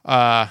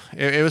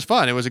it was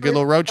fun. It was a good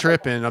little road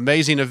trip and an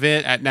amazing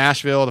event at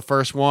Nashville, the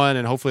first one,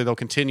 and hopefully they'll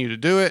continue to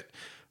do it.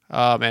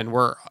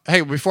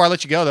 Hey, before I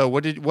let you go though,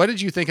 what did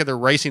you think of the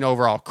racing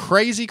overall?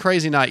 Crazy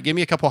night. Give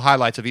me a couple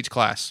highlights of each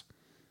class.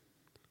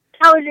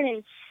 That was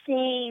an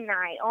insane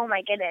night. Oh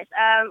my goodness.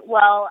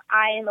 Well,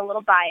 I am a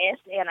little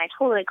biased, and I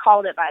totally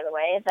called it, by the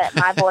way, that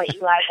my boy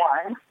Eli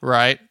won.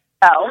 Right.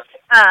 So,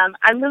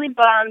 I'm really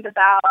bummed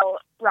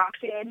about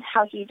Roxon,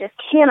 how he just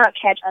cannot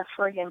catch a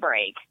friggin'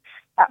 break.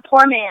 That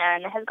poor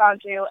man has gone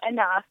through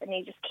enough, and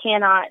he just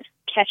cannot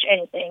catch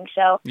anything.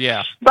 So,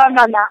 bummed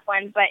on that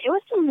one. But it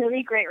was some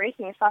really great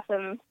racing. I saw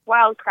some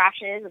wild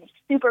crashes. I'm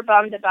super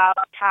bummed about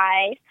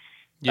Ty.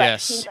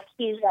 Yes. It seems like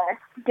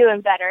he's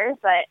doing better.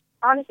 But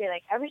honestly,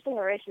 every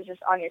single race is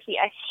just on your feet.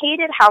 I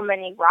hated how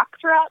many rocks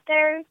were out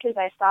there, because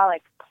I saw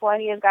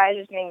plenty of guys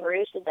just getting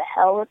roosted to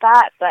hell with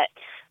that. But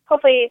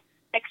hopefully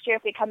next year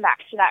if we come back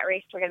to that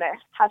race, we're gonna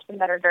have some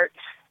better dirt.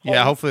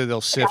 Yeah, hopefully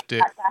they'll sift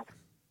it.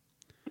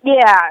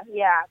 Yeah,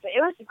 but it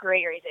was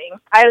great racing.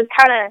 I was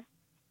kind of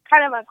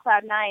on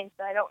cloud 9,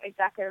 so I don't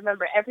exactly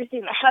remember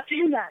everything that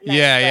happened that night.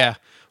 Yeah.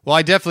 Well,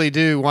 I definitely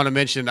do want to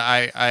mention.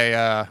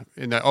 I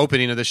in the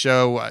opening of the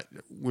show,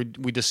 we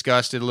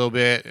discussed it a little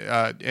bit,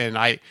 and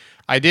I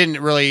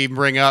didn't really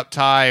bring up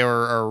Ty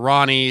or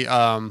Ronnie,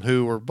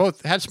 who were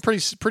both had some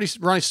pretty.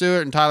 Ronnie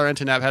Stewart and Tyler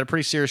Entenap had a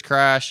pretty serious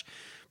crash.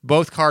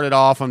 Both carted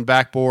off on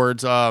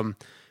backboards. And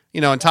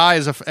Ty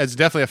is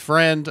definitely a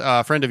friend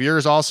of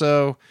yours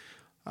also.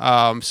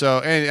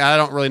 And I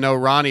don't really know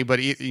Ronnie,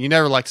 but you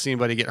never like to see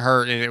anybody get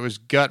hurt, and it was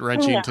gut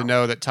wrenching to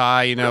know that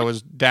Ty,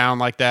 was down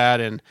like that,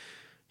 and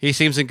he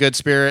seems in good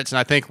spirits, and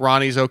I think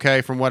Ronnie's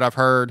okay from what I've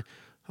heard.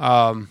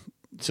 But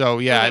it's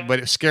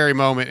a scary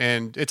moment,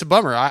 and it's a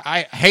bummer.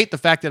 I hate the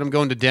fact that I'm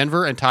going to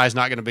Denver and Ty's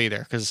not going to be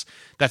there, because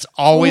that's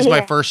always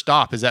my first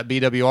stop is that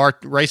BWR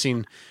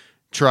racing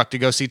truck to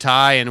go see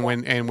Ty, and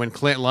when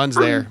Clint Lund's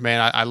there,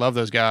 man, I love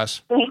those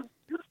guys.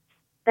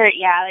 They're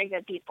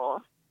good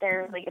people.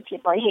 They're really good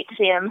people. I hate to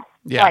see them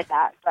like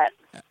that, but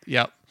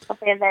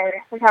hopefully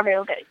their recovery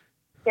will get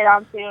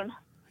on soon.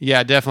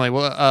 Yeah, definitely.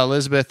 Well,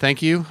 Elizabeth,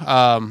 thank you.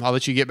 I'll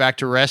let you get back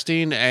to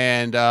resting,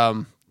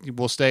 and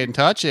we'll stay in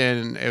touch.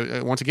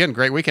 And once again,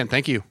 great weekend.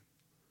 Thank you.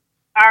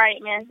 All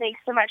right, man. Thanks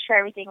so much for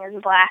everything. It was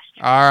a blast.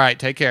 All right.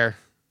 Take care.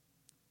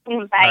 Bye.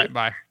 All right,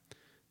 bye.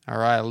 All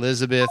right,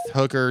 Elizabeth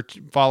Hooker.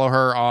 Follow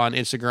her on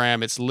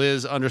Instagram. It's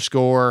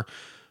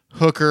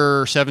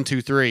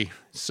Liz_Hooker723.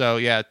 So,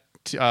 yeah.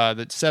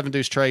 The 7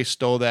 Deuce Trey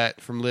stole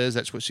that from Liz.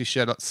 That's what she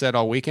said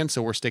all weekend,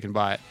 so we're sticking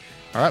by it.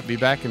 All right, be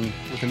back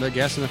with another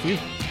guest in a few.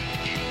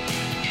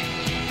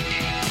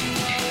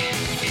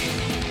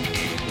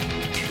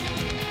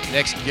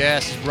 Next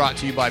guest is brought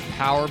to you by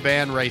Power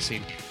Band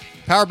Racing.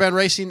 Power Band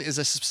Racing is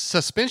a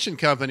suspension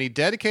company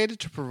dedicated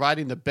to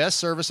providing the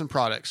best service and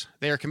products.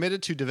 They are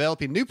committed to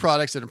developing new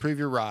products that improve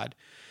your ride.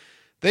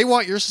 They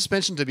want your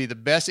suspension to be the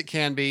best it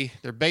can be.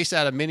 They're based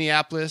out of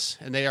Minneapolis,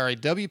 and they are a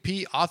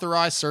WP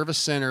authorized service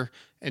center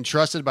and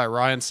trusted by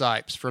Ryan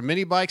Sipes. From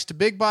mini bikes to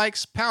big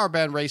bikes, Power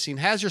Band Racing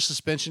has your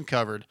suspension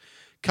covered.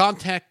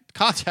 Contact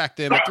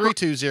them at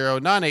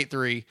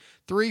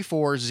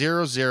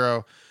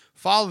 320-983-3400.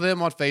 Follow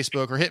them on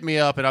Facebook or hit me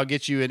up, and I'll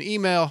get you an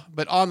email.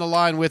 But on the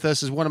line with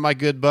us is one of my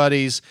good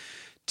buddies,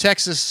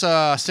 Texas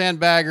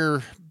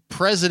Sandbagger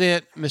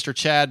President, Mr.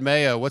 Chad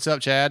Mayo. What's up,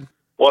 Chad?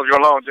 What's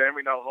going on,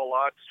 Jamie? Not a whole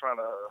lot.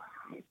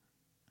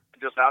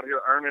 Just out here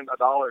earning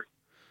 $1.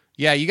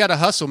 Yeah, you got to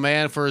hustle,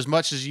 man, for as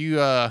much as you,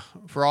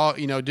 for all,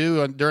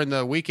 do during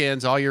the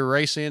weekends, all your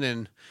racing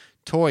and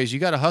toys. You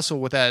got to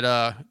hustle with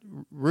that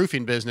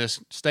roofing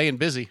business, staying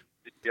busy.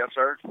 Yes,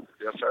 sir.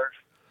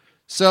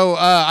 So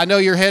I know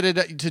you're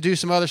headed to do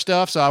some other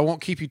stuff, so I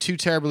won't keep you too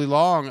terribly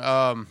long.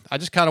 I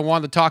just kind of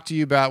wanted to talk to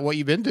you about what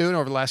you've been doing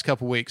over the last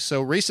couple of weeks.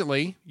 So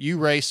recently, you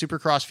raced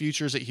Supercross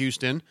Futures at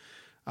Houston.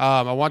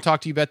 I want to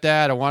talk to you about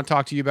that. I want to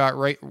talk to you about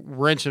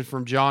wrenching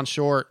from John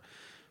Short.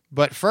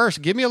 But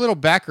first, give me a little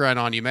background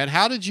on you, man.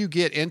 How did you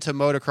get into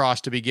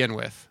motocross to begin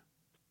with?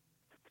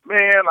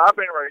 Man, I've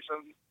been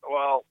racing.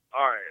 Well,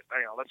 all right,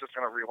 hang on. Let's just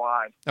kind of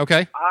rewind.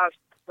 Okay. I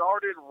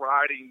started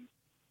riding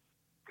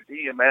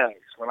DMX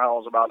when I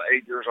was about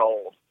 8 years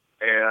old.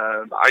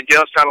 And I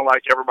guess kind of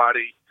like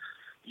everybody,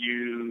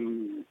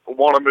 you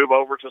want to move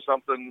over to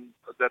something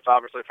that's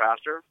obviously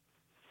faster.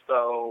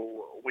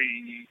 So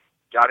we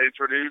got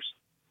introduced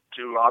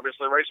to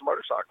obviously racing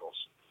motorcycles.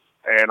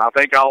 And I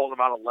think I was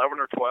about 11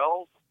 or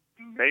 12,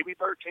 maybe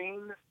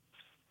 13.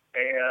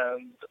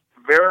 And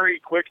very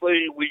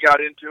quickly we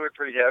got into it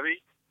pretty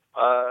heavy.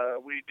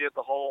 We did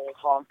the whole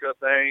Honka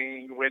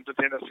thing, went to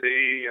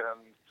Tennessee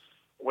and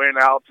went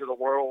out to the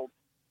World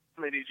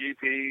Mini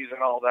GPs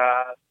and all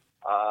that.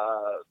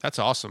 That's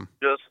awesome.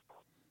 Just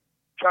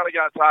kind of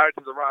got tied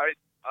to the right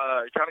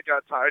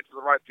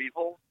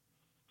people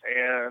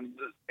and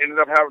ended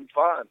up having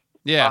fun.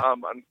 Yeah.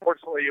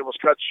 Unfortunately, it was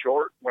cut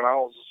short when I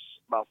was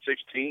about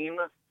 16.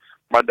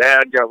 My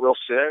dad got real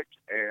sick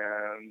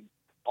and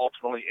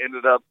ultimately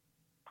ended up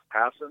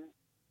passing.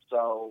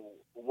 So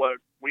what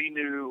we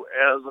knew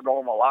as a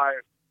normal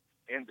life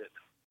ended.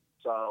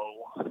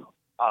 So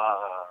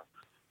I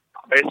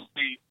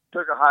basically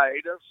took a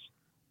hiatus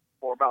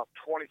for about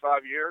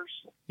 25 years.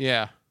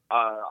 Yeah.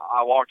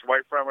 I walked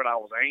away from it. I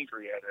was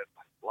angry at it.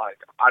 Like,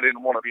 I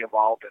didn't want to be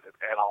involved in it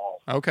at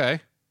all.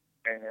 Okay.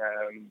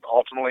 And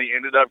ultimately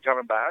ended up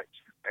coming back,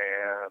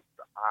 and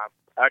I'm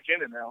back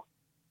in it now.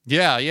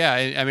 Yeah.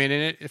 I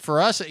mean, for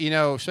us,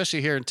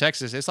 especially here in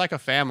Texas, it's like a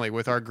family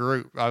with our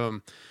group.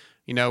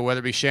 Whether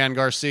it be Shan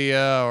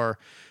Garcia or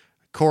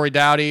Corey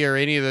Dowdy or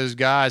any of those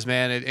guys,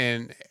 man.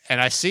 And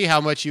I see how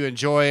much you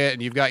enjoy it,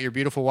 and you've got your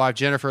beautiful wife,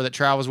 Jennifer, that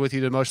travels with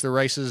you to most of the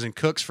races and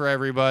cooks for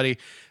everybody.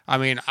 I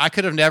mean, I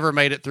could have never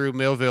made it through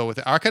Millville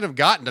I could have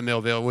gotten to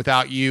Millville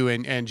without you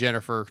and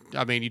Jennifer.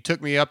 I mean, you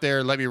took me up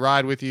there, let me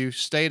ride with you,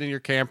 stayed in your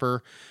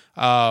camper,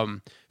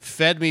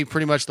 fed me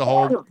pretty much the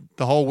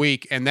whole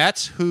week. And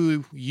that's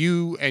who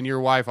you and your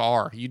wife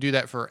are. You do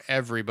that for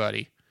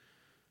everybody.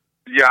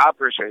 Yeah, I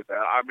appreciate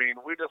that. I mean,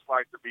 we just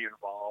like to be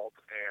involved,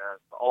 and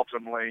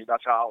ultimately,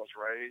 that's how I was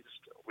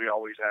raised. We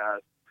always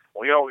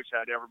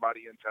had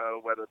everybody in tow,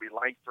 whether it be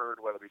Langford,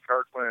 whether it be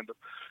Kirkland,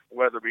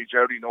 whether it be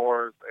Jody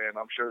North, and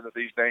I'm sure that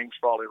these names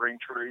probably ring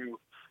true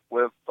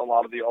with a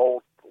lot of the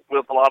old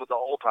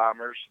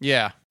timers.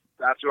 Yeah,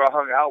 that's who I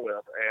hung out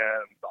with,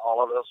 and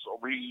all of us,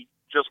 we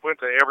just went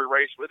to every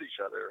race with each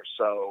other.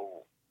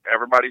 So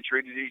everybody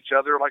treated each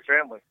other like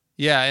family.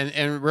 Yeah,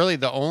 and really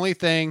the only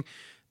thing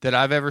that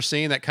I've ever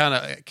seen that kind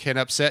of can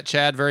upset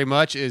Chad very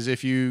much is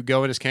if you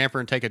go in his camper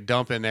and take a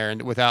dump in there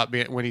and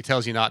when he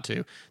tells you not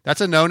to.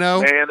 That's a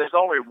no-no. And there's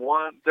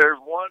one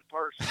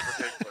person in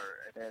particular,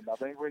 and I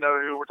think we know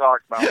who we're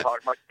talking about. We're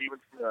talking about Steven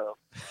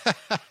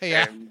Smith.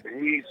 Yeah.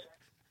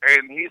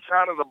 And he's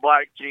kind of the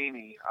black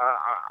genie.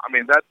 I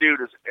mean, that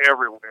dude is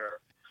everywhere.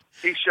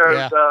 He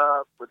shows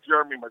up with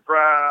Jeremy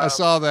McGrath. I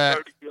saw that.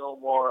 Cody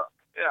Gilmore.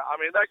 Yeah,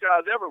 I mean, that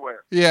guy's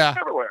everywhere. Yeah.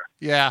 Everywhere.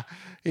 Yeah.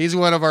 He's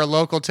one of our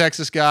local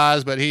Texas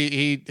guys, but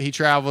he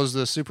travels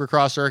the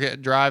Supercross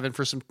circuit driving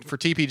for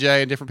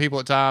TPJ and different people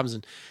at times.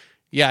 And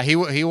yeah, he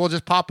will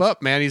just pop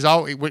up, man. He's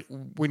always,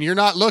 when you're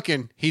not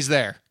looking, he's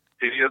there.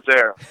 He is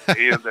there.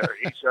 He is there.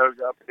 He shows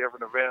up at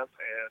different events,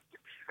 and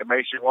it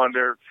makes you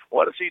wonder,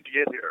 what does he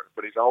get here?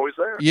 But he's always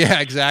there.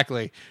 Yeah,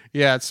 exactly.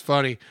 Yeah, it's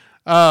funny.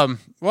 Well,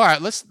 all right,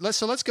 let's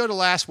go to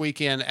last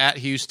weekend at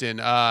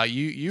Houston.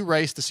 You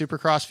raced the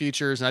Supercross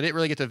Futures, and I didn't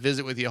really get to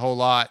visit with you a whole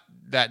lot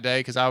that day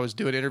because I was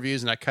doing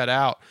interviews and I cut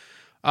out.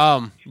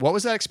 What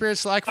was that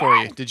experience like for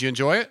you? Did you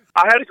enjoy it?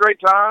 I had a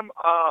great time.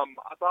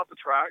 I thought the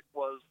track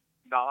was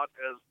not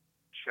as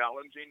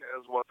challenging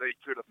as what they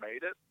could have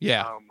made it.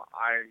 Yeah.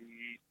 I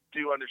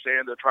do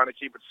understand they're trying to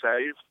keep it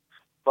safe,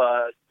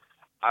 but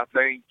I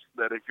think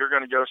that if you're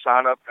going to go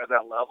sign up at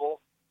that level,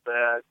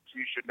 that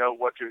you should know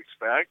what to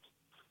expect.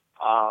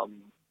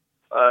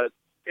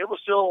 It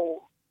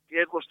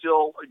was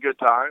still a good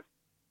time.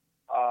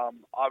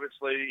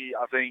 Obviously,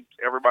 I think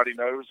everybody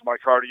knows my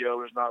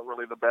cardio is not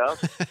really the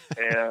best,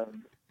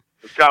 and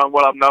it's kind of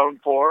what I'm known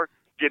for,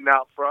 getting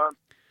out front,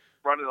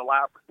 running a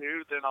lap or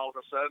two, then all of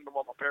a sudden,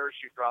 my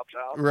parachute drops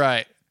out.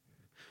 Right.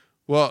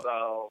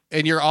 Well,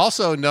 and you're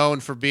also known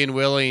for being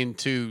willing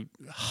to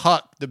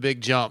huck the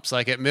big jumps.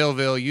 Like at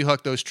Millville, you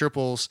hucked those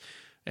triples,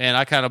 and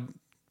I kind of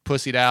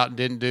pussied out and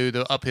didn't do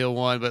the uphill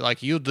one, but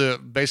like you'll do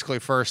it basically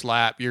first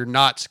lap. You're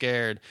not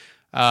scared.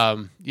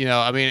 I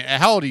mean,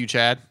 how old are you,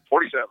 Chad?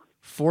 47.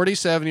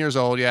 47 years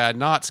old. Yeah,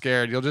 not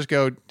scared. You'll just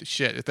go,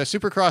 shit. If the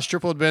Supercross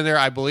triple had been there,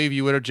 I believe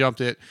you would have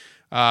jumped it.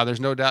 There's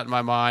no doubt in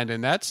my mind,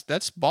 and that's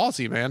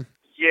ballsy, man.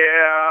 Yeah,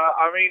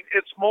 I mean,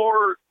 it's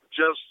more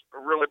just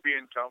really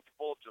being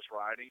comfortable, just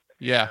riding.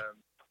 Yeah. And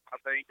I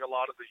think a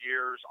lot of the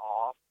years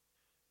off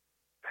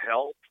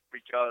helped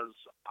because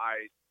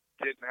I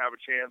didn't have a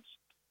chance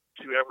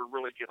to ever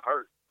really get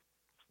hurt.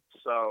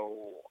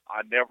 So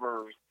I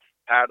never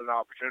had an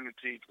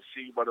opportunity to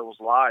see what it was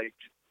like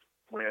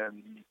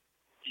when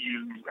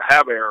you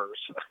have errors.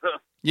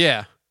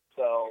 Yeah.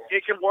 So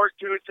it can work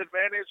to its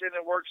advantage, and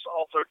it works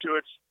also to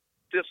its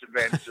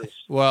disadvantages.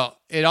 Well,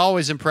 it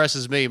always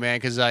impresses me, man,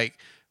 because like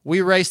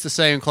we race the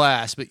same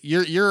class, but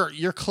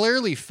you're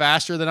clearly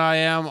faster than I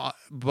am.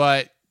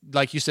 But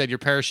like you said, your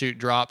parachute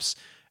drops,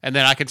 and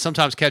then I can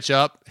sometimes catch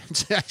up.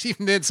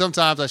 Even then,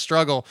 sometimes I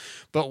struggle.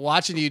 But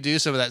watching you do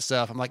some of that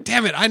stuff, I'm like,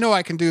 damn it, I know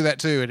I can do that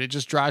too, and it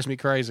just drives me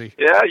crazy.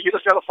 Yeah, you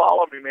just got to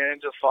follow me, man.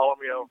 Just follow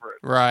me over it.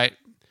 Right.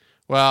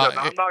 Well,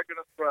 I'm not going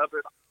to scrub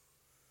it.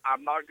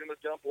 I'm not going to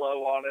jump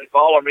low on it.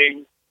 Follow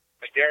me.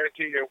 I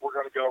guarantee you we're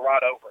going to go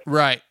right over it.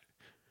 Right.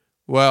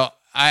 Well,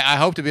 I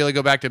hope to be able to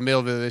go back to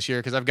Millville this year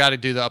because I've got to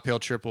do the uphill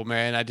triple,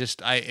 man.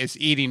 It's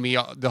eating me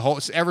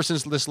ever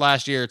since this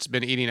last year. It's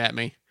been eating at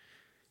me.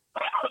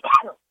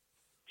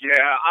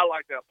 Yeah, I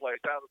like that place.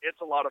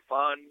 It's a lot of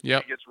fun.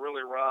 Yep. It gets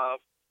really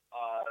rough.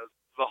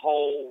 The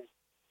whole,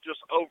 just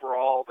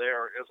overall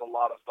there is a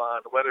lot of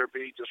fun, whether it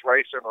be just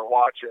racing or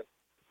watching.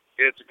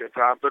 It's a good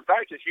time. But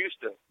back to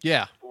Houston.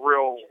 Yeah.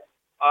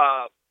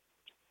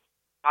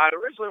 I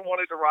originally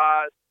wanted to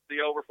ride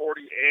the over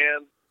 40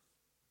 and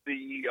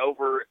the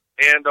over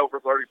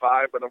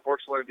 35, but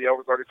unfortunately the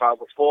over 35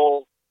 was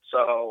full,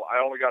 so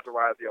I only got to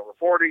ride the over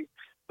 40.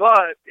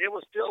 But it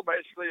was still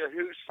basically a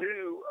who's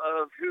who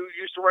of who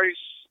used to race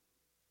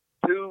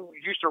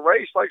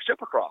like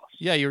Supercross.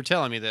 Yeah, you were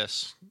telling me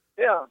this.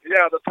 Yeah.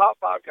 The top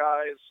 5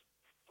 guys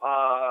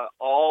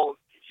all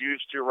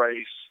used to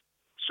race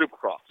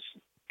Supercross,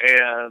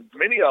 and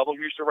many of them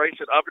used to race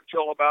it up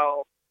until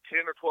about 10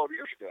 or 12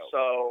 years ago.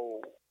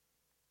 So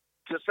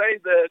to say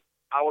that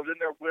I was in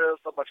there with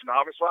a bunch of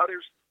novice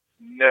riders,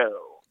 no.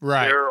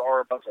 Right. There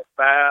are a bunch of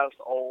fast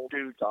old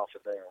dudes off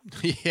of there.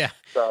 Yeah.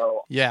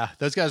 So yeah,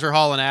 those guys were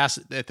hauling ass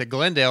at the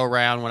Glendale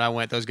round when I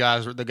went. The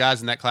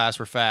guys in that class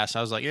were fast.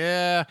 I was like,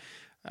 yeah,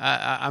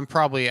 I'm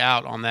probably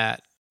out on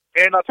that.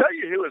 And I'll tell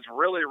you who is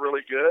really,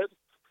 really good,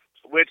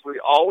 which we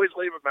always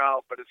leave him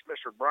out, but it's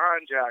Mr.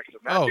 Brian Jackson.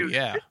 That dude's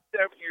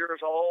 57 years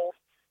old,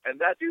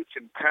 and that dude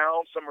can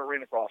pound some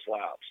arena cross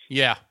laps.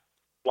 Yeah.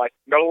 Like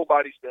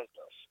nobody's business.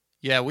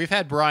 Yeah, we've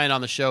had Brian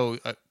on the show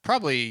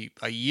probably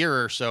a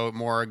year or so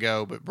more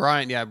ago. But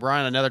Brian,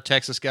 another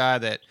Texas guy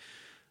that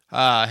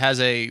has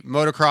a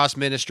motocross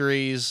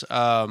ministries,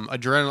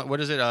 adrenaline. What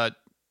is it?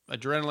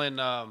 Adrenaline.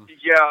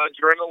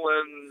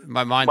 Adrenaline.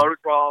 My mind.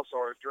 Motocross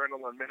or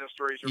Adrenaline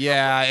Ministries.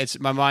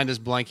 Something. My mind is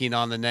blanking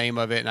on the name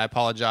of it, and I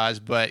apologize.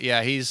 But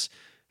yeah, he's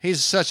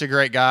such a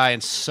great guy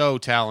and so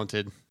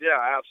talented.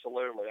 Yeah,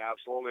 absolutely.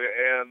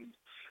 And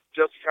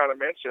just to kind of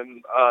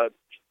mention,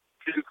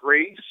 Duke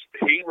Reese,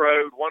 he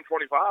rode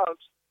 125s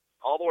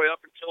all the way up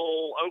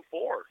until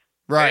 04.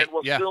 Right. And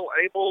was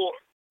able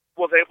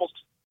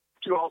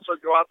to also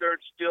go out there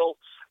and still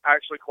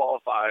actually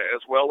qualify,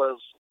 as well as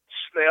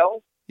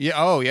Snell. Yeah.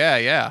 Oh, yeah.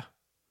 Yeah.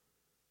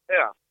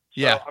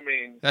 So, I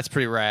mean, that's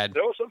pretty rad.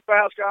 There were some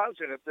fast guys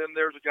in it. Then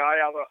there's a guy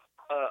out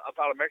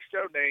of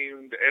Mexico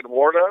named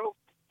Eduardo.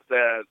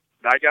 That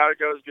guy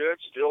goes good.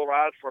 Still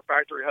rides for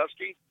Factory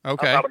Husky.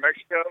 Okay. Out of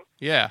Mexico.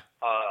 Yeah.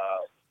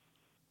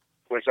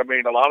 Which, I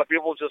mean, a lot of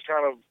people just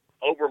kind of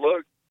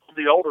overlook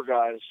the older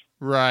guys.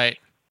 Right.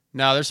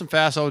 No, there's some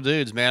fast old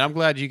dudes, man. I'm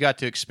glad you got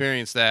to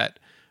experience that.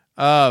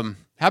 How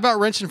about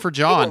wrenching for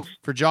John,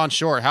 for John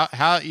Short?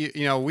 How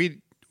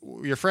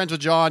you're friends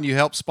with John. You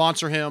help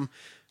sponsor him,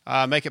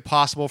 make it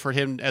possible for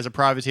him as a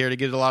privateer to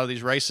get a lot of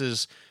these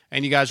races,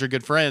 and you guys are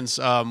good friends.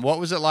 What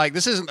was it like?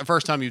 This isn't the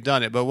first time you've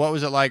done it, but what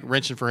was it like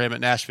wrenching for him at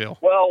Nashville?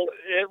 Well,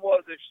 it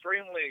was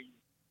extremely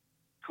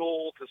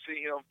cool to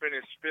see him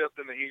finish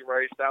 5th in the heat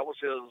race. That was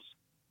his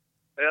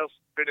best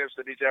finish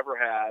that he's ever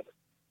had.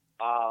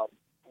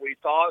 We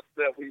thought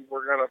that we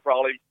were going to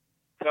probably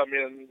come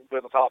in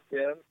with a top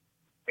 10,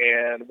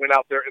 and went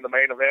out there in the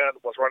main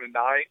event, was running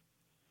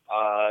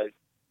 9th.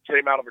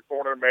 Came out of the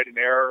corner, made an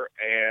error,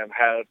 and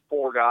had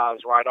 4 guys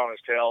right on his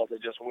tail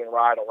that just went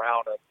right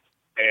around him.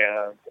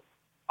 And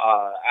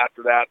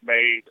after that,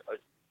 made a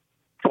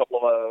couple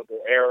of the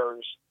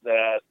errors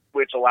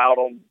which allowed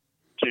him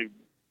to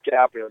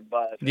gap him.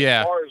 But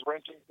as far as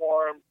wrenching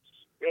for him,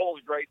 it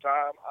was a great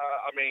time.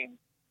 I mean,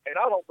 and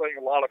I don't think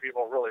a lot of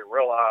people really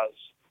realize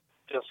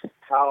just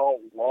how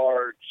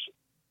large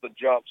the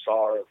jumps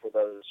are for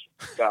those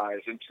guys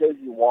until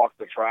you walk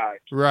the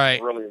track. Right.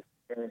 You really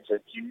experience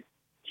it.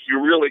 You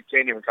really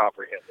can't even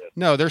comprehend it.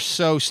 No, they're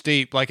so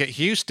steep. Like at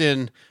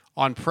Houston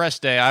on press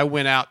day, I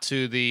went out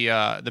to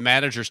the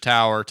manager's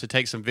tower to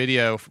take some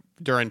video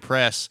during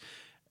press.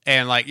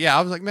 And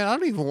I was like, man,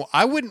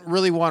 I wouldn't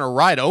really want to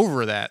ride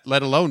over that,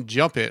 let alone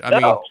jump it. I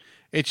mean,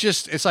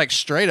 it's like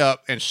straight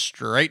up and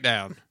straight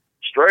down.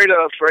 Straight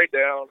up, straight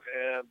down,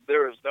 and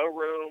there is no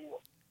room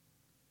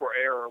for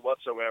error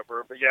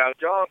whatsoever. But yeah,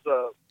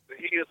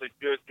 he is a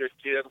good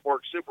kid,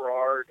 works super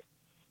hard.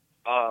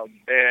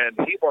 And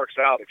he works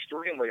out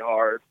extremely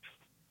hard.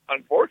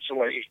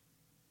 Unfortunately,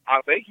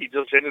 I think he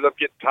just ended up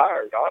getting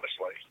tired,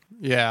 honestly.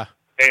 Yeah.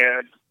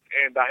 And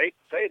I hate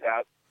to say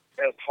that,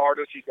 as hard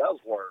as he does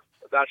work,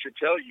 that should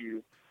tell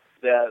you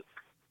that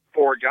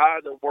for a guy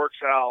that works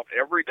out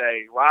every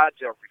day, rides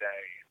every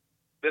day,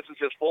 this is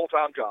his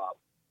full-time job.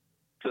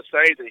 To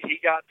say that he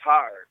got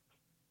tired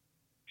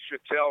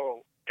should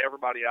tell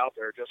everybody out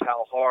there just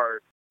how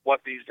hard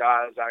what these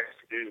guys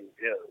actually do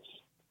is.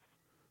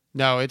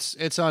 No,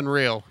 it's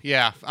unreal.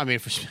 Yeah, I mean,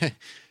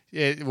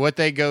 what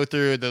they go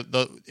through,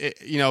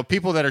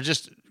 people that are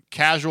just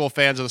casual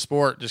fans of the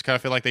sport just kind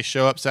of feel like they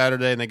show up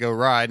Saturday and they go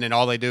ride, and then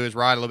all they do is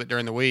ride a little bit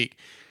during the week.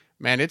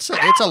 Man, it's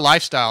a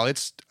lifestyle.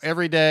 It's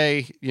every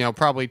day,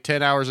 probably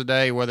 10 hours a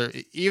day.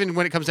 Even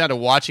when it comes down to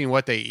watching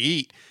what they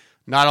eat,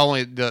 not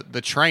only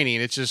the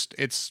training,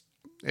 it's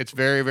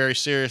very, very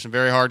serious and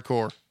very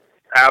hardcore.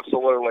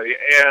 Absolutely,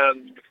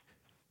 and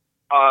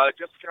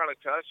just to kind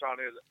of touch on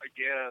it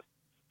again.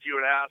 You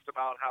had asked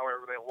about how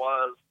everything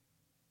was.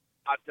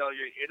 I tell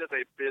you, it is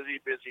a busy,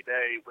 busy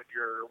day when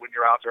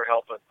you're out there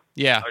helping.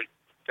 Yeah.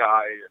 A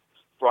guy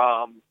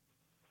from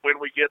when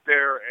we get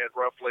there at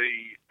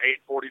roughly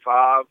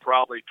 8:45,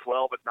 probably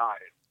 12 at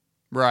night.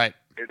 Right.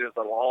 It is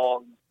a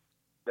long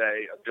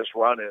day of just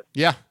running.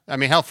 Yeah, I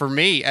mean, hell, for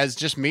me as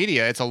just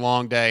media, it's a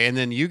long day, and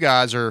then you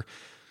guys are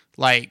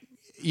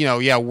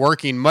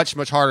working much,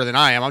 much harder than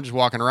I am. I'm just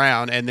walking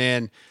around, and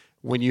then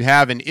when you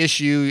have an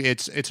issue,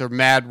 it's a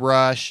mad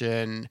rush,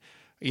 and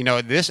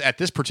at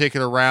this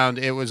particular round,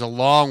 it was a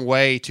long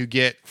way to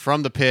get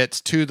from the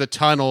pits to the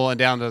tunnel and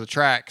down to the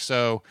track.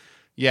 So,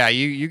 yeah,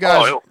 you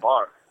guys. Oh, it was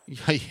far.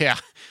 Yeah,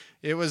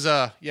 it was.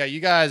 You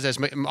guys as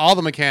all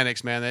the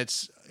mechanics, man.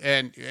 It's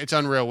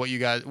unreal what you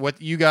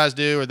guys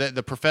do, or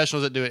the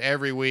professionals that do it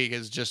every week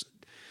is just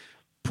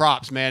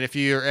props, man. If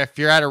you're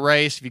at a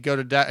race, if you go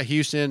to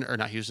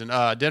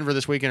Denver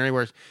this weekend or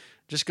anywhere.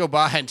 Just go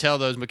by and tell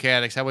those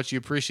mechanics how much you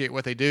appreciate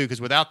what they do, because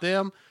without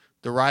them,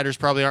 the riders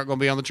probably aren't going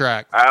to be on the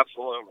track.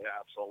 Absolutely.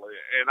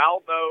 And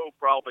I'll know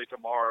probably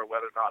tomorrow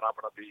whether or not I'm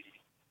going to be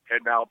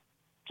heading out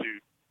to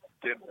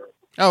Denver.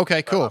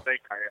 Okay, cool. I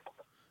think I am.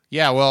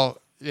 Yeah, well,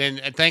 and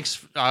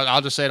thanks.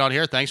 I'll just say it on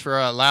here. Thanks for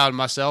allowing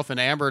myself and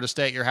Amber to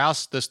stay at your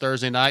house this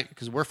Thursday night,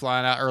 because we're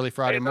flying out early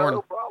Friday morning.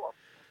 No problem.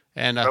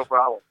 And no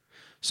problem.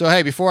 So,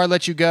 hey, before I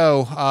let you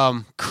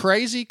go,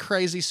 crazy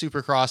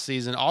Supercross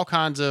season, all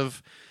kinds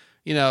of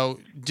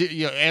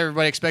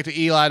everybody expected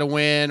Eli to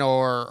win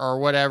or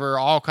whatever,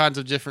 all kinds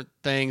of different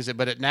things.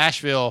 But at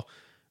Nashville,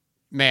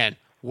 man,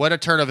 what a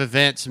turn of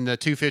events in the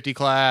 250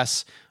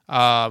 class.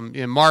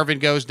 Marvin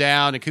goes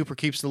down and Cooper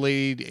keeps the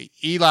lead.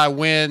 Eli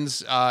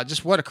wins.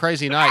 Just what a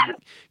crazy night.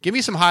 Give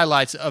me some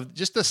highlights of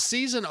just the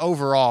season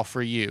overall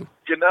for you.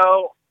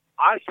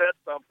 I said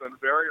something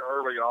very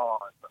early on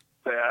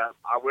that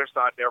I wish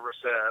I'd never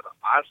said.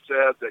 I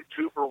said that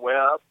Cooper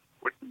Webb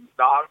would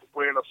not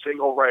win a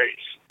single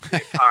race the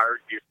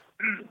entire year.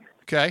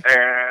 Okay.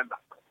 And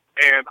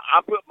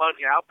I put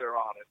money out there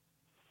on it.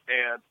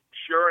 And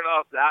sure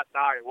enough, that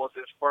night was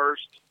his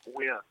first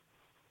win.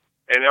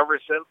 And ever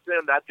since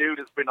then, that dude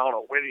has been on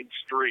a winning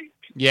streak.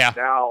 Yeah.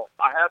 Now,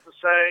 I have to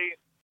say,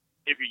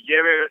 if you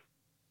give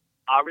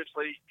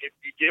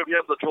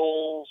him the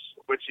tools,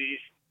 which he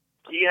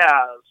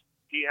has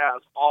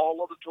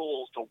all of the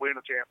tools to win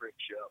a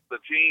championship. The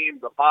team,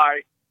 the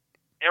bike,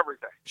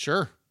 everything.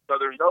 Sure. So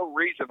there's no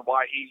reason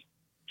why he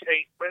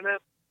can't win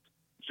it.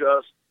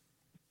 Just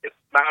it's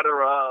a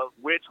matter of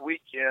which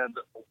weekend,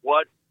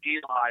 what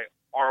Eli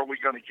are we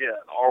going to get?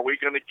 Are we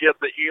going to get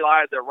the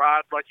Eli that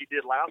rides like he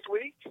did last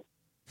week?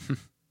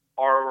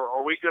 Or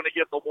are we going to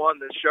get the one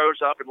that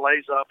shows up and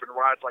lays up and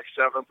rides like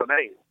 7th and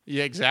 8th?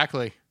 Yeah,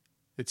 exactly.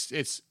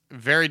 It's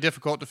very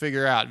difficult to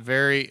figure out.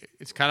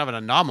 It's kind of an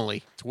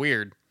anomaly. It's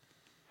weird.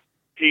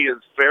 He is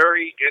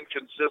very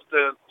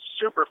inconsistent,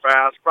 super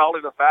fast, probably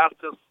the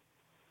fastest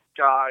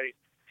guy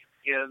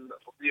in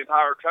the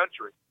entire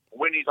country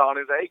when he's on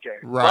his A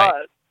game.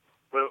 Right.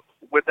 But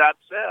with that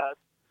said,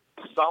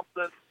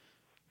 something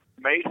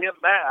made him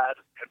mad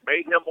and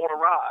made him want to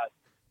ride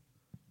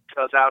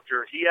because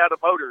after he had a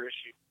motor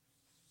issue,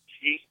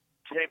 he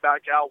came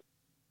back out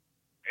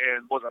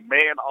and was a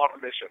man on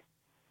a mission.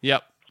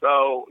 Yep.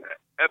 So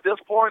at this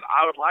point,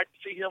 I would like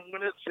to see him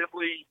win it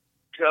simply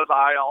because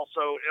I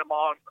also am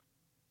on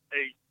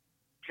a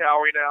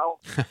Cowie now.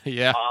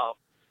 Yeah.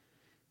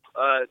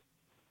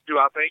 Do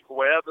I think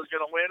Webb is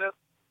going to win it?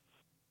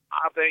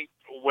 I think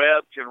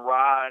Webb can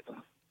ride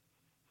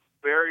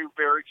very,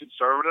 very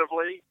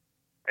conservatively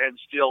and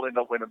still end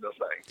up winning this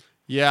thing.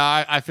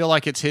 Yeah, I feel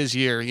like it's his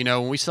year.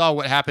 When we saw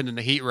what happened in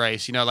the heat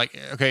race,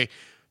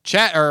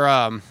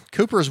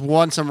 Cooper's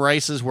won some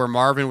races where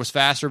Marvin was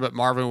faster, but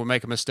Marvin would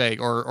make a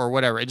mistake or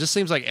whatever. It just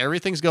seems like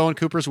everything's going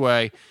Cooper's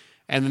way.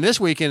 And then this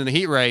weekend in the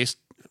heat race,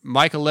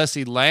 Mike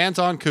Alessi lands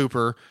on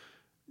Cooper.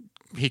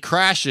 He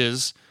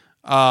crashes.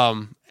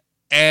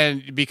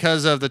 And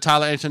because of the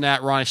Tyler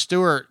Antoinette, Ronnie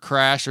Stewart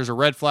crash, there's a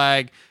red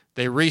flag.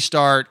 They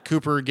restart.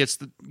 Cooper gets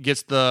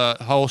the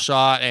whole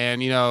shot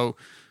and,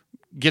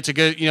 gets a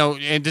good,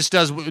 and just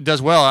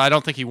does well. I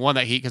don't think he won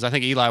that heat because I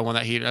think Eli won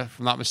that heat, if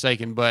I'm not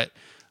mistaken. But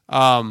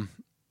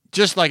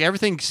just like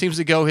everything seems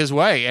to go his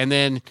way. And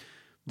then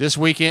this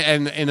weekend,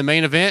 and in the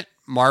main event,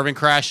 Marvin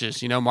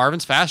crashes.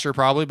 Marvin's faster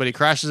probably, but he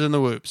crashes in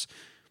the whoops.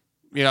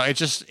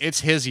 It's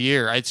his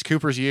year. It's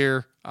Cooper's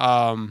year.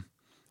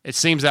 It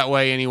seems that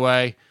way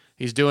anyway.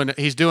 He's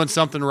doing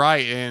something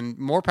right, and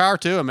more power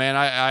to him, man.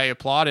 I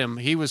applaud him.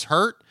 He was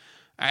hurt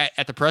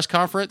at the press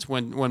conference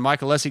when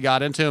Mike Alessi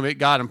got into him. It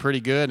got him pretty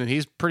good, and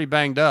he's pretty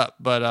banged up.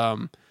 But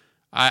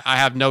I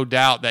have no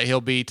doubt that he'll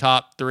be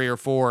top 3 or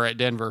 4 at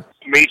Denver.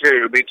 Me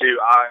too.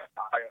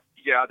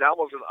 Yeah, that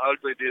was an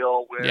ugly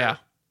deal when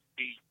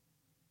he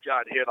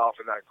got hit off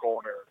in that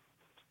corner.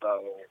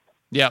 So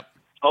yep.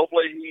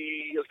 Hopefully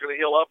he is going to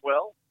heal up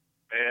well.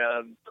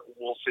 And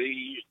we'll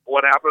see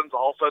what happens.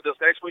 Also, this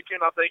next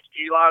weekend, I think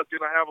Eli is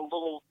going to have a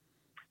little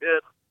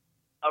bit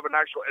of an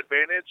actual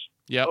advantage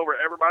over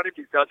everybody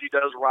because he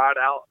does ride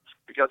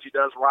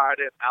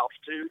at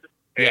altitude,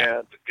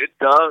 and it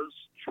does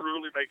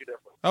truly make a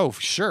difference. Oh,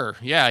 sure.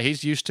 Yeah,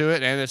 he's used to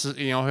it, and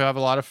he'll have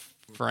a lot of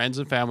friends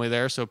and family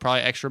there, so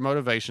probably extra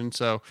motivation.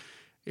 So,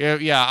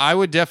 yeah, I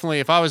would definitely,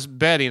 if I was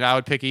betting, I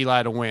would pick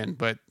Eli to win,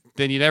 but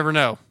then you never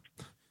know.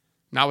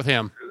 Not with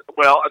him.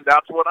 Well, and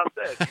that's what I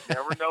said. You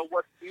never know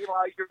what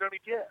Eli you're going to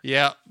get.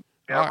 Yeah.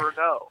 Never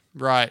know.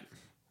 Right.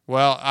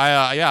 Well,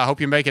 I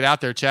hope you make it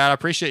out there, Chad. I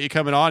appreciate you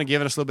coming on and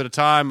giving us a little bit of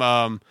time.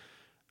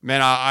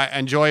 Man, I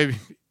enjoy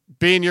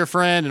being your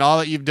friend and all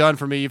that you've done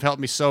for me. You've helped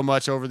me so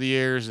much over the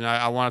years, and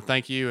I want to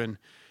thank you. And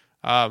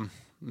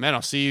man,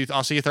 I'll see you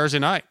Thursday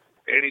night.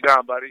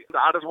 Anytime, buddy.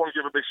 I just want to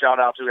give a big shout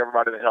out to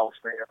everybody that helps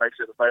me and makes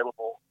it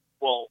available.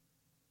 Well,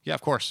 yeah,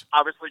 of course.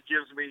 Obviously,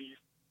 gives me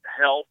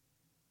help.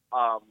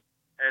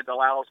 And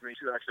allows me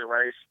to actually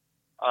race.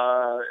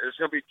 It's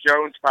going to be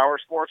Jones Power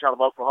Sports out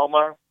of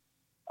Oklahoma.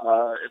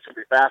 It's going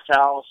to be Fast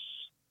House,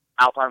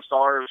 Alpine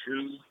Stars,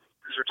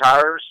 Hoosier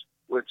Tires,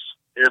 which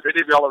if any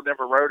of y'all have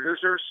never rode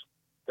Hoosiers,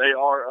 they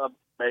are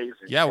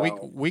amazing. Yeah,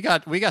 we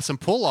got some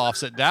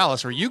pull-offs at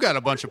Dallas, or you got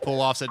a bunch of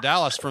pull-offs at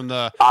Dallas from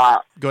the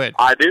go ahead.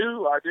 I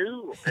do.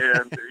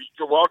 And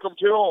you're welcome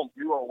to them.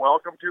 You are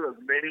welcome to as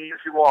many as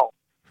you want.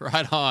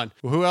 Right on.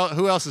 Well,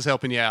 who else is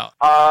helping you out?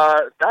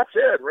 That's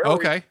it, really.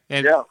 Okay.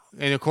 And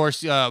of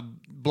course, you're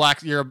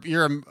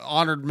an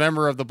honored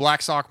member of the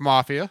Black Sock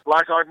Mafia.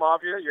 Black Sock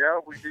Mafia, yeah.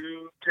 We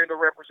do tend to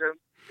represent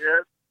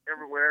it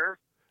everywhere.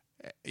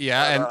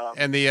 Yeah,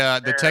 and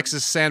the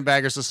Texas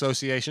Sandbaggers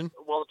Association.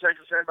 Well, the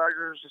Texas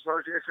Sandbaggers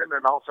Association,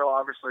 and also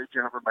obviously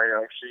Jennifer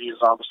Mayo. She is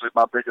obviously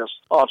my biggest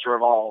sponsor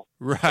of all.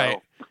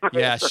 Right. So.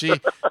 Yeah.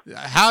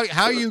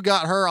 How you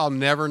got her, I'll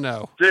never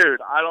know.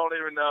 Dude, I don't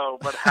even know.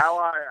 But how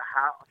I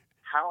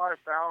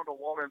found a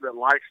woman that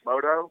likes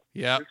moto.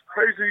 Yeah. It's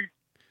crazy.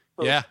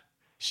 So, yeah.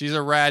 She's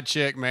a rad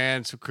chick,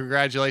 man. So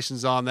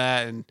congratulations on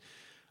that. And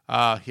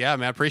yeah,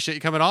 man, I appreciate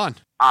you coming on.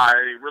 I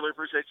really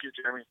appreciate you,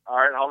 Jeremy. All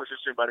right, I'll see you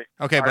soon, buddy.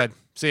 Okay, all bud. Right.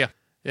 See ya.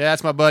 Yeah,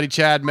 that's my buddy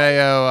Chad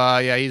Mayo.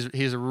 Yeah,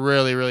 he's a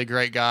really, really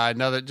great guy.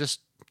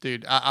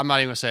 Dude, I'm not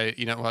even gonna say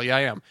it. Well, yeah,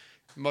 I am.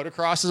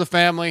 Motocross is a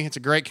family. It's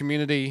a great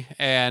community,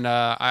 and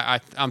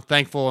I'm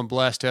thankful and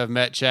blessed to have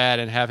met Chad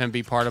and have him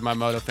be part of my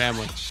moto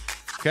family.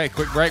 Okay,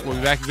 quick break. We'll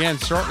be back again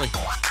shortly.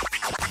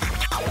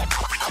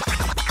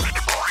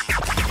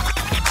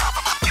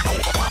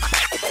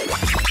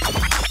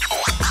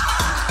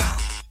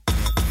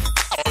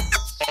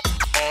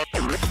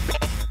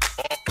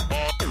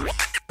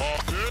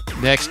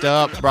 Next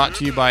up, brought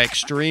to you by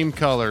Extreme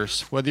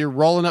Colors. Whether you're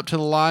rolling up to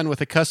the line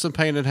with a custom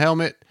painted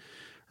helmet,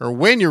 or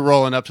when you're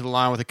rolling up to the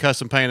line with a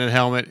custom painted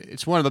helmet,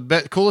 it's one of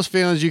the coolest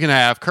feelings you can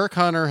have. Kirk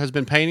Hunter has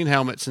been painting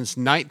helmets since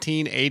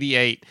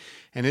 1988,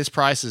 and his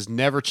price has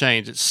never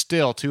changed. It's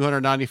still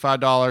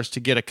 $295 to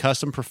get a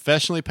custom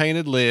professionally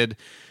painted lid,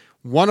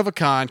 one of a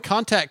kind.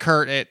 Contact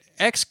Kurt at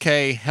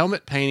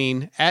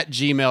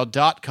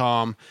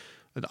xkhelmetpainting@gmail.com.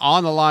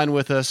 On the line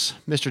with us,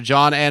 Mr.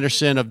 John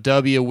Anderson of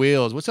W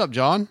Wheels. What's up,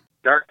 John?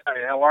 Dark,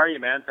 how are you,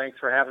 man? Thanks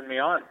for having me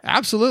on.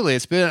 Absolutely.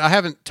 I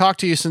haven't talked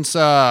to you since,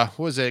 what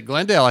was it,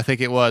 Glendale, I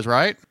think it was,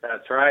 right?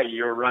 That's right.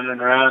 You were running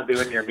around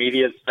doing your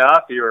media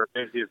stuff. You were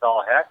busy as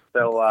all heck.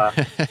 So,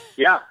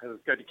 yeah, it was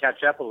good to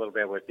catch up a little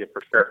bit with you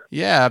for sure.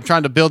 Yeah, I'm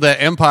trying to build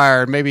that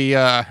empire. Maybe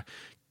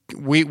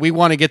we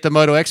want to get the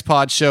Moto X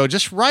Pod show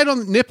just right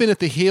on nipping at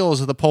the heels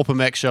of the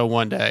PulpMX show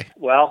one day.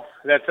 Well,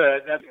 that's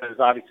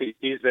obviously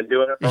he's been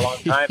doing it for a long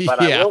time.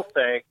 But yeah. I will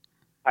say,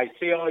 I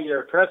see all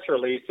your press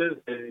releases,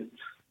 and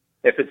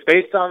if it's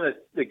based on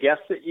the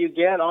guests that you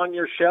get on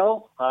your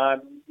show,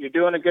 you're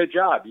doing a good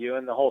job, you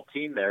and the whole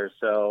team there.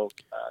 So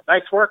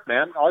nice work,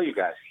 man, all you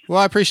guys. Well,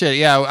 I appreciate it.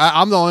 Yeah,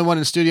 I'm the only one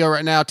in the studio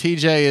right now.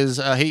 TJ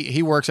is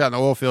he works out in the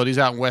oil field. He's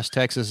out in West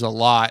Texas a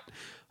lot,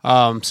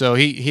 so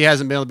he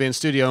hasn't been able to be in the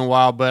studio in a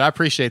while. But I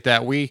appreciate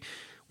that. We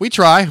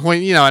try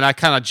when and I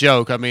kind of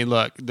joke. I mean,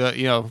 look,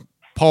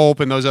 Pulp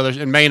and those others,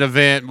 and Main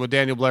Event with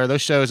Daniel Blair.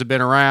 Those shows have been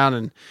around,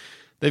 and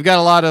they've got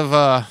a lot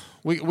of.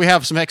 We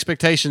have some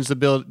expectations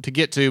to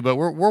get to, but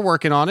we're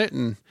working on it,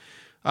 and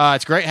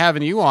it's great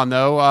having you on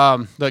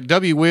though. The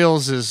W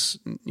Wheels is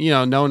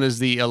known as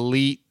the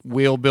elite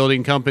wheel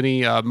building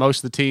company.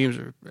 Most of the teams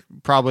are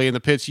probably in the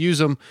pits use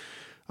them.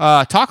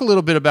 Talk a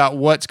little bit about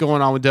what's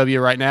going on with W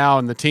right now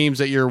and the teams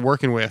that you're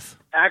working with.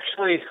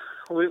 Actually,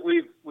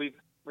 we've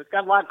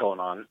got a lot going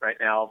on right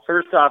now.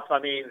 First off, I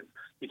mean,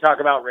 you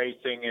talk about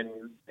racing,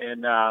 and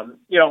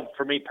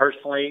for me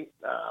personally.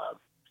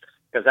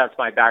 Because that's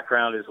my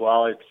background as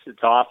well.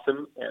 It's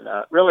awesome and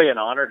really an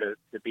honor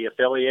to be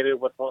affiliated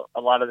with a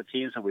lot of the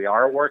teams that we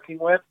are working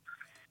with.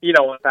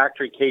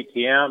 Factory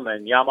KTM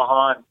and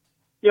Yamaha, and,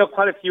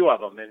 quite a few of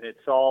them. And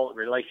it's all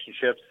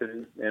relationships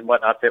and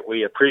whatnot that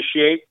we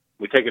appreciate.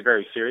 We take it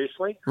very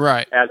seriously,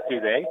 right? As do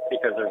they,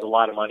 because there's a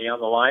lot of money on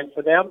the line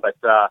for them. But,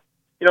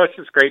 it's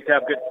just great to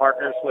have good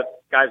partners with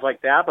guys like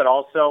that. But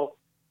also,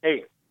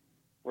 hey,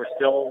 we're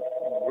still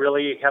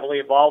really heavily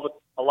involved with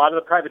a lot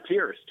of the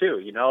privateers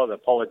too, the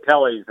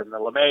Politellis and the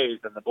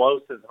LeMays and the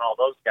Bloses and all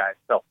those guys.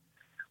 So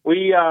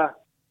we're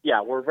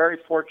very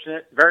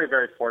fortunate, very,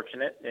 very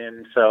fortunate.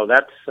 And so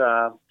that's,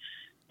 Dark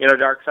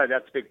Side,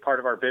 that's a big part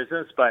of our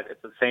business. But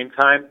at the same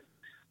time,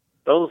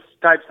 those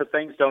types of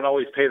things don't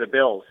always pay the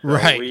bills. So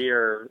right. We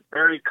are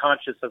very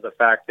conscious of the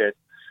fact that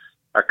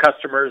our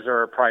customers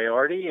are a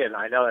priority. And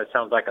I know that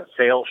sounds like a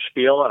sales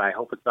spiel, and I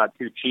hope it's not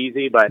too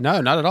cheesy, but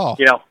no, not at all.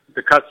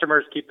 The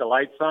customers keep the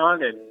lights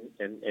on,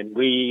 and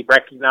we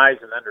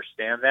recognize and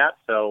understand that.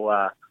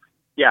 So,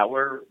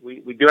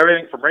 we do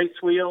everything from race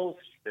wheels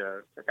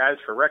to guys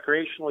for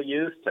recreational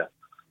use to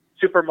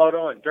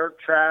supermoto and dirt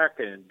track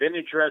and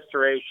vintage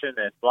restoration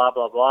and blah,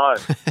 blah, blah.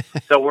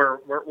 So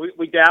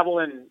we dabble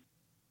in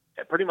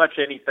pretty much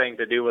anything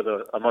to do with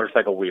a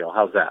motorcycle wheel.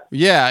 How's that?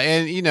 Yeah.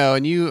 And,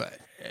 and you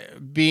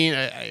being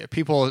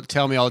people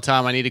tell me all the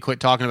time, I need to quit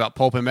talking about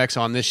PulpMX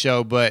on this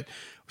show, but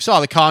we saw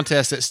the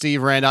contest that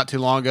Steve ran not too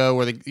long ago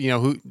where I think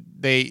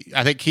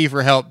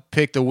Kiefer helped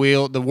pick the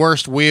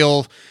worst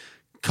wheel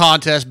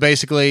contest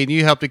basically, and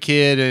you helped a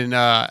kid, and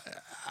I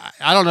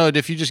don't know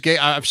if you just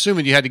I'm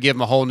assuming you had to give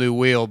him a whole new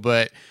wheel,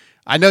 but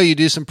I know you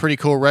do some pretty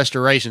cool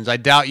restorations. I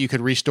doubt you could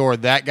restore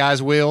that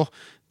guy's wheel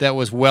that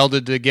was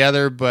welded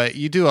together, but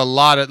you do a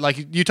lot of,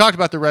 like you talked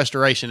about the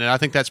restoration, and I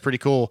think that's pretty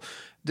cool.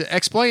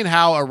 Explain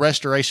how a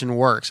restoration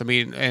works. I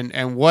mean,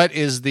 and what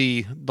is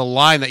the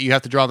line that you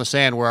have to draw in the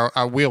sand where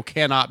a wheel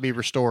cannot be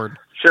restored?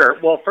 Sure.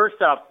 Well,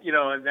 first off,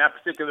 in that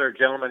particular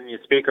gentleman you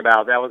speak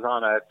about, that was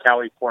on a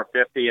Cali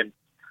 450. And,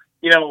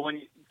 when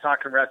you're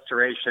talking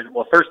restoration,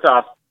 well, first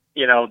off,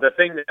 the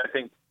thing that I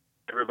think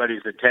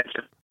everybody's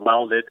attention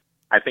welded.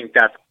 I think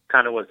that's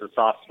kind of was a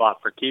soft spot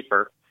for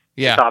keeper.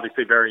 Yeah. It's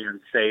obviously very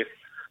unsafe.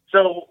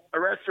 So a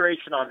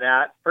restoration on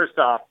that, first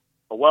off,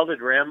 a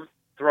welded rim,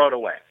 throw it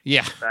away.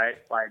 Yeah. Right?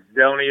 Like,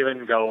 don't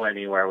even go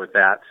anywhere with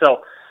that.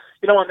 So,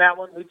 on that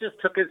one, we just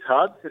took his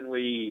hubs and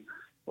we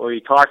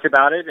talked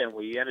about it, and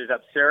we ended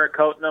up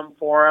Cerakoting them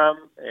for him,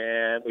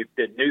 and we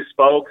did new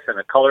spokes and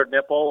a colored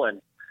nipple,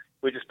 and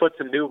we just put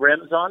some new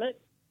rims on it,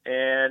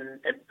 and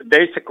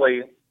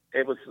basically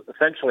it was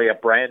essentially a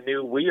brand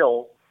new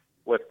wheel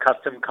with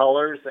custom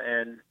colors.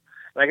 And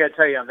I got to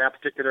tell you, on that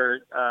particular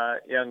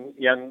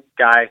young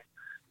guy,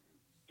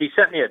 he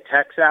sent me a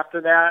text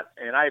after that,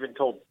 and I even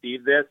told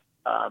Steve this.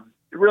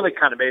 It really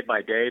kind of made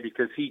my day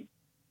because he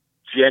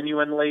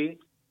genuinely,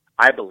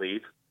 I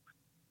believe,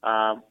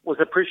 was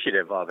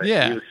appreciative of it.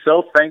 Yeah. He was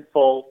so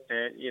thankful,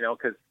 and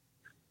because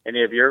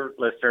any of your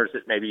listeners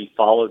that maybe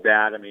followed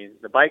that, I mean,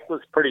 the bike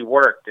was pretty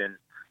worked, and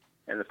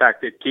the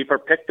fact that keeper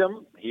picked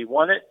him, he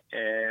won it,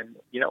 and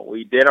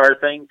we did our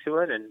thing to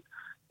it, and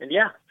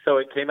yeah, so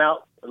it came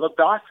out, it looked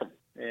awesome,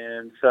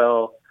 and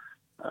so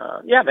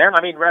yeah, man.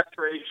 I mean,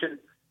 restoration.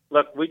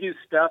 Look, we do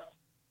stuff.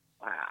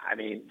 I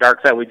mean,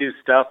 Dark Side, we do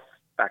stuff.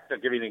 In fact, I'll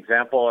give you an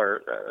example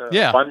or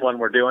a fun one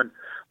we're doing.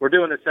 We're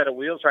doing a set of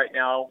wheels right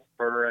now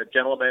for a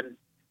gentleman,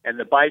 and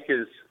the bike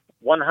is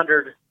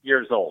 100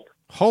 years old.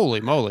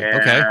 Holy moly!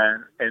 Okay,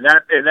 and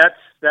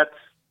that's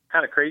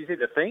kind of crazy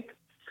to think.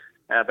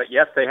 But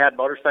yes, they had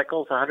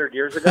motorcycles 100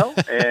 years ago,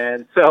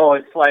 and so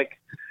it's like,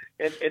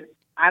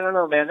 I don't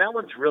know, man. That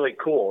one's really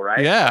cool,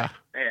 right? Yeah,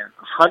 man,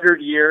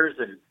 100 years,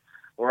 and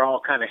we're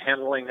all kind of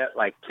handling it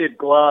like kid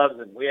gloves,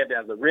 and we had to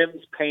have the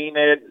rims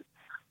painted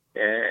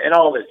and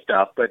all this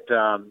stuff. But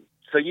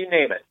so you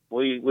name it,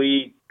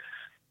 we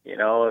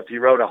if you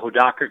rode a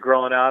Hodaka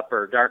growing up,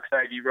 or Dark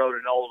Side, you rode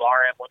an old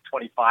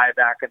RM125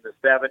 back in the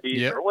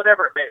 70s, or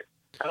whatever it may.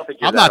 I don't think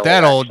I'm not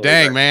that old. Actually,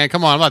 dang, man,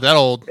 come on, I'm not that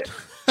old. No,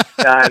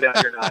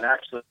 you're not.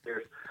 Actually,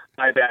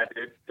 my bad,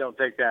 dude. Don't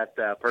take that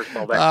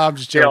personal. I'm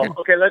just joking.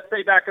 Okay, let's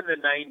say back in the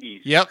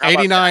 90s. Yep,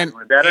 89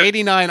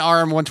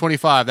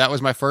 RM125. That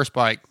was my first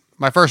bike,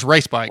 my first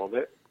race bike. Well,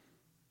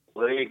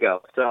 there you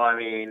go. So, I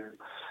mean,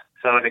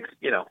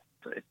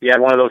 you had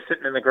one of those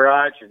sitting in the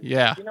garage, and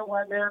yeah, you know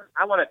what, man?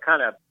 I want to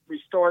kind of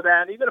restore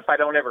that, even if I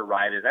don't ever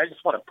ride it. I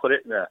just want to put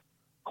it in the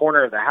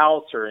corner of the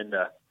house or in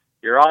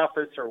your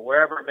office or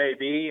wherever it may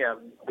be.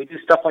 We do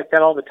stuff like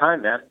that all the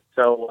time, man.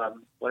 So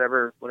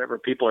whatever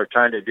people are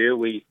trying to do,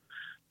 we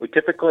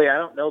typically, I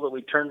don't know that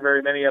we turn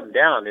very many of them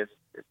down. If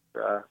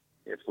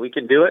we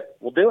can do it,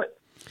 we'll do it.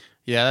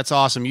 Yeah, that's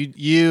awesome.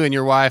 You and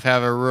your wife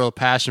have a real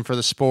passion for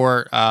the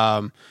sport.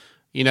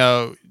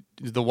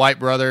 The White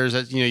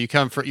brothers, you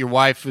come for, your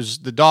wife was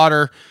the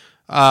daughter.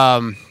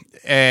 And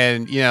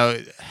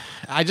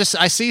I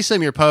see some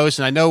of your posts,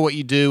 and I know what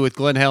you do with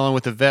Glen Helen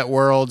with the Vet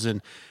Worlds,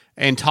 and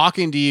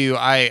talking to you,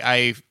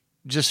 I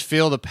just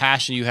feel the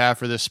passion you have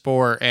for this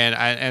sport. And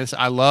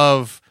I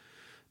love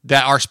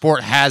that our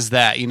sport has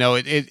that,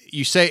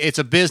 you say it's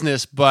a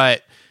business,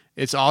 but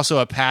it's also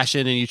a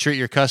passion, and you treat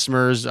your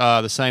customers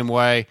the same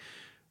way.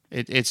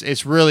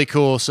 It's really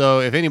cool. So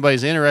if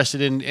anybody's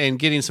interested in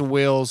getting some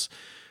wheels,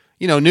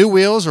 new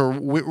wheels or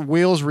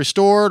wheels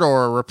restored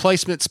or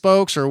replacement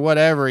spokes or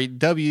whatever,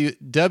 WUSA.com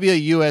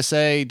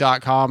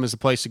is the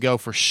place to go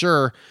for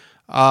sure.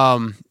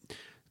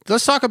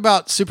 Let's talk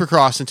about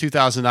Supercross in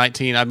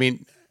 2019. I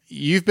mean,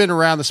 you've been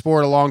around the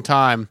sport a long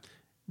time.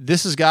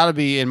 This has got to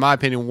be, in my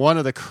opinion, one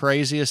of the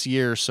craziest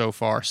years so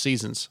far,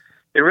 seasons.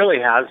 It really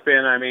has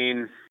been. I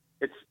mean,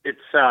 it's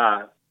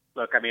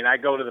look, I mean, I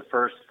go to the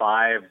first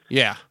 5,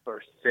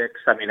 first 6.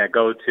 I mean, I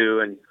go to,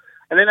 and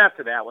then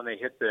after that, when they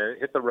hit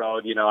the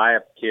road, I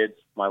have kids.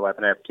 My wife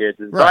and I have kids,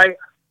 and right. So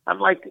I'm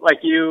like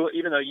you.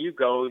 Even though you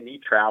go and you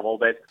travel,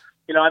 but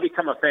I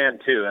become a fan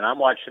too, and I'm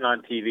watching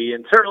on TV,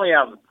 and certainly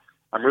I'm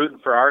rooting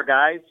for our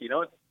guys.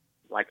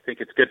 I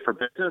think it's good for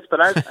business, but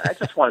I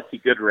just want to see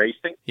good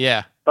racing.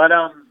 Yeah. But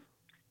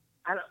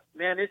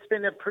man, it's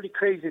been a pretty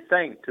crazy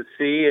thing to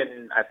see,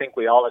 and I think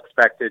we all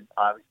expected,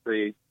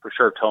 obviously, for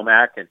sure,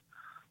 Tomac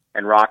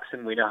and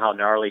Roczen. We know how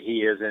gnarly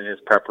he is in his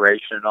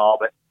preparation and all,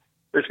 but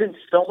there's been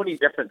so many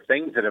different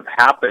things that have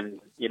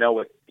happened,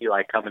 with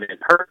Eli coming in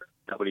hurt,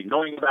 nobody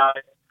knowing about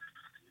it.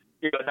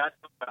 Not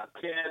about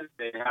Ken,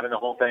 and having the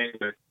whole thing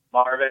with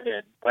Marvin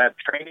and lab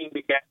training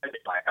began.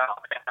 It's like, oh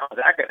man, how is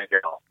that going to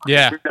go?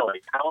 Yeah.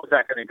 Really, how is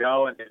that going to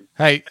go? And then,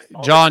 hey,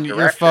 John,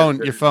 your phone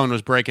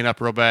was breaking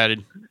up real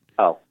bad.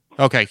 Oh.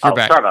 Okay, you're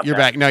back. Sorry about you're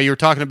that. back. No, you were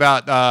talking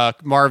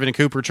about Marvin and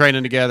Cooper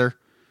training together.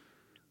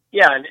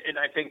 Yeah, and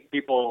I think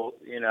people,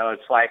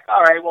 it's like,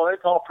 all right, well,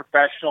 it's all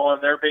professional,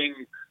 and they're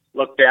being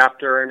looked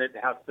after, and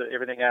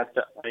everything has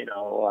to,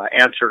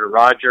 answer to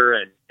Roger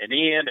and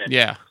Ian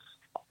and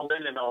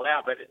Lynn and all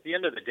that. But at the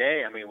end of the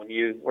day, I mean,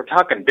 we're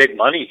talking big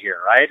money here,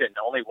 right? And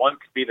only one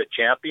could be the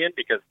champion,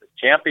 because the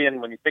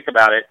champion, when you think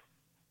about it,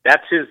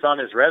 that's on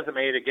his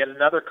resume to get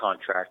another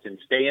contract and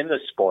stay in the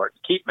sport,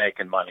 keep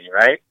making money,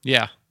 right?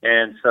 Yeah.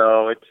 And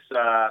so it's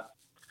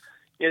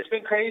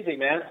been crazy,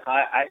 man.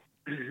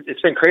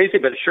 It's been crazy,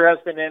 but it sure has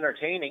been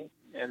entertaining.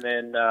 And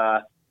then,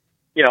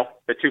 the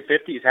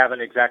 250s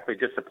haven't exactly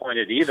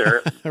disappointed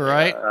either.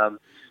 Right.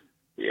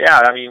 Yeah,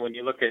 I mean, when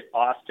you look at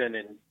Austin,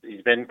 and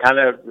he's been kind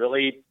of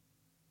really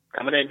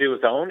coming into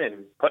his own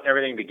and putting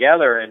everything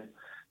together, and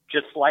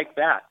just like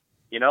that,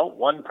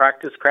 one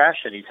practice crash,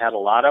 and he's had a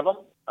lot of them.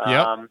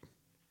 Yep.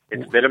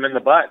 It's bit him in the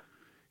butt.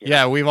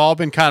 Yeah, we've all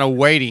been kind of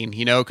waiting,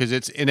 because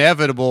it's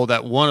inevitable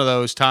that one of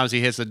those times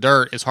he hits the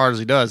dirt as hard as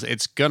he does,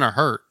 it's going to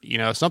hurt.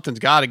 Something's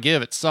got to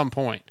give at some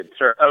point.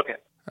 Sure. Okay.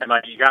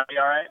 You got me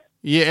all right?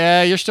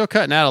 Yeah, you're still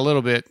cutting out a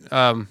little bit,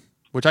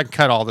 which I can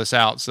cut all this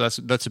out, so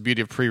that's the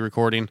beauty of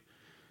pre-recording.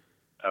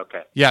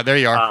 Okay. Yeah, there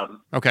you are.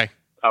 Okay.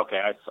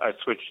 Okay, I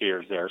switched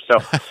gears there. So,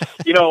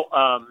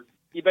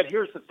 but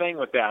here's the thing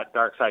with that,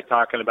 Darkside,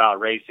 talking about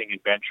racing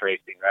and bench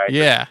racing, right?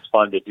 Yeah. It's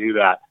fun to do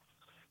that.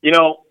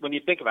 When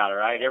you think about it,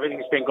 right,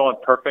 everything's been going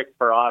perfect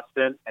for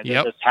Austin, and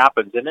then this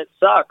happens, and it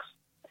sucks.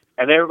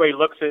 And everybody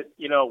looks at,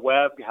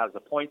 Webb has a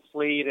points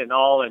lead and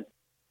all, and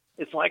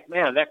it's like,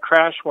 man, that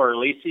crash where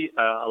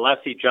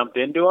Alessi jumped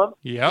into him,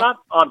 not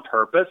on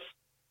purpose.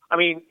 I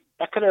mean,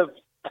 that could have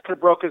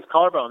broke his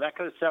collarbone. That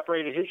could have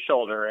separated his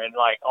shoulder, and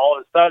all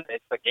of a sudden,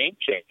 it's a game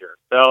changer.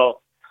 So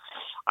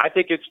I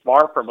think it's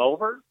far from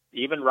over,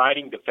 even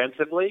riding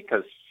defensively,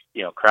 because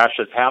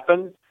crashes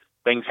happen,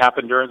 things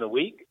happen during the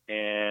week,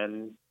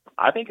 and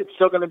I think it's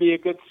still going to be a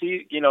good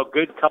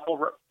good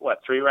couple,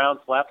 3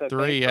 rounds left, I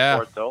think,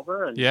 before it's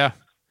over, and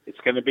it's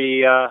going to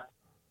be.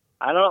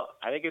 I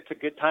think it's a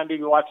good time to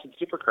be watching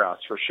Supercross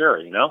for sure.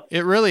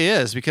 It really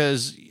is,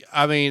 because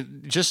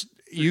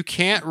you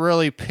can't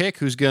really pick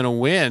who's going to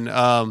win.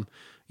 Austin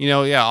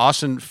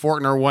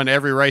Forkner won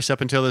every race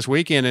up until this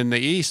weekend in the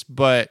East,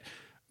 but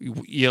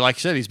like I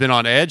said, he's been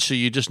on edge, so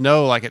you just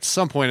know at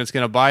some point it's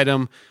going to bite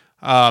him.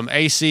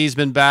 AC's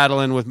been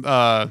battling with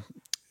Dylan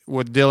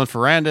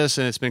Ferrandis,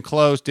 and it's been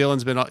close.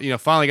 Dylan's been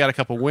finally got a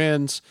couple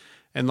wins,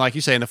 and like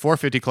you say, in the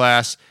 450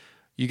 class,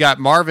 you got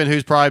Marvin,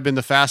 who's probably been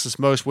the fastest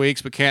most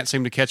weeks, but can't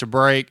seem to catch a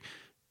break.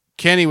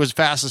 Kenny was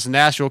fastest in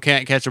Nashville,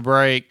 can't catch a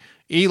break.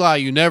 Eli,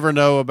 you never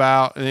know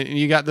about. And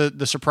you got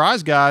the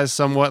surprise guys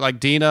somewhat, like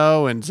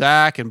Dino and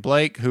Zach and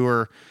Blake, who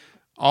are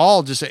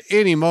all just at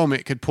any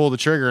moment could pull the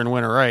trigger and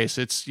win a race.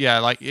 It's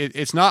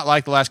it's not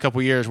like the last couple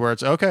of years where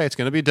it's okay, it's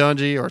going to be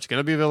Dungey or it's going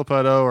to be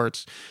Villopoto, or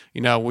it's,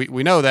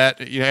 we know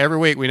that, every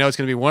week we know it's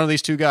going to be one of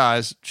these two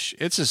guys.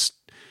 It's just,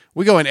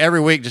 we go in every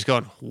week just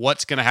going,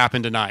 what's going to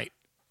happen tonight?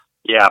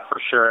 Yeah, for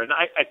sure. And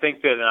I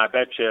think that, and I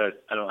bet you,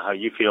 I don't know how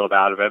you feel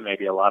about it,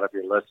 maybe a lot of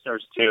your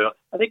listeners too.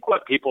 I think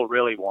what people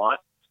really want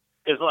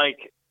is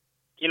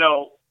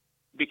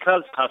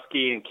because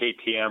Husky and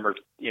KTM are,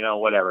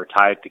 whatever,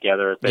 tied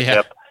together at the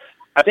hip,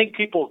 I think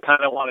people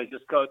kind of want to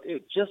just go,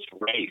 dude, just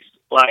race.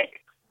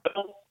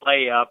 Don't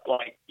play up.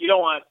 You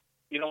don't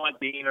want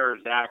Dean or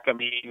Zach. I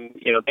mean,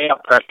 they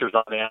have pressures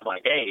on them.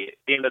 Hey, at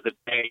the end of the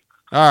day.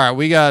 All right,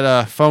 we got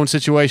a phone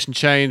situation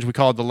change. We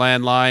called the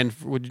landline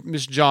with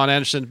Mr. John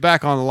Anderson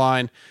back on the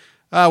line.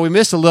 We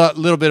missed a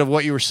little bit of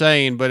what you were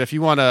saying, but if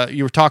you want to,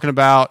 you were talking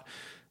about,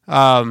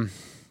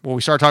 we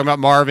started talking about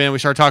Marvin, we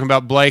started talking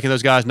about Blake and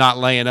those guys not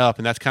laying up,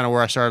 and that's kind of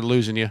where I started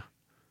losing you.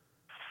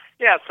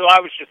 Yeah, so I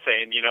was just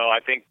saying, I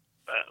think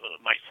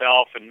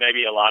myself and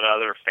maybe a lot of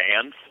other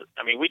fans,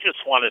 I mean, we just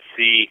want to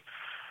see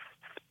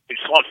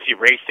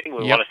racing.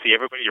 We want to see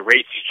everybody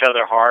race each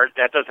other hard.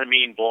 That doesn't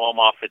mean blow them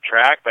off the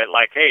track, but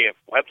hey, if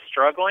Webb's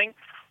struggling,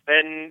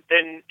 then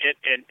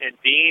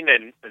Dean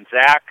and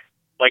Zach,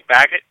 Blake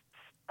Baggett,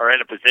 are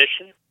in a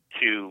position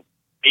to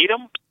beat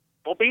them.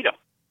 We'll beat them.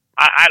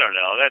 I don't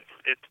know.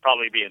 It's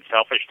probably being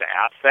selfish to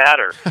ask that,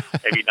 or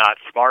maybe not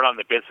smart on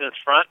the business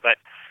front, but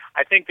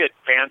I think that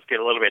fans get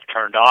a little bit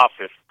turned off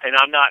and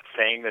I'm not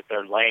saying that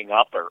they're laying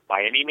up or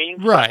by any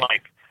means, right?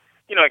 But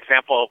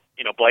example,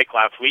 Blake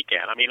last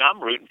weekend. I mean, I'm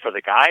rooting for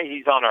the guy.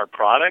 He's on our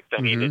product.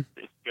 I mean,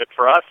 it's good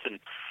for us and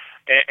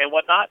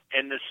whatnot.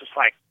 And it's just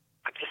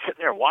I'm just sitting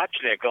there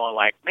watching it, going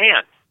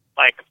man,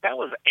 if that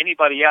was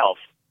anybody else,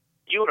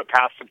 you would have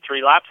passed him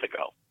 3 laps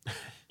ago.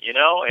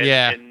 And,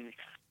 yeah. And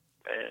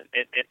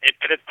at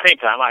the same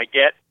time, I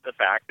get the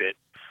fact that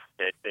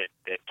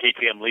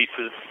KTM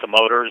leases some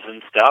motors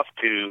and stuff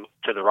to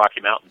the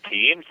Rocky Mountain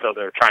team, so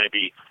they're trying to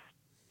be,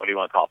 what do you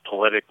want to call it,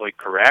 politically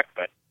correct.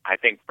 But I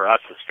think for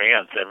us as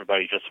fans,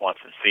 everybody just wants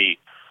to see,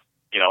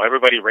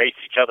 everybody race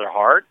each other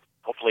hard,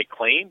 hopefully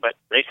clean, but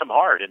race them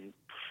hard, and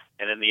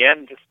in the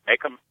end, just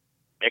make them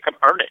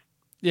earn it.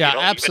 Yeah,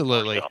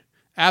 absolutely.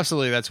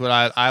 Absolutely, that's what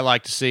I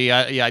like to see.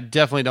 I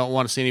definitely don't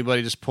want to see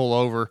anybody just pull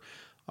over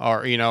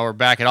or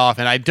back it off,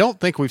 and I don't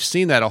think we've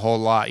seen that a whole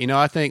lot.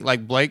 I think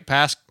Blake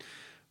passed.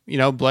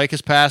 Blake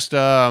has passed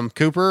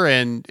Cooper,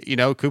 and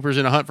Cooper's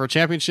in a hunt for a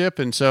championship,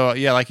 and so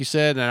like you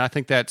said, and I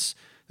think that's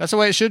the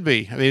way it should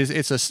be. I mean,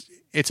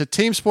 it's a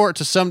team sport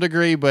to some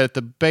degree, but at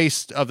the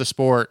base of the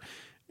sport,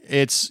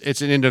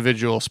 it's an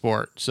individual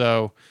sport.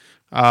 So,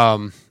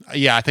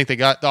 I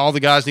think all the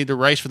guys need to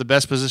race for the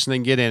best position they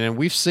can get in, and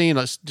we've seen,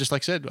 just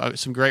like I said,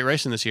 some great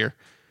racing this year.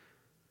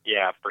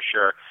 Yeah, for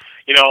sure.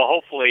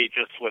 Hopefully,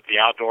 just with the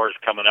outdoors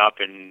coming up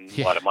in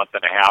a month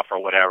and a half or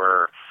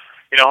whatever.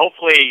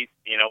 Hopefully,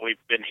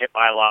 we've been hit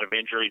by a lot of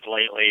injuries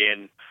lately,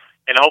 and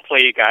and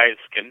hopefully you guys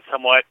can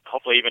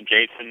hopefully even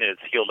Jason is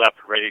healed up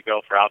and ready to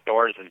go for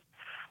outdoors, and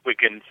we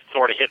can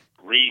sort of hit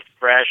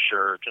refresh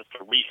or just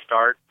a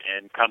restart.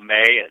 And come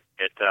May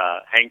at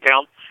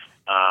Hangtown,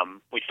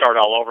 we start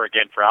all over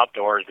again for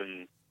outdoors,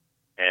 and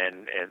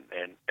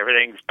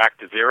everything's back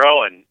to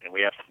zero, and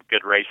we have some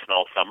good racing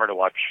all summer to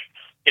watch,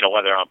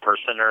 whether on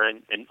person or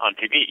on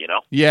TV,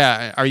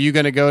 Yeah. Are you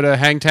going to go to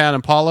Hangtown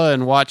and Paula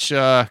and watch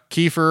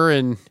Kiefer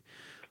and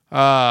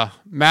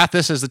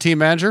Mathis as the team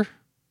manager?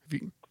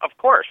 Of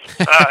course.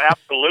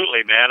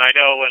 Absolutely, man. I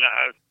know when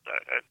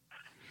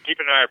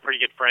Kiefer and I are pretty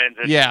good friends,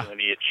 and when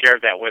he had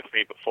shared that with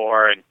me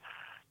before, and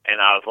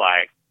I was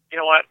like, you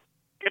know what?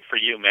 Good for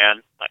you,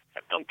 man.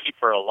 I've known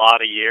Kiefer a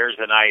lot of years,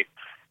 and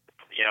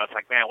it's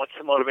like, man, what's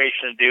the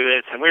motivation to do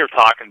this? And we were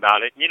talking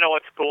about it. And you know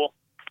what's cool?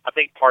 I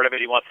think part of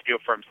it he wants to do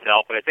it for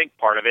himself, but I think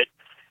part of it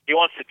he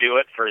wants to do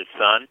it for his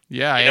son.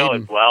 Yeah,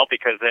 as well,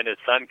 because then his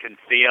son can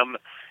see him.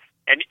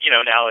 And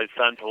now his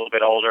son's a little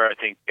bit older. I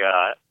think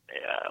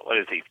what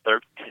is he?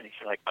 13? He's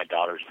like my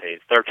daughter's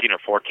age, 13 or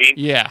 14.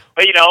 Yeah.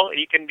 But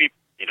he can be.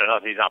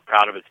 He's not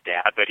proud of his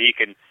dad, but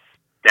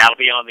that'll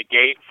be on the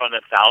gate in front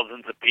of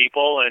thousands of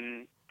people,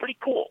 and pretty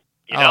cool.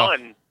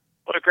 And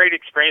what a great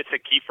experience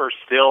that Kiefer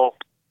still.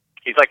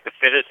 He's like the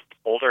fittest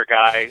older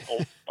guy,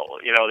 that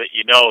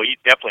he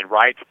definitely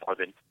rides more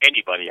than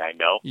anybody I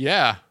know.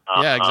 Yeah,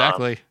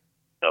 exactly.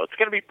 So it's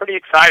going to be pretty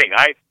exciting.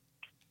 I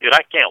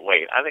can't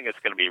wait. I think it's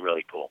going to be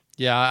really cool.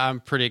 Yeah, I'm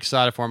pretty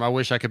excited for him. I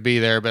wish I could be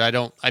there, but I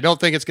don't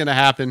think it's going to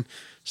happen.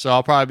 So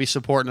I'll probably be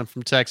supporting him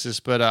from Texas.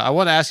 But I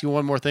want to ask you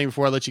one more thing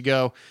before I let you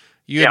go.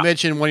 You had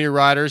mentioned one of your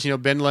riders,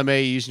 Ben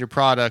LeMay, using your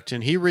product,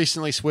 and he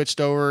recently switched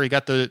over. He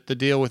got the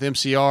deal with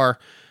MCR.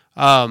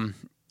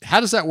 How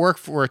does that work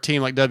for a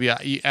team like W?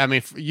 I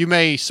mean, you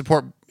may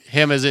support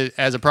him as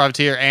a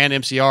privateer and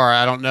MCR.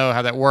 I don't know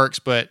how that works,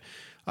 but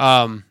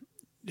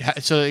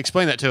so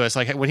explain that to us.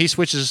 Like when he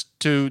switches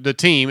to the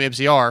team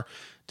MCR,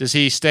 does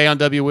he stay on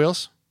W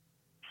wheels?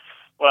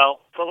 Well,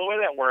 so the way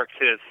that works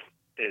is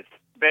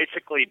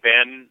basically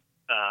Ben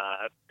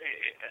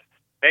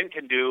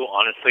can do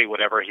honestly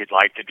whatever he'd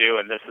like to do,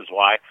 and this is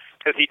why,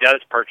 because he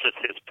does purchase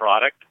his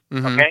product.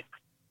 Mm-hmm. Okay,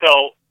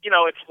 so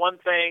it's one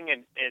thing,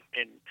 and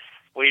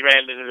we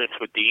ran into this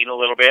with Dean a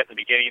little bit at the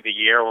beginning of the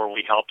year, where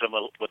we helped him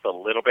with a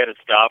little bit of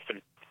stuff.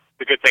 And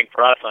the good thing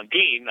for us on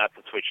Dean, not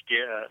to switch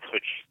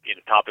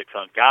topics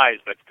on guys,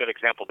 but a good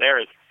example there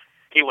is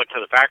he went to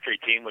the factory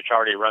team, which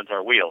already runs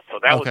our wheels, so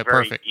that was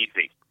very perfect.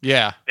 easy.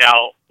 Yeah.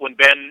 Now, when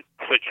Ben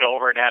switched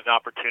over and had an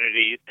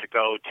opportunity to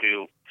go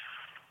to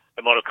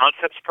the Moto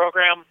Concepts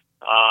program,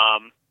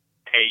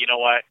 hey, you know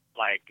what?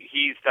 Like,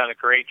 he's done a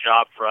great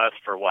job for us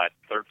for,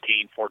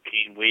 13,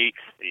 14 weeks.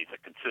 He's a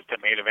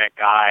consistent main event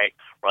guy,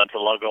 runs a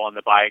logo on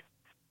the bike.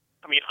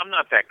 I mean, I'm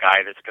not that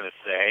guy that's going to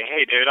say,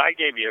 hey, dude, I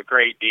gave you a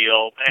great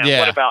deal. Man,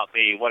 what about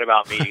me? What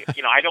about me?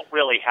 I don't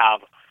really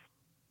have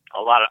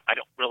a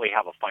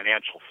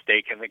financial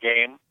stake in the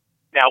game.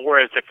 Now,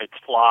 whereas if it's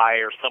Fly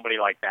or somebody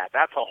like that,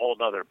 that's a whole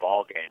other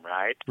ball game,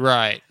 right?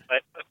 Right.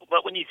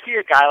 But when you see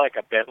a guy like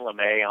a Ben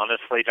LeMay,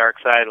 honestly,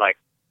 Darkside,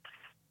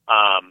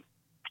 I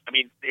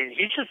mean,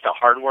 he's just a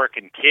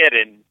hardworking kid,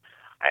 and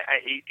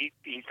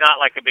he's not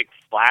like a big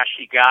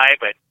flashy guy,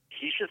 but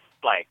he's just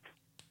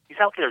he's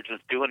out there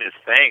just doing his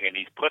thing, and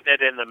he's putting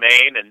it in the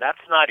main, and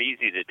that's not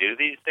easy to do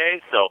these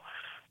days. So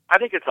I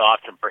think it's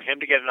awesome for him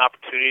to get an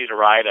opportunity to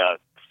ride a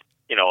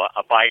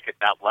bike at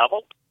that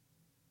level.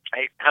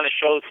 It kind of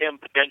shows him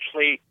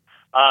potentially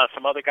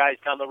some other guys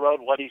down the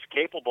road what he's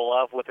capable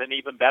of with an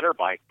even better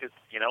bike, because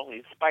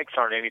these bikes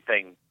aren't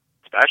anything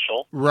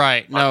special.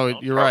 Right. No,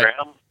 you're right.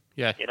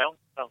 Yeah.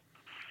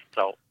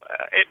 So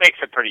it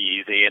makes it pretty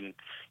easy, and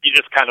you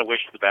just kind of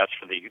wish the best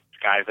for these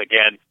guys.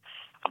 Again,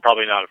 I'm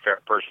probably not a fair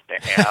person to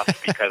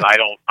ask because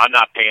I'm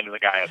not paying the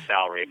guy a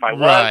salary. If I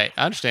was, right,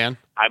 I understand.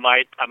 I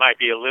might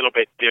be a little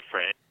bit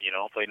different.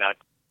 Hopefully not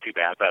too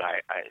bad, but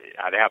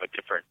I'd have a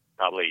different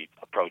probably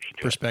approach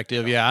to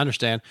perspective. Yeah, I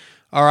understand.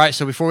 All right,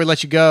 so before we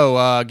let you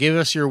go, give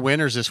us your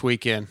winners this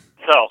weekend.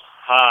 So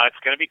it's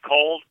going to be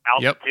cold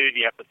altitude. Yep.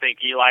 You have to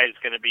think Eli is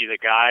going to be the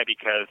guy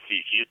because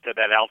he's used to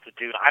that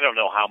altitude. I don't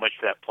know how much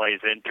that plays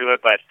into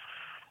it, but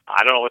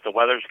I don't know what the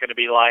weather's going to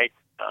be like.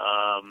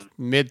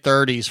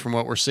 Mid-30s from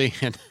what we're seeing.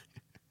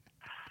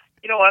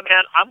 You know what,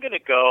 man? I'm going to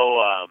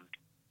go.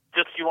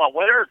 You want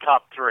winner or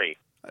top three?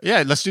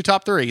 Yeah, let's do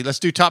top three. Let's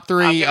do top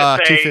three.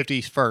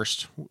 250s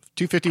first.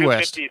 250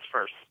 West. 250s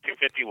first.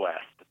 250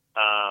 West.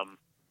 I'm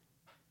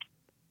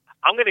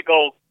going to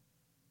go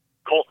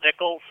Colt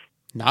Nichols.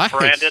 Nice.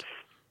 Brandis,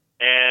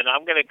 and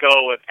I'm going to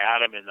go with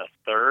Adam in the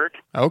third.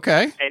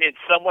 Okay. And in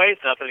some ways,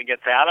 nothing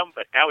against Adam,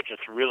 but that would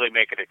just really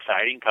make it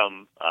exciting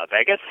come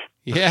Vegas.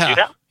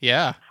 Yeah.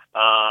 Yeah.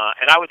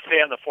 And I would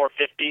say on the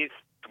 450s,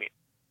 I mean,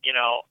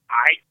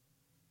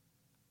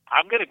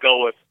 I'm going to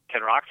go with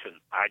Ken Roczen.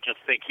 I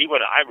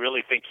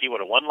really think he would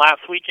have won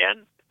last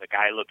weekend. The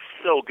guy looks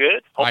so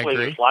good. Hopefully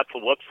there's lots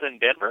of whoops in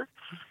Denver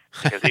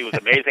because he was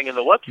amazing in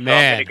the whoops. Man, so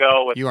I'm going to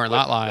go with, you are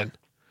not lying.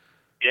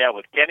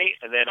 with Kenny,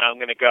 and then I'm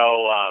going to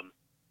go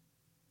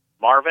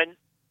Marvin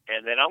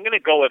and then I'm going to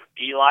go with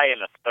Eli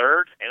in a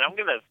third, and I'm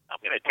going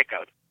to take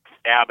a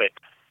stab at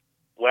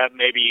Webb,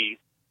 maybe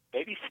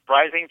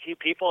surprising a few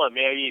people, and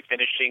maybe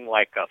finishing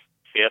like a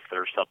fifth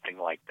or something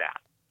like that.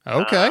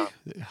 Okay.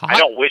 I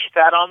don't wish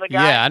that on the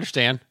guy. Yeah, I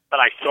understand. But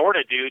I sort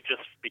of do,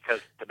 just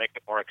because to make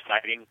it more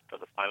exciting for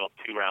the final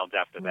 2 rounds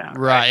after that.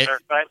 Right.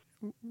 Right?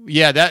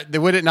 Yeah, that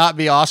would it not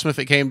be awesome if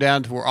it came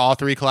down to where all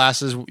 3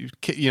 classes,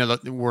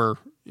 were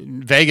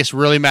Vegas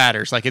really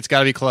matters. Like, it's got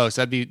to be close.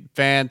 That'd be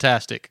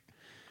fantastic.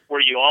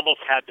 Where you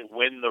almost had to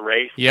win the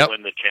race Yep. to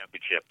win the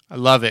championship. I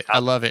love it. How I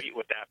love it. sweet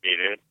would that be,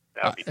 dude?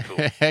 That would be cool.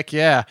 Heck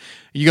yeah.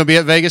 You going to be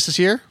at Vegas this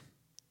year?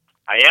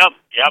 I am.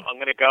 Yep, I'm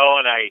going to go,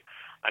 and I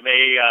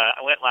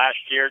went last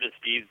year to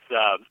Steve's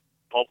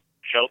Pulp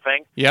show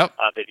thing. Yep.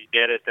 That he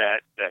did at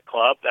that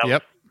club. That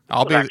Yep.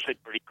 was actually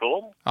pretty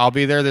cool. I'll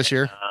be there this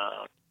year.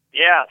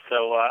 Yeah,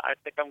 so I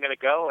think I'm going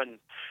to go, and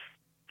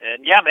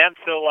yeah, man.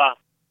 So,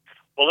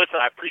 well, listen,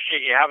 I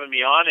appreciate you having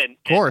me on, and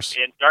of course.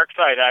 And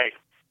Darkside, I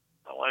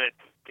want it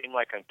to seem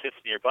like I'm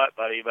kissing your butt,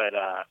 buddy, but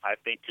I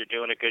think you're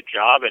doing a good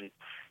job, and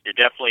you're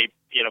definitely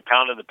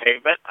pounding the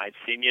pavement. I've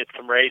seen you at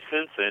some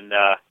races, and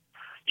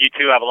you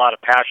two have a lot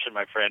of passion,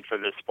 my friend, for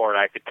this sport.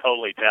 I could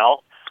totally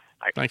tell.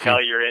 I can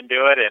tell you're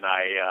into it, and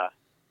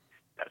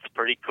that's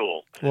pretty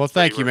cool. Well,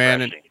 thank you,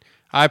 man. And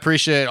I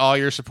appreciate all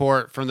your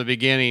support from the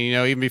beginning.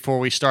 Even before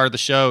we started the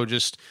show,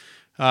 just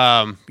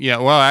when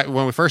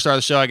we first started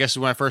the show, I guess is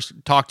when I first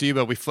talked to you.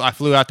 But I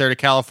flew out there to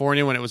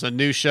California when it was a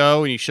new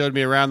show, and you showed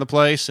me around the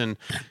place, and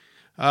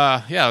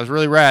it was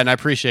really rad. And I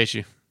appreciate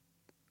you.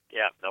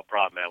 Yeah, no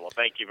problem, man. Well,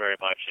 thank you very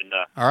much, and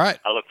all right,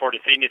 I look forward to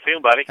seeing you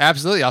soon, buddy.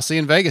 Absolutely, I'll see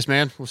you in Vegas,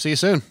 man. We'll see you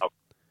soon.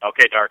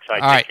 Okay,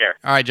 Darkside. Take care.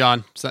 All right,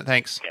 John.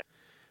 Thanks. Okay.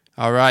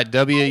 All right,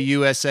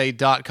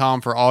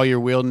 WUSA.com for all your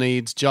wheel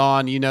needs.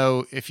 John,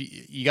 if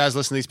you guys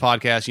listen to these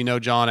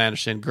podcasts, John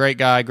Anderson. Great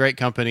guy, great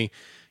company.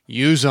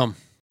 Use them.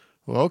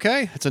 Well,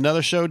 okay, it's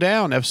another show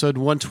down. Episode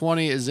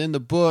 120 is in the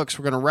books.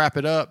 We're going to wrap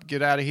it up,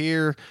 get out of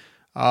here.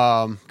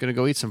 Going to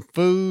go eat some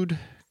food.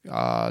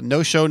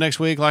 No show next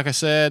week, like I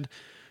said.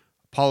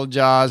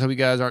 Apologize. Hope you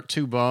guys aren't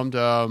too bummed.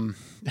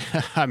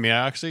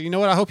 Actually, you know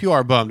what? I hope you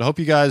are bummed. I hope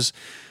you guys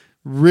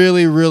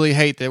really, really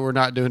hate that we're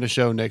not doing a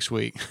show next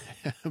week.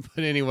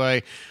 But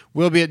anyway,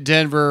 we'll be at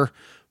Denver.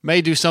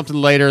 May do something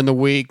later in the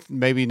week.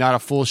 Maybe not a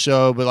full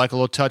show, but like a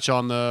little touch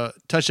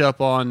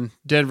up on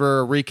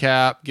Denver, a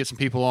recap, get some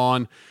people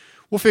on.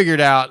 We'll figure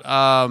it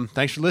out.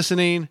 Thanks for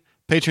listening.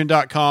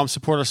 Patreon.com.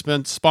 Support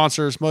our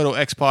sponsors, Moto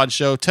X Pod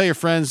Show. Tell your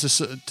friends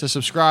to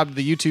subscribe to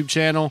the YouTube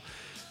channel.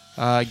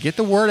 Get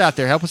the word out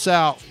there. Help us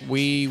out.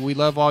 We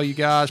love all you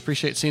guys.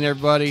 Appreciate seeing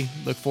everybody.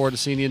 Look forward to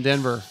seeing you in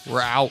Denver.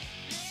 We're out.